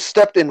Conceição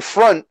stepped in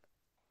front,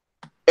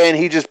 and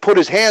he just put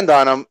his hand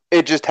on him.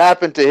 It just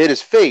happened to hit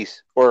his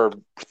face or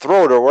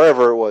throat or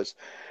wherever it was.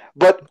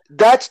 But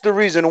that's the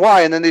reason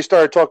why. And then they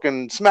started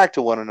talking smack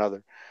to one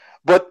another.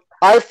 But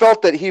I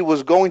felt that he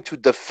was going to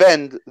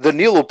defend the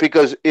Nilo,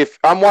 because if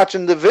I'm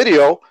watching the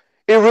video,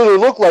 it really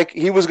looked like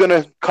he was going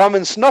to come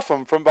and snuff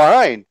him from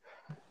behind.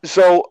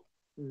 So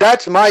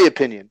that's my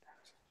opinion.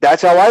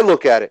 That's how I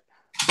look at it.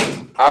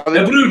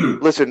 Bruno,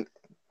 listen,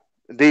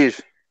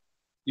 these.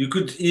 You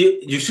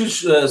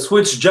should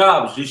switch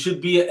jobs. You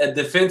should be a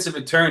defensive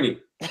attorney.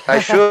 I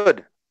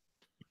should.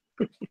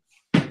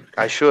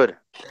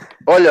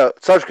 Olha,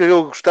 sabes que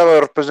eu gostava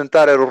de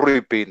representar era o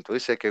Rui Pinto.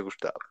 Isso é que eu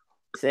gostava.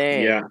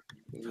 Sim.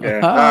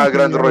 Yeah.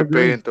 Grande Rui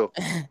Pinto.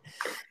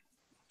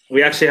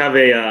 We actually have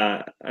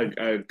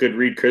a good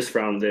read. Chris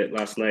found it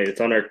last night.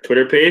 It's on our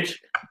Twitter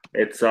page.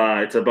 It's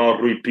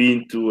about Rui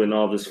Pinto and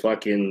all this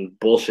fucking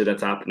bullshit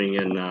that's happening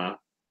in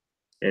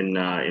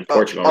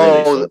Portugal.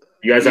 So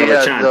you guys have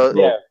a chance.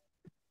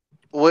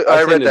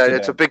 I read that.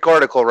 It's a big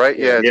article, right?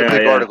 Yeah, it's a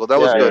big article. That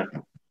was good.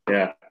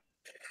 Yeah.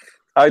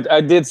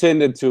 I did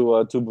send it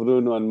to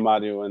Bruno and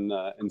Mario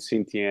and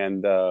Cynthia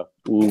and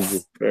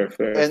Uwe.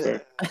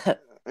 Fair.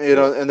 You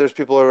know, and there's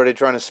people already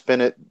trying to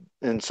spin it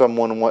in some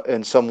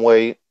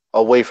way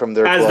away from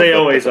their as club. They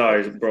always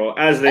are, bro.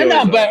 As they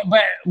always are.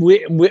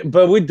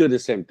 But we do the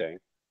same thing.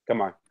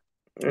 Come on,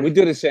 we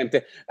do the same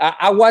thing.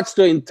 I watched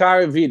the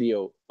entire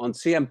video on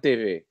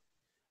CMTV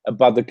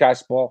about the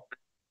cash ball,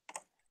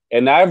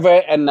 and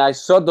I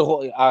saw the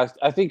whole.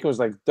 I think it was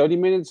like 30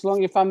 minutes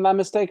long, if I'm not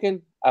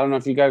mistaken. I don't know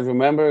if you guys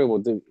remember. It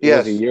was a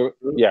year.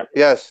 Yeah.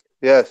 Yes.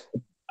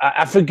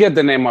 I forget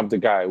the name of the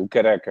guy, o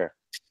Careca.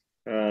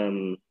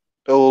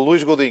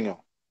 Luis Godinho.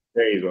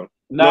 There you go.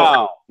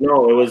 No,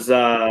 it was.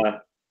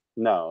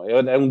 Não,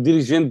 é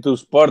dirigente do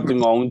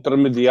Sporting ou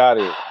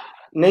intermediário.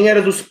 Nem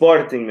era do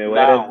Sporting, meu.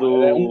 Era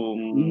do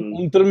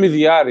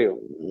intermediário.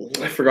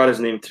 I forgot his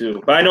name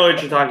too, but I know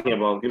what you're talking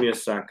about. Give me a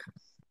sec.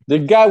 The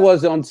guy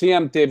was on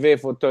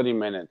CMTV for 30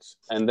 minutes,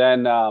 and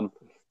then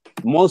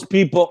most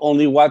people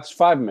only watch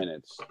 5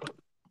 minutes,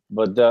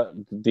 but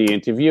the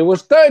interview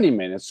was 30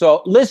 minutes.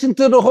 So listen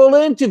to the whole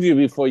interview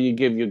before you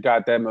give your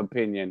goddamn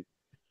opinion.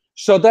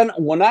 So then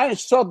when I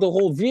saw the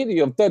whole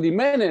video of 30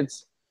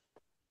 minutes,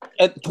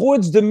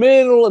 towards the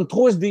middle and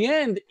towards the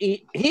end,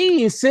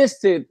 he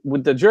insisted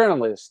with the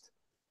journalist,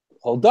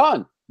 hold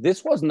on,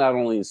 this was not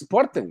only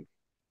Sporting,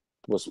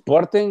 it was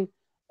Sporting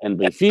and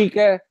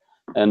Benfica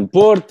and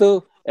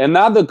Porto and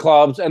other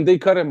clubs, and they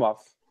cut him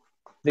off.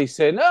 They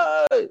said,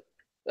 no,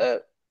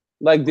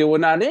 like they were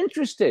not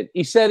interested.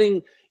 He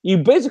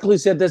basically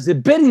said there's a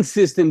bidding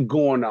system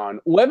going on.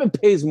 Whoever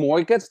pays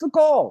more gets the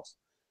calls.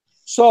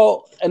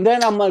 So, and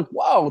then I'm like,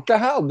 wow, what the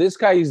hell? This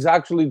guy is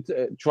actually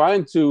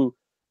trying to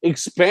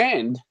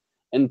expand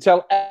and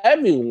tell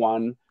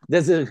everyone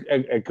there's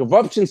a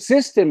corruption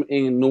system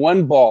in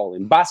one ball,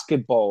 in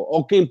basketball,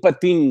 okay, in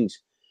patins.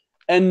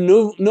 And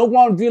no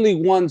one really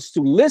wants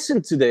to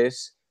listen to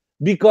this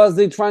because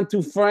they're trying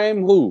to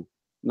frame who?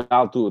 Na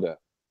altura.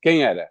 Quem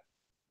era?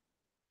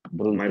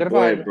 Bruno My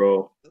Carvalho. boy,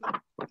 bro.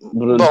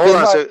 Bruno But hold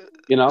on,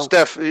 Carvalho, so,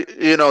 Steph,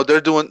 you know, they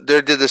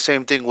did the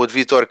same thing with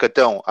Vitor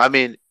Catão. I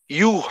mean,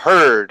 you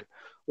heard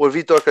what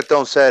Vitor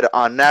Catão said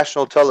on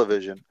national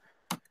television.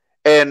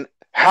 And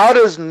how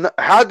do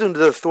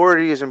the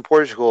authorities in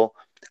Portugal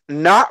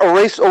not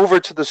race over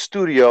to the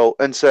studio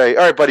and say,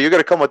 all right, buddy, you're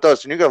going to come with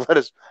us and you're going to let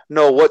us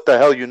know what the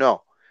hell you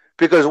know?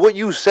 Because what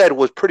you said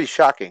was pretty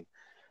shocking.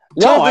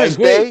 No, I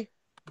agree.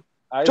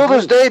 Till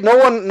this day, no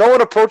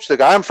one approached the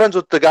guy. I'm friends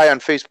with the guy on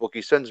Facebook.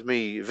 He sends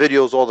me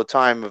videos all the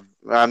time.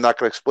 I'm not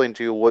going to explain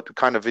to you what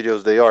kind of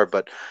videos they are,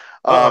 but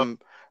but I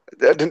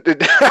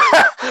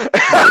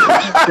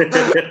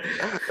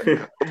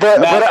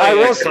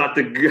will.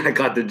 I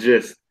got the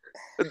gist.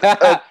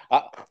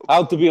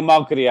 How to be a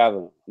mal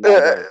criado.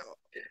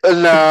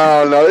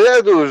 Não,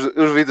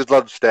 os vídeos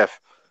lá do Steph.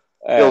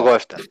 Ele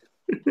gosta.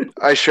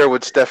 I share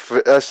with Steph.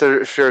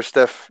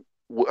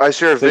 I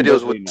share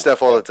videos with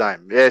Steph all the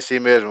time. É assim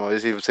mesmo,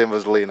 sem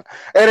vaselina.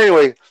 And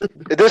anyway,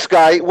 this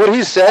guy, what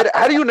he said,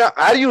 how do you not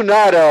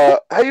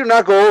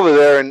go over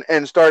there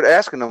and start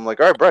asking him, like,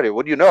 all right, buddy,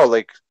 what do you know?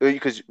 Like,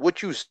 because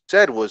what you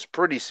said was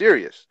pretty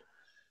serious.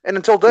 And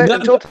until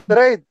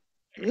today,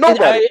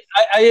 nobody.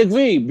 I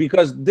agree,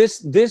 because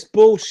this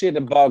bullshit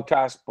about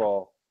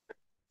Caspar.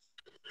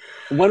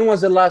 When was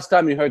the last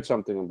time you heard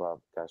something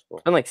about Caspar?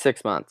 It's been like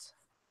 6 months.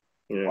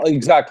 Yeah.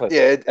 Exactly.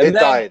 Yeah, it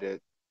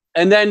died.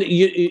 And then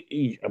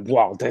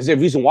well, there's a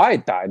reason why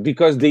it died,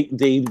 because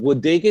they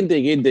would dig and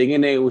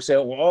they would say,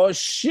 oh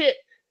shit,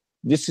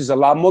 this is a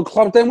lot more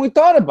club than we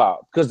thought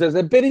about, because there's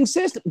a bidding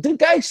system. The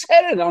guy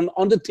said it on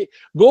the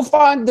go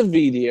find the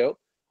video.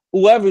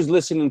 Whoever's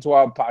listening to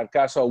our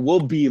podcast or will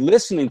be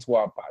listening to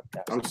our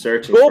podcast, I'm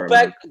searching. Go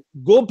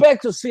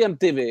back to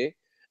CMTV,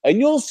 and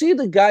you'll see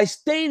the guy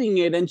stating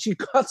it, and she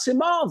cuts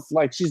him off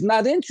like she's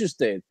not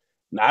interested.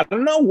 I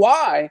don't know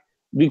why.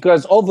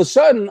 Because all of a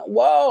sudden,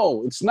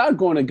 whoa, it's not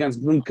going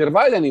against Bruno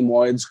Carvalho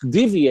anymore. It's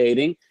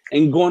deviating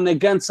and going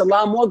against a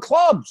lot more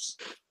clubs.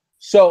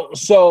 So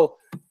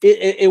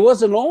it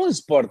wasn't only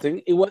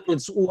Sporting.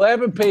 It's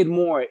whoever paid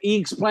more. He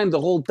explained the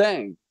whole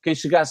thing. Quem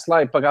chegasse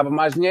lá e pagava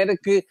mais dinheiro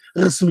que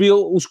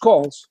recebeu os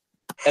calls.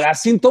 Era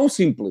assim tão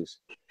simples.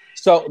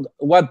 So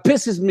what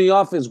pisses me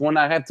off is when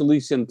I have to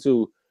listen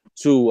to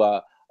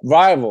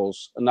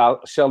rivals, and I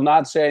shall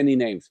not say any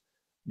names,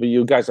 but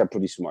you guys are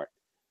pretty smart.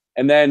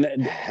 And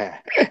then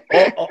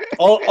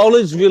all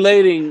is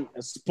relating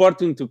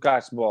Sporting to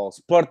Caspar,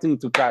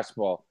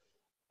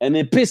 and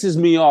it pisses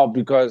me off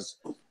because,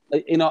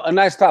 and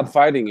I stop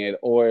fighting it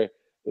or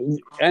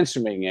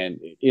answering it,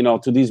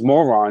 to these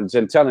morons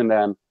and telling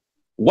them,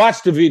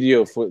 watch the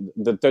video for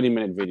the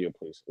 30-minute video,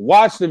 please.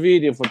 Watch the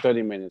video for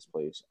 30 minutes,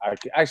 please.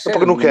 I said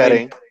Porque não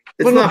querem.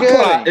 It's not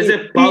claro. Is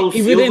it Paulo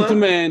Silva?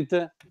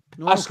 Evidentemente.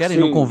 Não querem,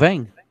 não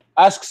convém.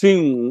 Acho que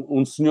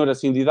sim, senhor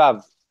assim de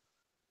idade.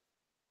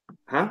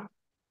 Huh?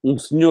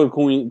 Senhor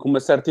com uma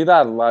certa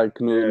idade,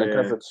 like na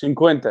casa dos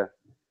 50.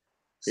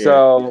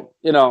 So,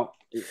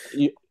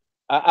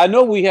 I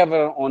know we have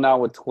it on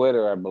our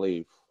Twitter, I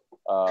believe.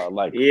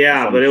 But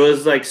it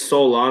was like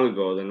so long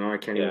ago that now I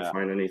can't even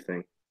find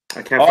anything.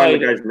 I can't find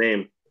the guy's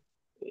name.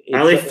 I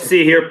only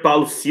see here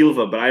Paulo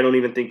Silva, but I don't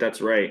even think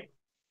that's right.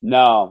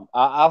 No,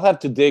 I'll have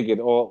to dig it,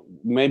 or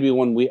maybe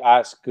when we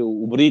ask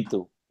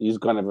Brito, he's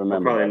gonna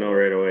remember. I'll probably know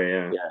right away.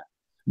 Yeah.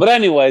 But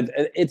anyway,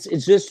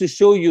 it's just to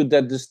show you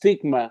that the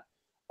stigma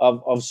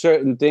of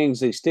certain things,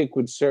 they stick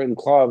with certain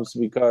clubs,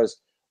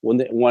 because when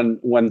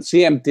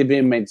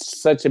CMTV made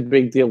such a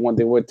big deal when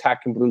they were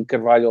attacking Bruno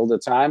Carvalho all the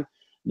time,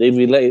 they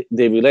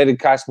related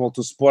Caspar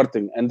to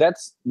Sporting, and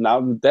that's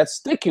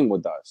sticking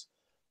with us.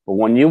 But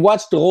when you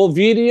watch the whole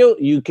video,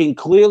 you can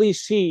clearly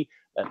see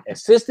that a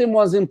system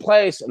was in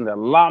place and a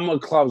lot more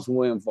clubs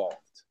were involved.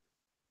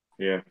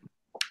 Yeah,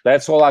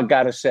 that's all I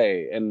gotta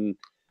say. And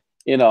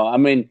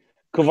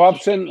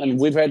corruption, and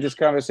we've had this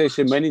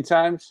conversation many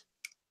times,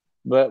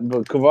 but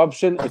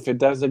corruption, if it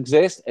does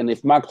exist, and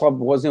if my club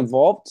was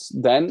involved,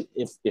 then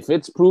if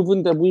it's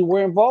proven that we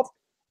were involved,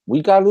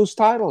 we gotta lose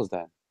titles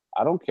then.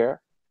 I don't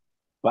care.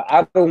 But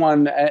I don't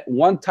want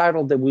one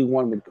title that we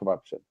won with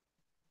corruption.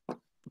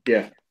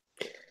 Yeah.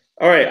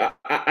 All right.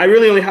 I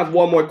really only have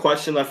one more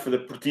question left for the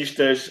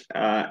Portistas,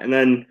 and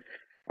then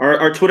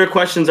our Twitter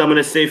questions I'm going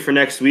to save for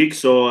next week.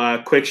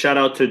 So quick shout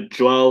out to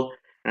Joel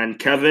and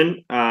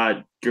Kevin.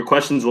 Your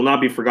questions will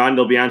not be forgotten.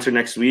 They'll be answered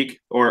next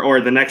week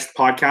or the next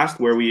podcast,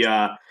 where we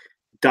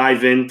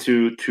dive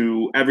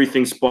into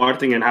everything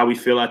Sporting and how we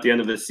feel at the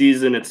end of the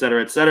season, et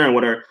cetera, and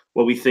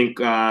what we think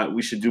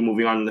we should do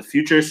moving on in the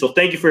future. So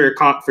thank you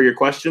for your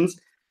questions.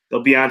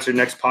 They'll be answered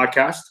next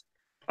podcast.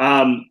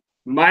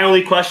 My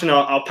only question,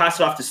 I'll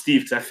pass it off to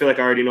Steve, because I feel like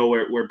I already know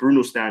where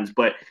Bruno stands.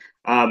 But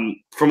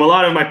from a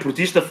lot of my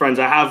Portista friends,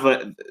 I have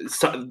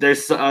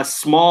there's a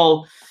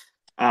small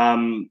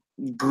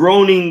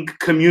groaning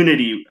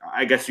community,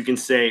 I guess you can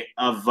say,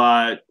 of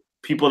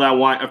people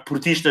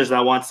Portistas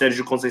that want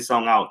Sergio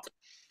Conceição out.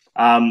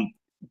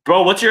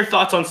 Bro, what's your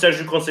thoughts on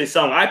Sergio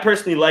Conceição? I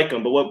personally like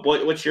him, but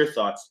what's your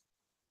thoughts?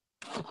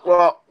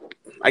 Well,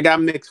 I got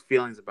mixed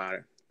feelings about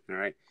it. All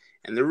right,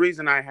 and the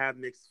reason I have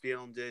mixed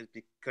feelings is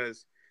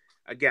because,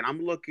 again,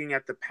 I'm looking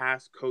at the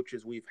past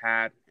coaches we've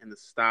had and the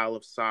style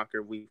of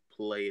soccer we've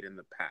played in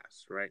the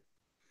past, right?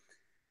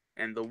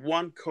 And the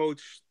one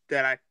coach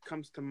that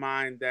comes to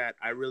mind that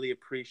I really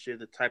appreciate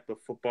the type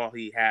of football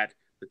he had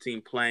the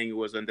team playing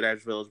was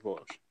Andrés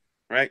Villas-Boas,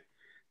 right?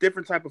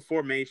 Different type of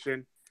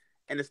formation,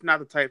 and it's not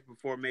the type of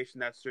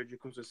formation that Sergio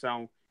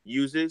Conceição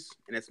uses,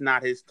 and it's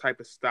not his type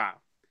of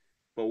style.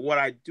 But what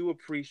I do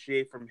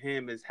appreciate from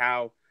him is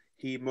how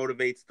he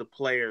motivates the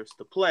players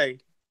to play.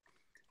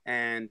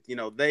 And,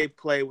 they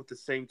play with the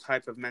same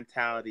type of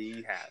mentality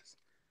he has.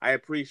 I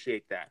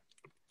appreciate that.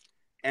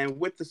 And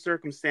with the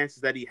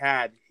circumstances that he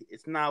had,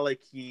 it's not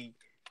like he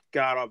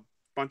got a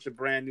bunch of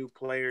brand new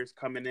players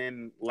coming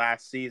in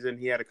last season.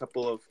 He had a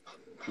couple of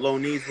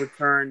loanees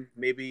return,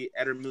 maybe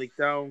Eder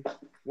Militao,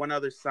 one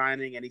other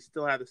signing, and he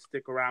still had to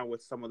stick around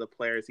with some of the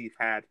players he's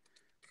had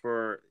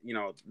for,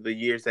 the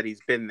years that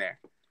he's been there.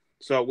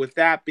 So with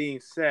that being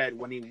said,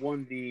 when he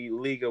won the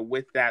Liga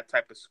with that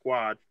type of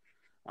squad,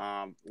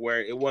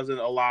 where it wasn't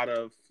a lot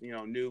of,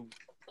 new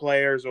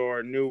players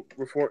or new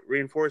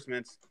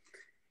reinforcements,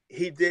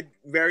 he did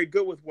very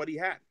good with what he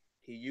had.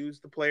 He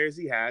used the players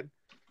he had,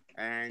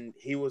 and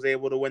he was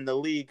able to win the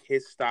league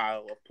his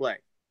style of play.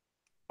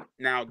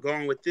 Now,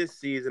 going with this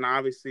season,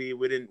 obviously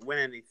we didn't win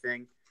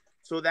anything,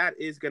 so that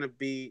is going to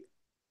be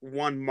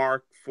one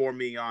mark for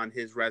me on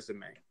his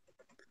resume.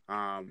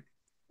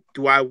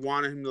 Do I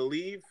want him to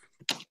leave?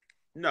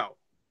 No.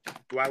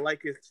 Do I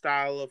like his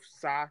style of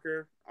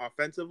soccer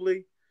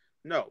offensively?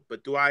 No.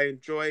 But do I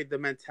enjoy the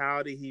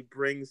mentality he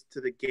brings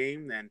to the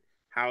game and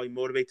how he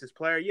motivates his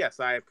player? Yes,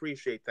 I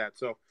appreciate that.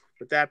 So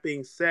with that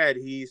being said,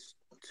 he's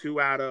 2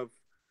 out of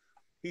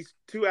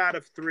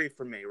 3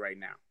 for me right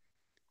now.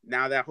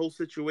 Now, that whole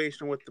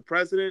situation with the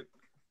president,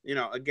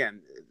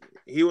 again,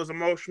 he was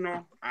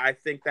emotional. I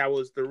think that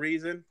was the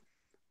reason.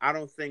 I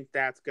don't think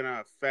that's going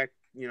to affect,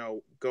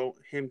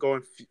 him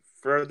going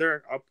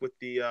further up with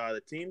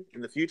the team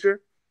in the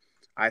future.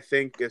 I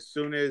think as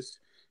soon as,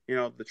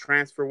 the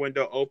transfer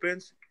window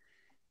opens,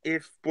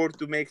 if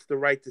Porto makes the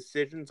right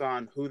decisions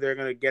on who they're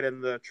going to get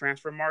in the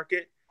transfer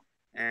market,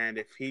 and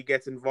if he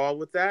gets involved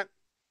with that,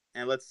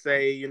 and let's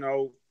say,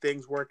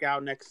 things work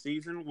out next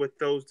season with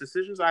those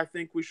decisions, I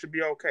think we should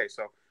be okay.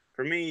 So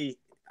for me,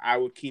 I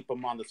would keep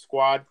him on the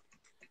squad,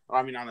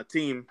 on the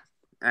team,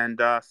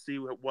 and see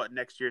what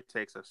next year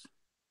takes us.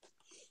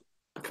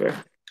 Okay.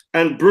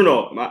 And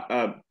Bruno,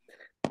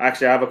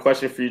 actually, I have a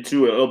question for you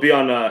too. It'll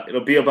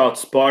be about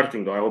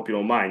Sporting, though. I hope you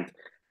don't mind.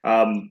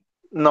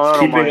 No,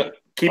 I don't mind.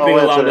 Keeping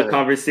along the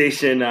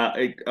conversation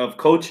of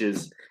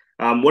coaches,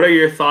 what are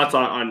your thoughts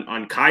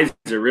on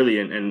Kaiser really,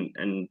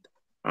 and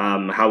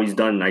how he's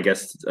done, I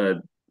guess,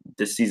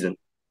 this season?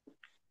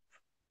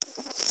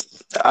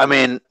 I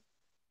mean,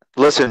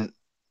 listen,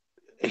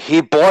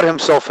 he bought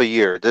himself a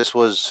year. This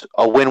was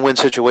a win-win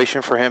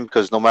situation for him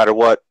because no matter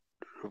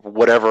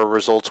whatever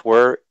results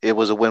were, it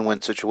was a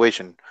win-win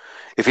situation.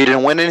 If he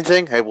didn't win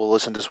anything, hey, well,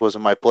 listen, this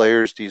wasn't my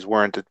players. These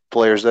weren't the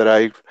players that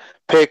I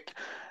picked.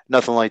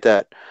 Nothing like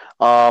that.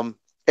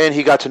 And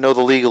he got to know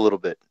the league a little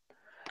bit.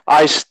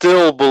 I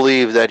still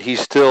believe that he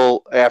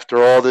still,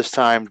 after all this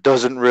time,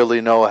 doesn't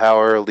really know how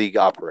our league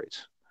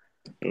operates.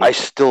 I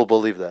still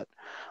believe that.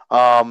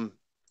 And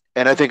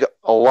I think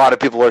a lot of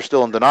people are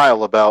still in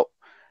denial about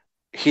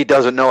he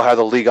doesn't know how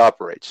the league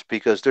operates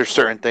because there's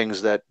certain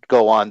things that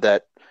go on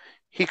that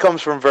he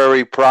comes from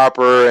very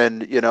proper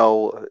and,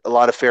 a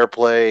lot of fair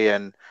play.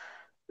 And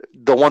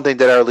the one thing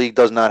that our league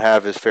does not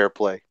have is fair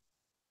play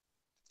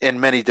in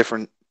many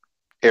different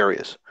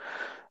areas.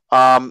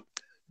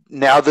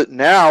 Now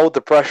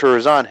the pressure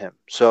is on him.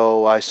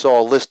 So I saw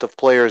a list of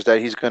players that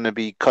he's going to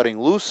be cutting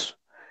loose,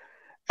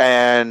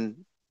 and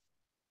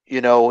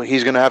he's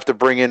going to have to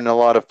bring in a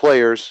lot of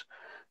players.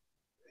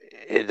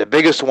 The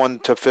biggest one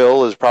to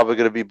fill is probably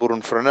going to be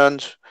Bruno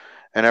Fernandes,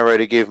 and I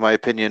already gave my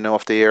opinion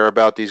off the air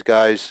about these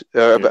guys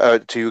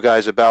to you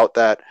guys about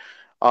that.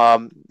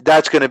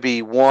 That's going to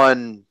be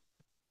one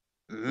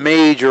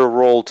major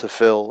role to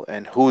fill,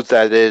 and who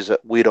that is,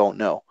 we don't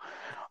know.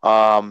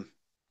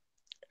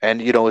 And,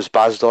 is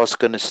Bastos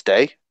going to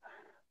stay?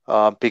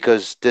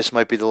 Because this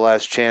might be the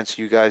last chance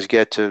you guys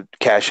get to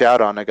cash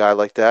out on a guy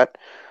like that.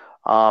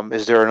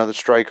 Is there another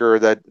striker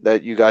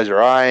that you guys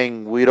are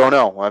eyeing? We don't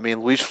know. I mean,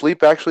 Luis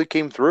Felipe actually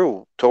came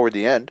through toward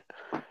the end.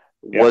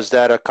 Yeah. Was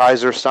that a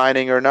Kaiser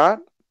signing or not?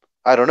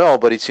 I don't know,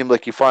 but it seemed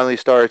like he finally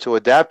started to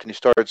adapt and he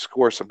started to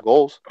score some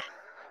goals.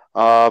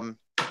 I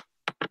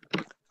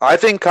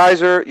think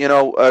Kaiser,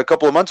 a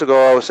couple of months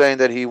ago I was saying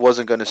that he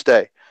wasn't going to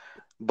stay.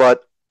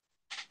 But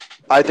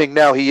I think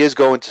now he is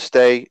going to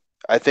stay.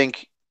 I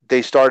think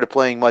they started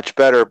playing much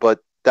better, but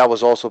that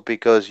was also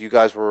because you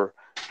guys were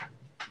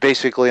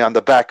basically on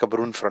the back of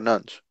Bruno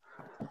Fernandes.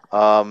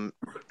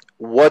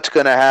 What's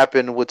going to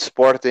happen with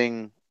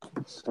Sporting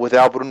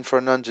without Bruno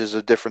Fernandes is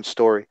a different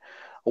story.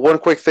 One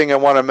quick thing I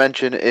want to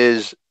mention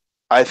is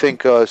I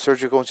think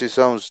Sergio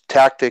Conceição's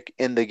tactic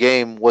in the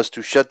game was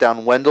to shut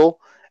down Wendell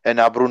and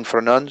not Bruno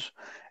Fernandes.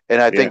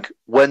 And I think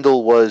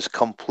Wendell was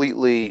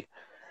completely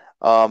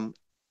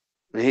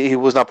he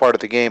was not part of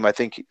the game. I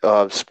think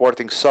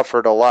Sporting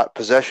suffered a lot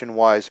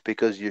possession-wise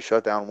because you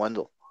shut down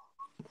Wendell.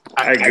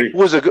 I agree. It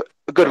was a good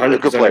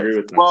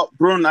player. Well,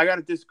 Bruno, I got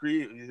to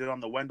disagree with you on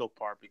the Wendell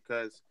part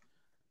because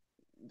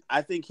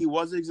I think he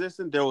was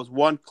existent. There was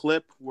one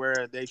clip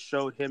where they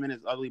showed him and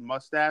his ugly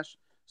mustache.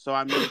 So,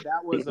 I mean,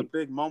 that was a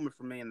big moment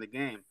for me in the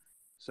game.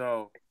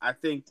 So, I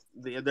think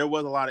there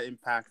was a lot of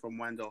impact from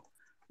Wendell.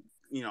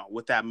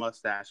 with that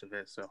mustache of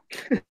his. So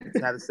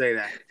just had to say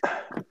that.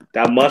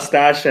 That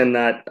mustache and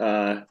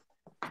that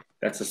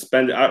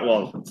suspended.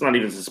 Well, it's not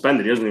even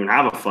suspended. He doesn't even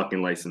have a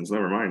fucking license.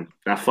 Never mind.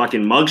 That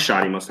fucking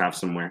mugshot he must have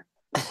somewhere.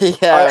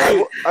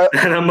 Yeah.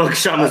 That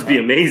mugshot must be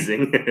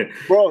amazing.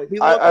 Bro,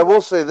 I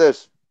will say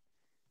this.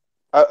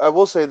 I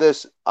will say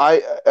this.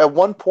 At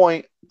one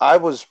point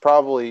it was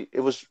probably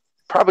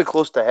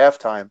close to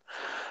halftime.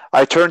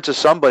 I turned to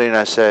somebody and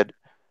I said,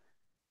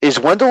 "Is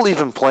Wendell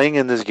even playing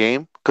in this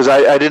game?" Because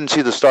I didn't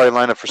see the starting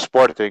lineup for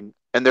Sporting,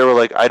 and they were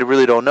like, "I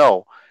really don't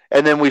know."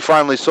 And then we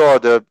finally saw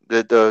the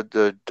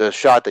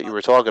shot that you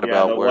were talking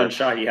about. The where, one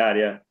shot he had,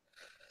 yeah.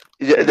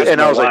 And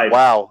I was like,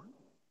 "Wow!"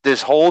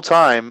 This whole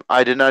time,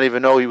 I did not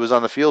even know he was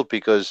on the field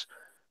because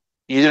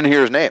you didn't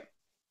hear his name.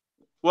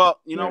 Well,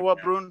 you know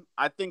what, Brun?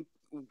 I think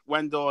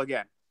Wendell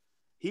again.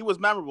 He was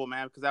memorable,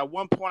 man, because at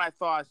one point I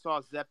thought I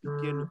saw Zep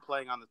Pequeno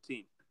playing on the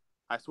team.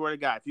 I swear to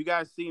God, if you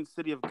guys seen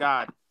City of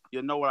God,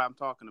 you'll know what I'm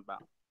talking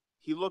about.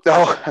 He looked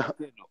like Zep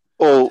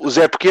Pequeno.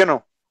 Zep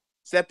Pequeno.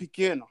 Zep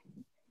Pequeno.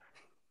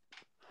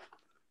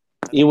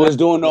 He was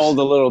doing all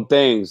the little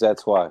things.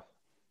 That's why.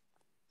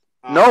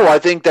 No, I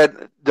think that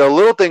the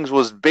little things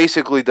was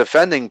basically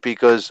defending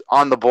because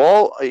on the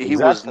ball he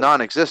was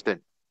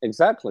non-existent.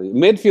 Exactly.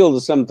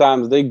 Midfielders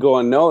sometimes they go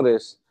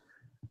unnoticed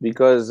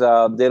because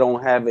they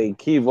don't have a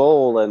key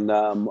role, and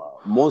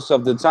most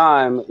of the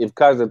time, if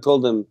Kaiser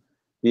told them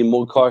be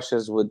more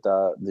cautious with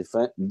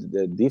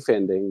the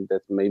defending,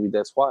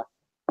 that's why.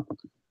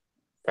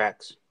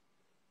 Facts.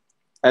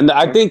 And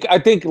I think,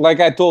 like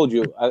I told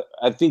you,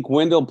 I think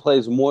Wendell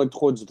plays more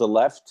towards the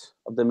left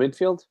of the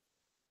midfield,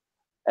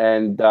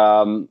 and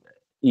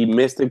he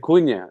missed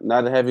Acuna.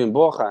 Not having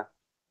Borja,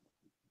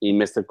 he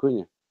missed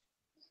Acuna.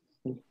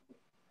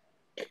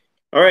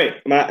 All right,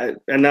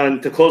 and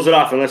then to close it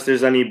off, unless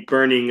there's any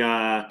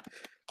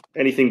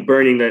anything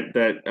burning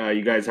that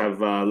you guys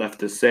have left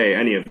to say,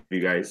 any of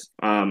you guys,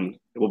 it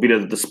will be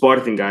the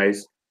Sporting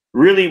guys.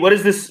 Really, what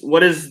is this?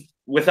 What is,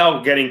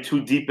 without getting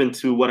too deep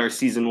into what our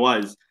season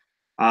was,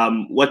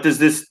 what does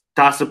this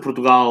Taça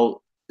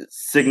Portugal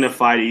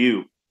signify to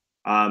you?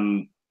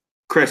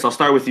 Chris, I'll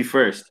start with you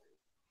first.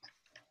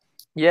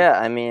 Yeah,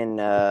 I mean,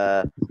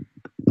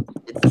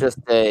 it's just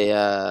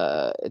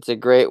it's a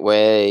great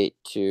way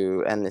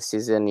to end the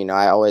season. You know,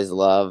 I always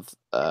love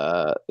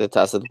the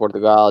Taça de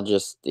Portugal,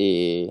 just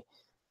the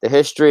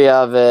history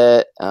of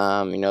it.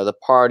 You know, the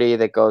party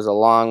that goes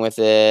along with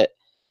it,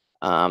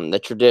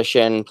 the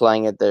tradition,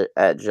 playing at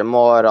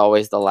Jamor,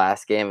 always the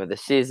last game of the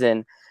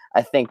season.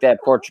 I think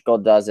that Portugal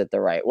does it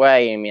the right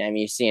way. I mean,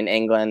 you see in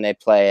England they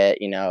play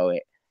it, you know,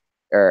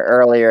 or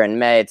earlier in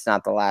May. It's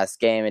not the last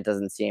game. It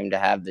doesn't seem to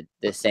have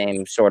the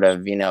same sort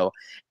of, you know,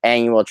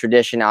 annual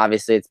tradition.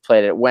 Obviously, it's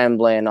played at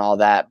Wembley and all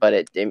that, but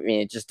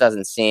it just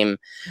doesn't seem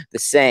the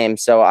same.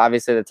 So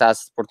obviously, the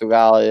Taça de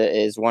Portugal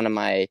is one of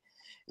my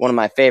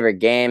favorite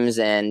games,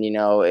 and you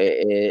know,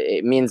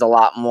 it means a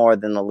lot more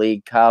than the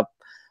League Cup.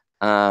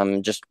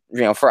 Just,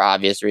 you know, for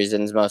obvious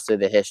reasons, mostly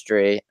the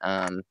history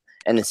and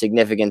the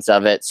significance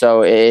of it.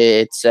 So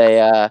it's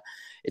a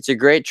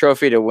great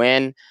trophy to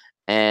win.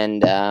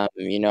 And,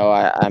 you know,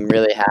 I'm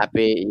really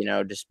happy, you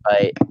know,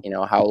 despite, you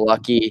know, how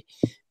lucky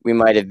we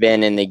might have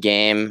been in the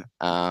game.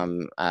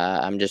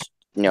 I'm just,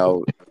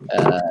 I'm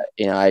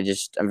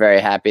very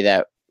happy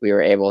that we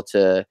were able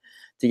to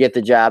get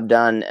the job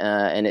done.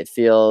 And it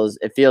feels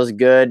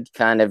good,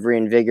 kind of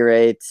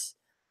reinvigorates.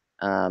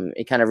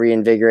 It kind of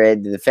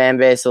reinvigorated the fan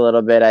base a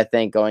little bit, I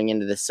think, going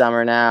into the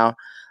summer now.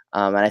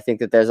 And I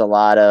think that there's a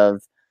lot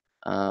of,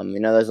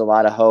 there's a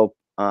lot of hope.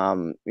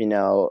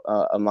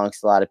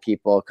 Amongst a lot of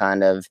people,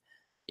 kind of,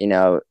 you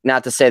know,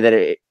 not to say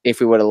that if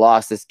we would have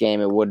lost this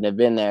game, it wouldn't have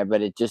been there,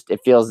 but it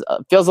feels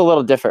a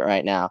little different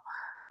right now.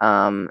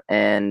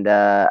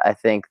 I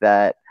think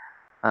that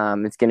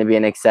it's going to be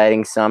an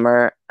exciting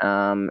summer.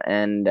 I'm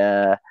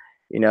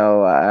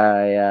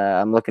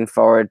looking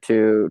forward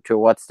to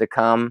what's to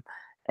come.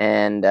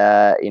 And,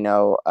 I'm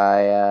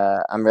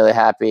really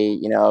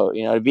happy,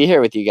 to be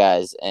here with you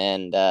guys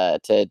and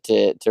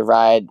to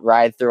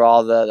ride through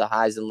all the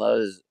highs and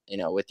lows, you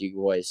know, with you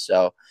boys.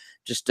 So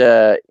just,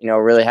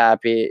 really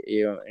happy,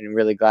 and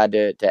really glad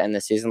to end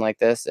the season like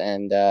this,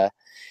 and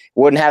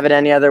wouldn't have it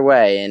any other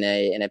way in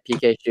a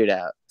PK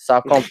shootout.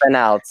 Só com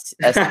penaltis,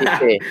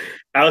 STP.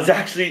 That was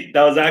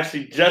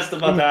actually just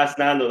about to ask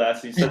Nando that,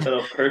 so you set that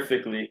up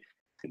perfectly.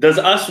 Does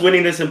us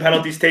winning this in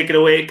penalties take it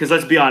away? Because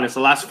let's be honest,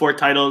 the last 4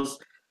 titles,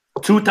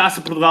 2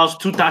 Taça Portugals,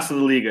 2 Taça de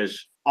Ligas,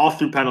 all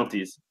through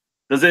penalties.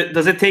 Does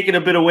it take it a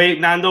bit away,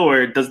 Nando,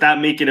 or does that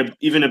make it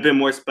even a bit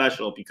more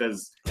special?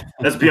 Because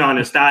let's be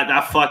honest, that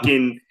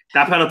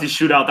penalty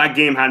shootout, that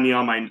game had me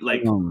on my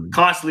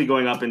constantly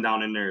going up and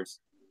down in nerves.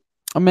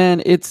 Oh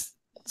man, it's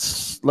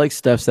like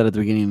Steph said at the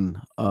beginning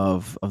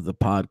of the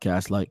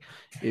podcast. Like,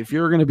 if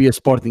you're gonna be a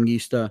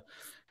Sportingista,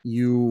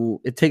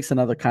 it takes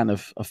another kind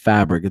of a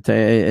fabric.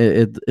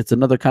 It's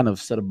another kind of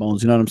set of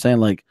bones. You know what I'm saying?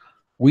 Like,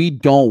 we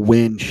don't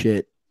win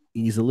shit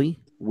easily.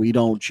 We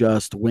don't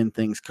just win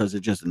things because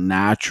it just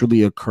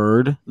naturally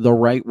occurred the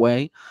right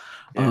way.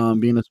 Yeah.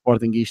 Being a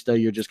Sportingista,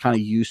 you're just kind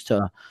of used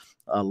to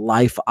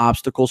life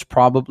obstacles.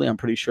 Probably, I'm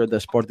pretty sure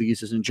that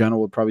Sportingistas in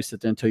general would probably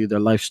sit there and tell you their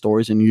life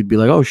stories, and you'd be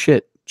like, "Oh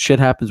shit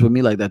happens with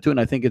me like that too." And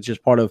I think it's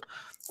just part of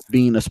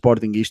being a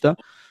Sportingista.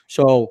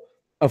 So,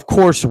 of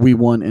course, we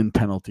won in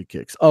penalty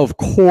kicks. Of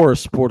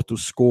course, Porto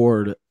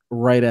scored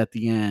right at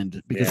the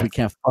end because we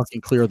can't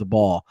fucking clear the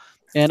ball.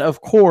 And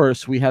of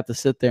course, we had to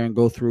sit there and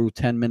go through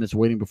 10 minutes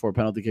waiting before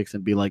penalty kicks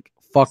and be like,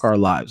 fuck our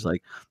lives.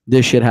 Like,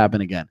 this shit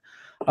happened again.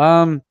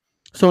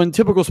 So in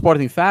typical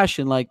Sporting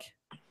fashion, like,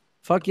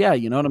 fuck yeah,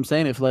 you know what I'm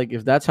saying? If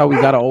that's how we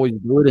got to always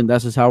do it and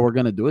that's just how we're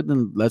going to do it,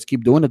 then let's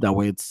keep doing it that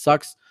way. It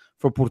sucks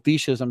for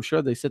Portistas. I'm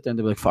sure they sit there and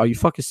they're like, are you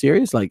fucking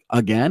serious? Like,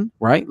 again,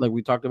 right? Like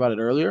we talked about it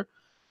earlier.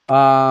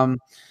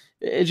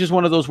 It's just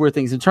one of those weird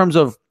things in terms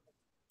of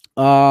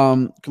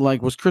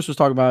like what Chris was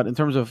talking about in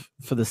terms of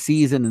for the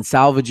season and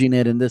salvaging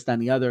it and this, that,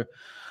 and the other.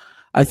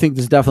 I think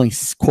this definitely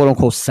quote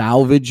unquote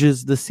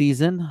salvages the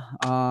season.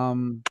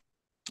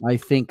 I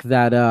think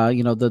that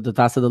the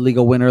Taça da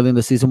Liga win early in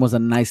the season was a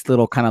nice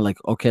little kind of like,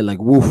 okay, like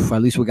woof,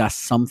 at least we got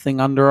something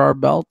under our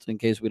belt in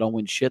case we don't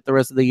win shit the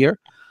rest of the year.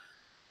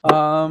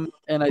 And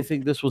I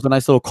think this was a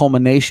nice little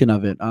culmination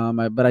of it.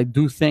 But I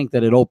do think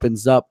that it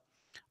opens up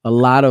a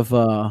lot of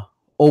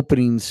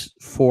openings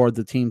for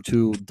the team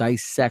to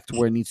dissect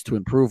where it needs to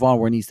improve on,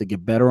 where it needs to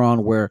get better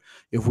on, where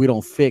if we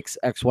don't fix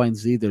X, Y, and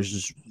Z, there's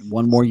just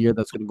one more year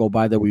that's going to go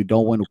by that we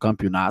don't win a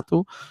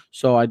campeonato.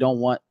 So I don't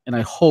want, and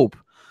I hope,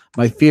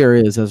 my fear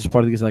is, as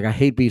part of this, like I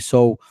hate being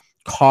so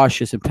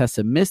cautious and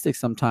pessimistic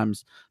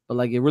sometimes, but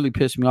like it really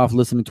pissed me off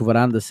listening to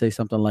Varanda say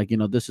something like,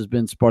 this has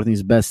been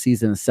Sporting's best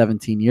season in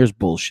 17 years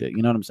bullshit.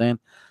 You know what I'm saying?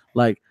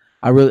 Like,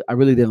 I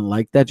really didn't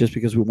like that just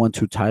because we won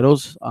 2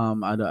 titles.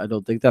 I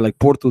don't think that. Like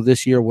Porto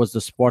this year was the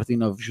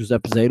Sporting of José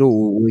Peseiro,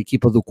 o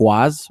equipa do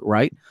Quaz,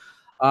 right?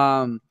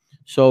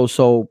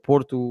 So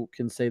Porto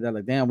can say that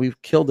like, damn,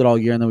 we've killed it all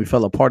year and then we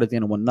fell apart at the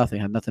end and won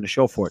nothing, had nothing to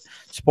show for it.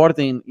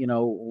 Sporting,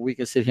 we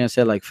can sit here and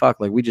say like,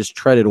 fuck, like we just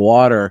treaded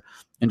water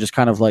and just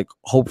kind of like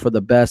hope for the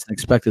best and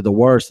expected the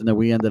worst, and then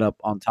we ended up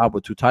on top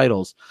with 2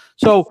 titles.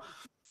 So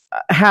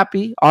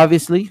happy,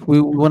 obviously,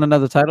 we won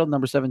another title,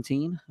 number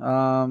 17.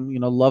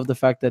 Love the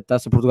fact that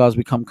Taça Portugal has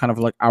become kind of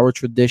like our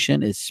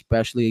tradition,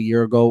 especially a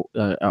year ago.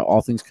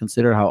 All things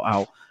considered,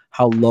 how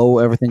low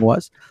everything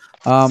was.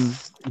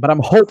 But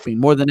I'm hoping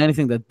more than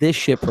anything that this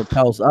shit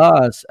propels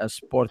us as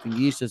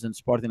Sportingistas and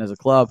Sporting as a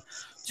club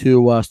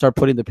to start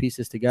putting the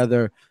pieces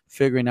together,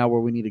 figuring out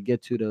where we need to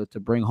get to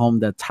bring home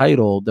that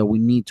title that we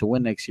need to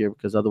win next year,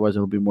 because otherwise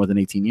it'll be more than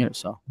 18 years.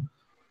 So,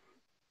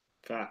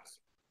 facts.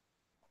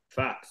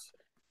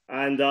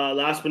 And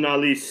last but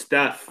not least,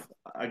 Steph.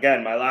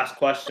 Again, my last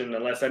question,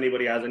 unless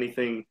anybody has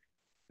anything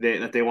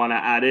that they want to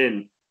add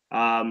in.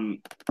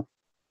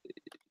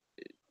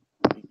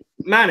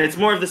 Man, it's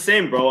more of the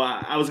same, bro.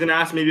 I was gonna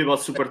ask maybe about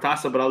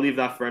Supertaça, but I'll leave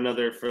that for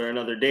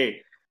another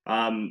day.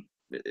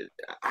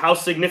 How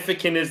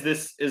significant is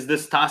this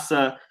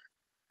Taça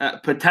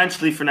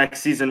potentially for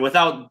next season?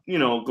 Without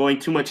going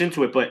too much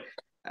into it, but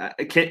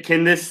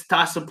can this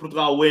Taça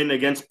Portugal win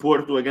against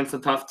Porto, against a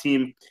tough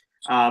team,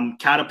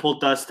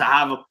 catapult us to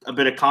have a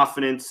bit of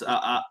confidence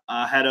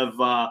ahead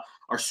of our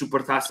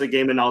Supertaça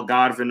game in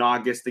Algarve in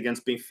August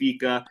against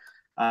Benfica?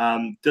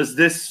 Does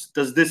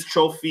this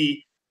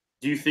trophy,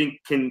 do you think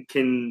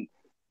can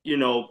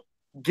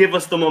give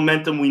us the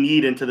momentum we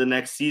need into the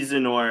next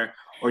season, or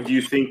do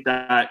you think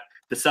that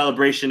the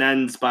celebration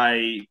ends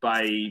by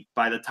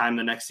the time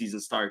the next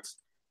season starts?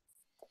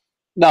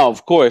 No,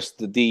 of course,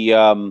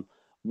 the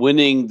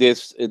winning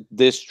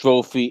this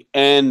trophy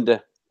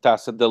and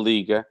Taça da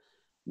Liga,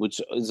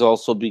 which is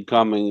also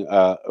becoming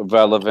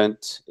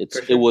relevant.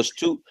 It was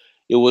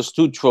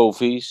two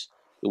trophies.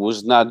 It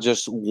was not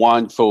just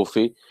one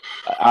trophy.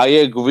 I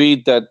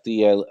agree that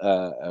the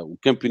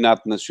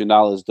Campeonato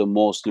Nacional is the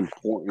most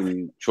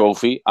important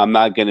trophy. I'm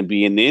not going to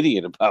be an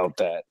idiot about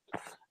that.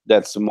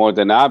 That's more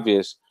than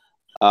obvious.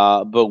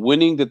 But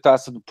winning the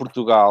Taça de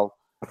Portugal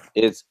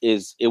it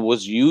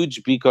was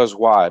huge because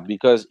why?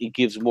 Because it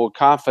gives more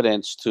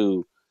confidence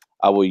to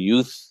our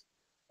youth.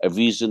 A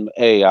reason,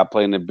 I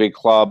play in a big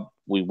club.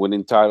 We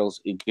winning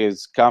titles. It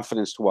gives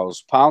confidence to our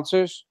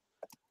sponsors.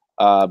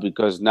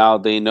 Because now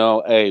they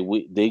know,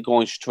 they're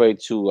going straight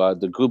to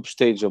the group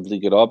stage of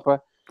Liga Europa.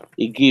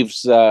 It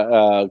gives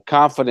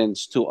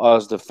confidence to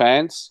us, the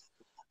fans.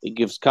 It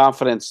gives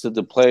confidence to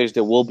the players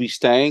that will be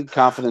staying,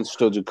 confidence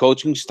to the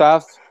coaching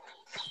staff.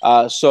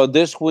 So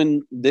this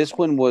win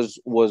was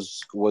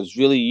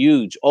really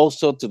huge.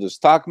 Also to the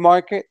stock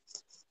market.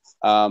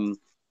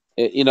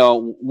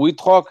 We're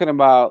talking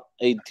about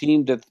a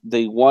team that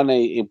they won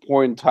a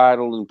important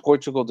title in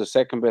Portugal, the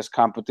second best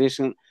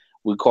competition.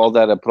 We call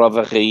that a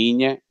Prova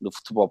Rainha, the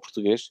football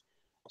Portuguese.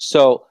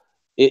 So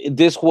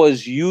this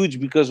was huge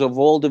because of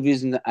all the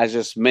reasons I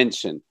just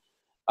mentioned.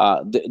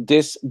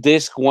 This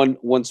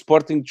when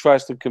Sporting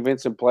tries to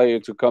convince a player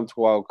to come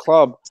to our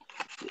club,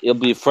 it'll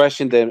be fresh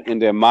in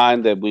their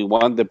mind that we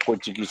won the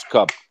Portuguese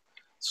Cup.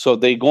 So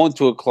they go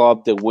into a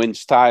club that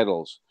wins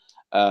titles.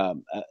 A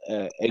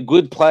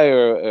good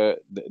player,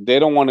 they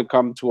don't want to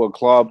come to a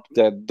club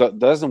that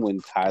doesn't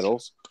win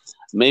titles.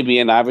 maybe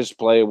an average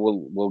player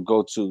will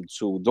go to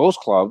those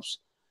clubs.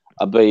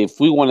 But if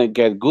we want to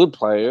get good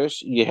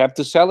players, you have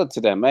to sell it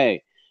to them.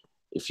 Hey,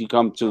 if you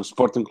come to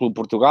Sporting Clube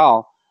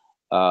Portugal,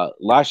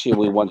 last year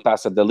we won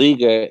Taça da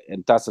Liga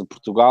and Taça de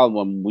Portugal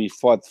when we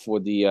fought for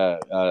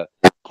the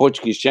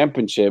Portuguese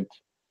championship.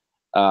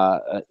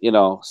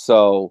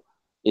 So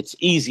it's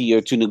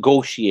easier to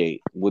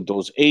negotiate with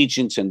those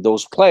agents and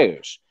those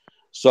players.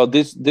 So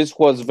this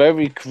was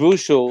very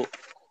crucial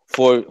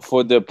for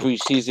the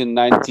preseason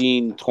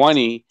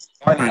 1920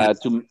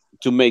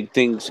 to make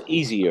things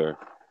easier.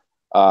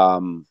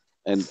 The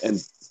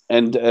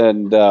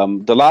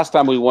last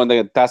time we won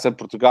the Taça de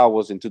Portugal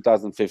was in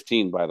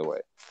 2015, by the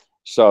way.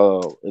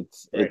 So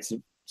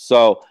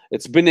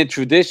it's been a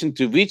tradition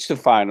to reach the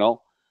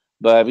final,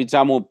 but every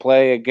time we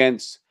play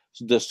against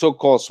the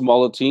so-called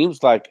smaller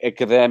teams like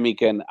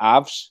Academic and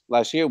Aves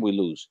last year, we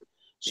lose.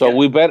 So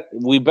we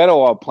better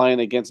off playing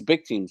against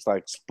big teams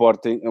like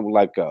Sporting,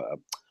 like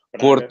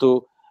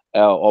Porto,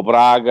 or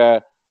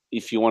Braga,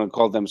 if you want to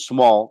call them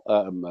small.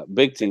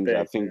 Big teams,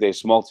 I think they're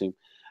small team.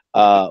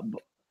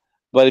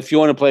 But if you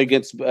want to play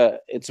against,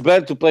 it's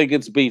better to play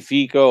against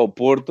Benfica or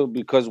Porto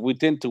because we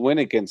tend to win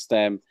against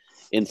them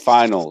in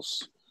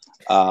finals.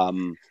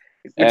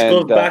 Which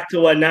goes back to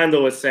what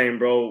Nando was saying,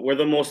 bro. We're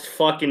the most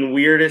fucking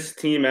weirdest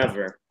team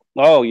ever.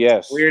 Oh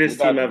yes, weirdest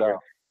team ever.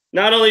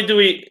 Not only do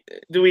we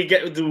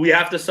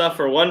have to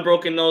suffer one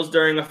broken nose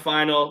during a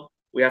final,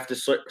 we have to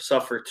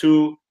suffer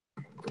two.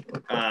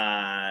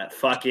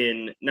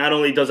 Fucking. Not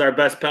only does our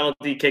best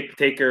penalty kick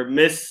taker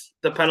miss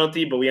the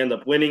penalty, but we end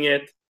up winning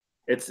it.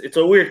 It's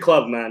a weird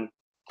club, man.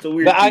 It's a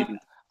weird team.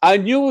 I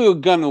knew we were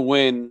gonna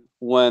win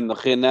when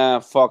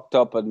Renan fucked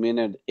up at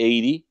minute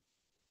 80,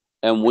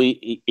 and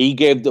he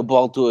gave the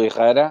ball to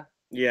Herrera.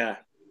 Yeah.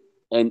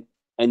 And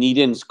he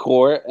didn't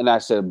score, and I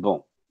said,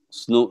 bom,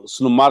 se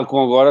não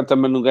marcam agora,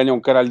 também não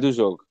ganham caralho do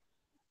jogo.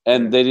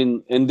 And they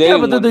didn't. And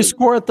but then they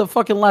score at the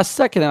fucking last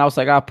second, and I was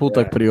like,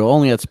 puta que pariu,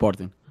 only at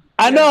Sporting.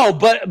 I know,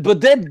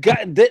 but that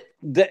guy,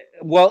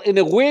 well, in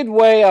a weird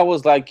way, I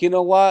was like, you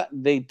know what?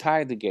 They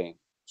tied the game.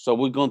 So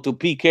we're going to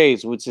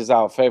PKs, which is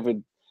our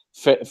favorite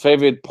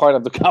part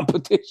of the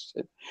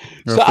competition.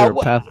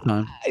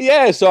 Pastime.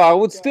 Yeah, so I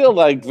would still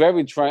like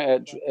very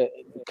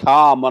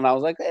calm, and I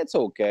was like, it's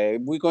okay.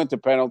 We're going to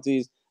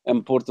penalties,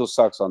 and Porto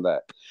sucks on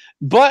that.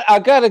 But I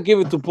gotta give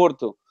it to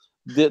Porto.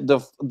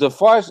 The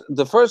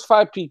first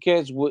 5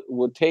 PKs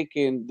were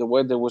taken the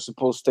way they were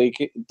supposed to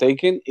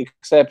taken,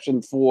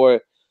 exception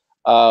for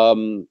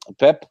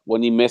Pep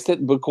when he missed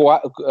it, but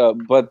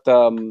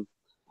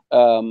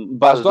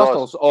Bas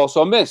Dost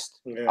also missed.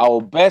 Yeah. Our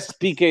best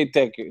PK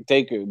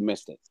taker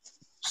missed it.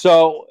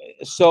 So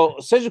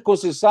Sergio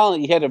Conceição,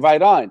 he had it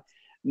right on.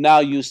 Now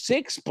your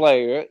 6th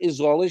player is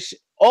always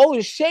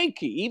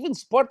shaky. Even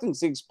Sporting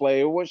 6th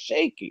player was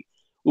shaky.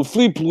 With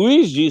Filipe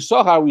Luís, you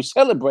saw how we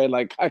celebrate.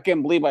 Like, I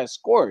can't believe I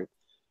scored.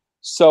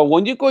 So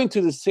when you're going to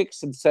the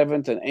 6th and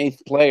 7th and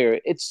 8th player,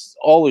 it's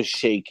always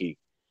shaky.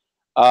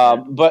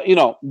 But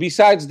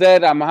besides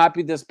that, I'm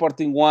happy that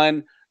Sporting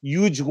won.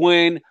 Huge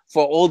win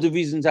for all the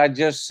reasons I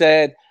just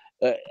said.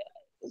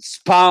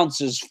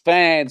 Sponsors,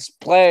 fans,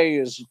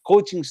 players,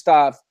 coaching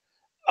staff.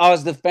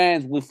 Us, the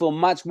fans, we feel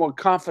much more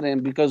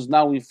confident because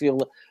now we feel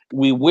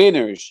we're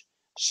winners.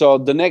 So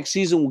the next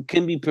season we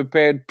can be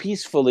prepared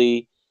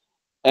peacefully.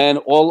 And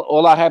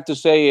all I have to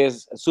say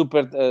is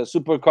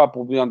Super Cup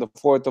will be on the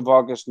 4th of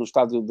August no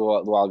Estádio do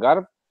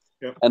Algarve.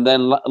 Yep. And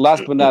then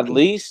last but not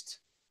least,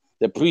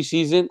 the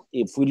preseason.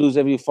 If we lose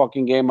every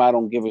fucking game, I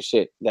don't give a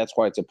shit. That's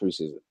why it's a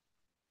preseason.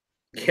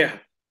 Yeah.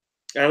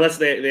 Unless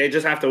they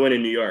just have to win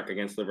in New York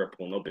against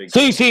Liverpool. No big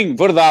deal. Sim,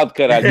 verdade,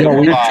 caralho. No,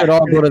 we should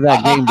all go to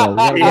that game, though.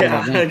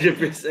 Yeah,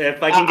 100%.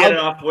 If I can get it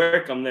off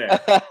work, I'm there.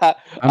 I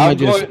might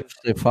just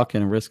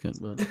fucking risk it.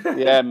 But.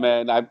 Yeah,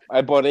 man.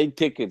 I bought 8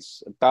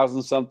 tickets,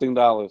 $1,000-something.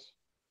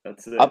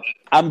 That's it.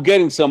 I'm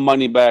getting some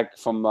money back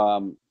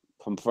from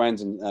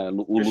friends and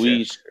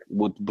Luis,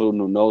 with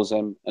Bruno knows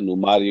him, and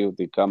Mario,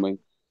 they're coming.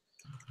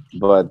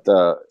 But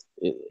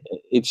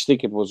each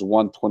ticket was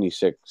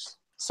 $126,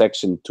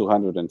 section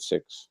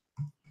 206.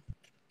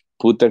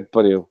 Puta que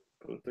pariu.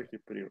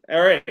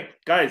 All right,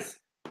 guys.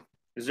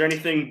 Is there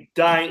anything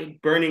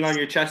burning on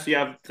your chest you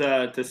have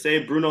to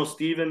say? Bruno,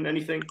 Steven,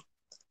 anything?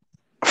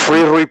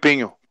 Free Rui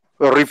Pinto.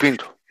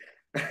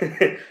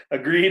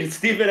 Agreed.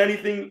 Steven,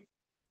 anything?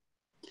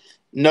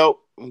 No,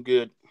 I'm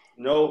good.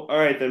 No? All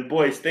right, then,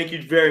 boys. Thank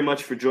you very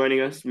much for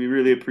joining us. We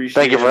really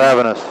appreciate it. Thank you for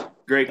having us.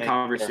 Great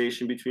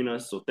conversation between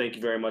us. So thank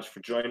you very much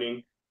for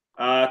joining.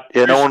 No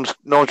one's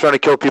trying to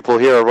kill people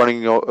here or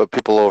running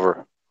people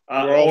over.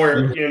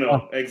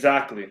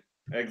 Exactly.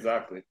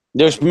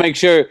 Just make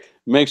sure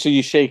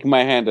you shake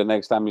my hand the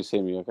next time you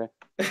see me, okay?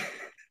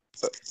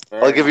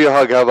 I'll give you a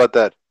hug. How about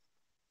that?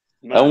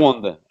 Man. I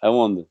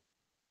wonder.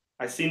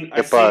 I seen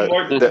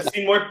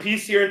more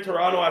peace here in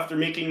Toronto after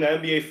making the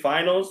NBA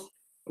Finals,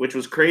 which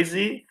was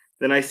crazy,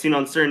 than I seen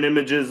on certain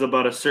images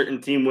about a certain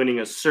team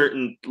winning a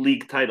certain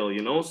league title.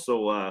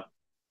 So.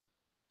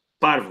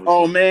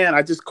 Oh man,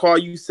 I just call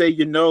you say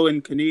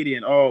in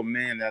Canadian. Oh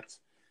man, that's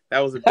That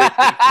was a big thing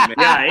for me.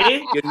 Yeah, eh?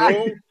 You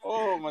know?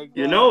 Oh my god.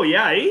 You know,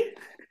 yeah, eh?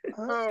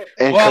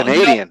 And Well,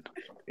 Canadian.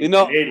 You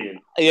know, Canadian.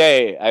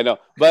 yeah, I know,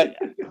 but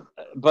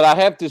I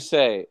have to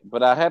say,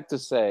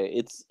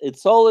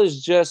 it's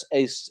always just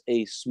a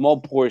small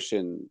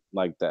portion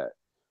like that.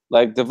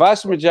 Like the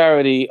vast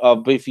majority of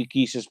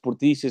Benfiquistas,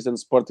 Portistas, and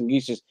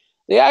Sportingistas,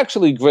 they're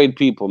actually great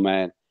people,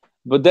 man.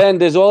 But then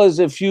there's always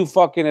a few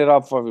fucking it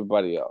up for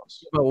everybody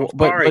else.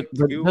 But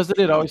doesn't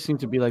it always seem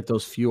to be like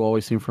those few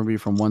always seem to be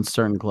from one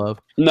certain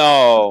club?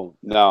 No.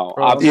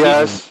 I've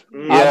Yes.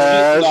 seen-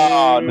 Yes.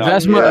 No.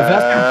 Vast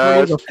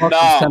majority of the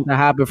fucks tend to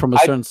happen from a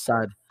certain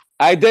side.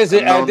 I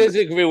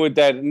disagree with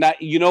that. Not,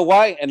 you know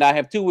why? And I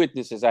have two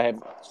witnesses. I have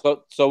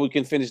so we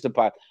can finish the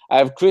pot. I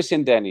have Chris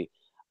and Danny.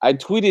 I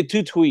tweeted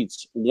 2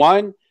 tweets.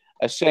 One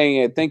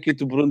saying thank you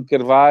to Bruno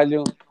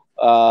Carvalho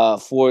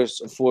for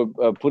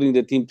putting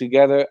the team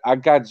together. I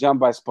got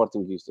jumped by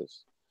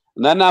Sportingistas.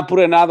 And then I put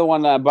another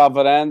one about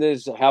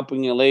Varandas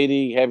helping a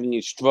lady having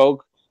a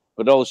stroke,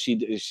 but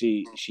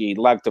she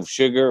lacked of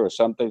sugar or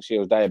something. She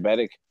was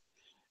diabetic,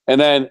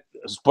 and then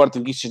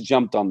Sportingistas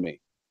jumped on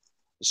me.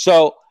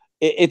 So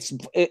it's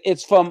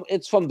from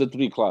the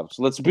 3 clubs.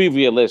 Let's be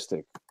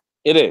realistic.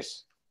 It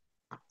is.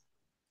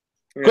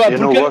 You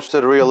know what's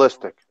the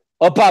realistic?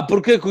 Opa,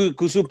 porquê que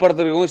o Super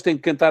Dragões tem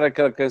que cantar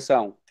aquela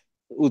canção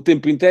o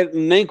tempo inteiro,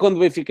 nem quando o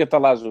Benfica está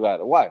lá a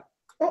jogar? Why?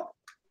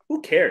 Who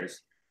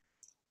cares?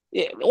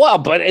 Yeah, well,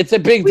 but it's a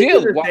big We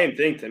deal. do the same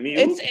thing to me.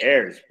 Who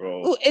cares,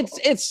 bro?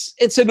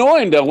 It's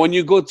annoying though when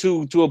you go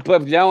to a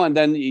pavilion and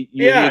then you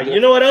you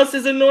know what else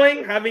is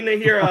annoying? Having to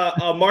hear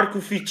a Marco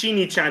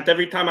Ficini chant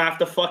every time I have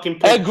to fucking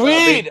put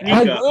Agreed.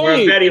 or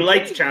a Betty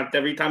Lights chant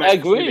every time I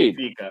have to put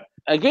Benfica.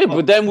 Agree,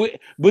 but then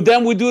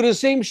we do the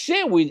same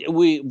shit. We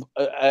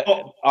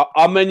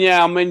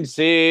amanhã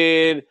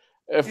amanhecer.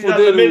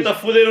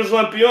 Fuder os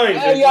lampiões.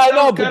 Yeah, I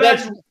know,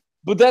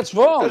 but that's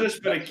wrong.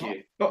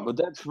 Aqui. But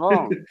that's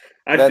wrong.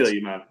 Feel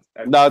you, man.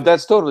 No,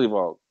 that's totally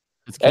wrong.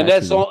 And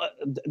that's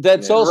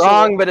also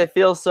wrong, but it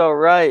feels so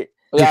right.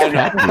 Yeah, I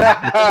know.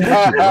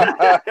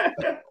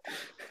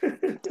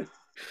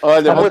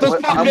 Olha,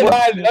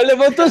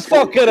 levantou-se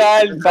para o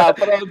caralho, tá,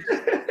 pronto.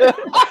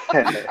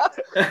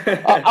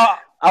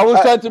 I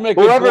was trying to make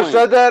Whoever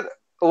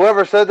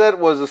said that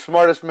was the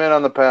smartest man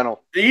on the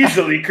panel.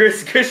 Easily,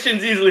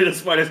 Christian's easily the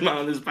smartest man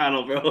on this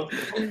panel, bro.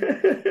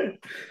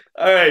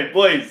 All right,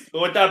 boys.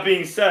 With that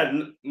being said,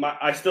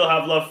 I still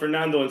have love for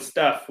Nando and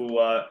Steph, who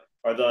are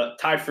the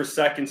tied for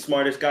second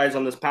smartest guys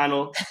on this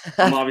panel.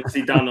 I'm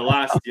obviously down to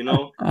last, you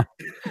know.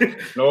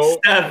 No.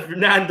 Steph,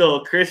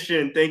 Nando,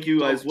 Christian, thank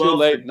you as well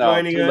for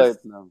joining us.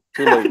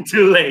 Too late.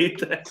 Too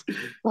late. Okay,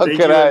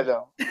 I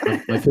know.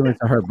 My feelings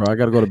are hurt, bro. I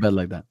gotta go to bed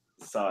like that.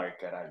 Sorry,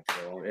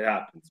 bro. It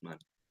happens, man.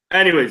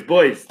 Anyways,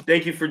 boys,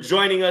 thank you for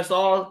joining us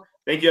all.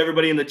 Thank you,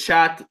 everybody in the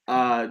chat.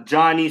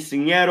 Johnny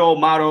Signero,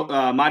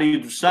 Mario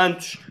dos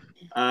Santos.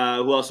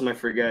 Who else am I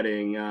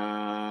forgetting?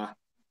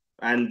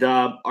 And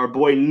our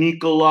boy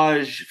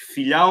Nicolaj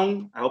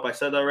Filhão. I hope I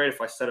said that right. If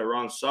I said it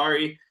wrong,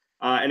 sorry.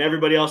 And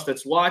everybody else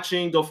that's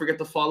watching, don't forget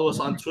to follow us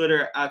on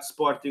Twitter at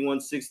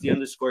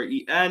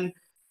Sporting160_EN.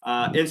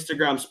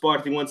 Instagram,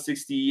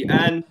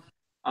 Sporting160EN.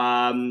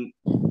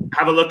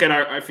 Have a look at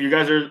if you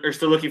guys are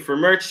still looking for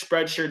merch,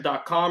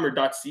 spreadshirt.com or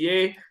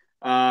 .ca,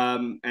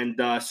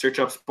 and search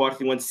up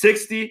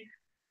Sporting160.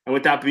 And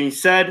with that being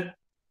said,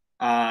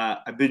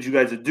 I bid you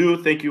guys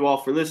adieu. Thank you all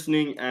for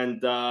listening,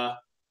 and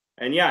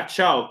yeah,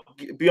 ciao.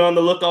 Be on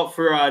the lookout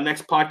for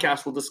next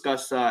podcast. We'll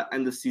discuss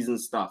end of season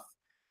stuff.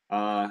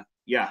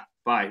 Yeah,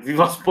 bye.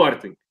 Viva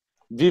Sporting.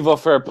 Viva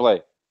fair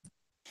play.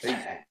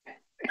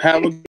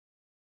 Have a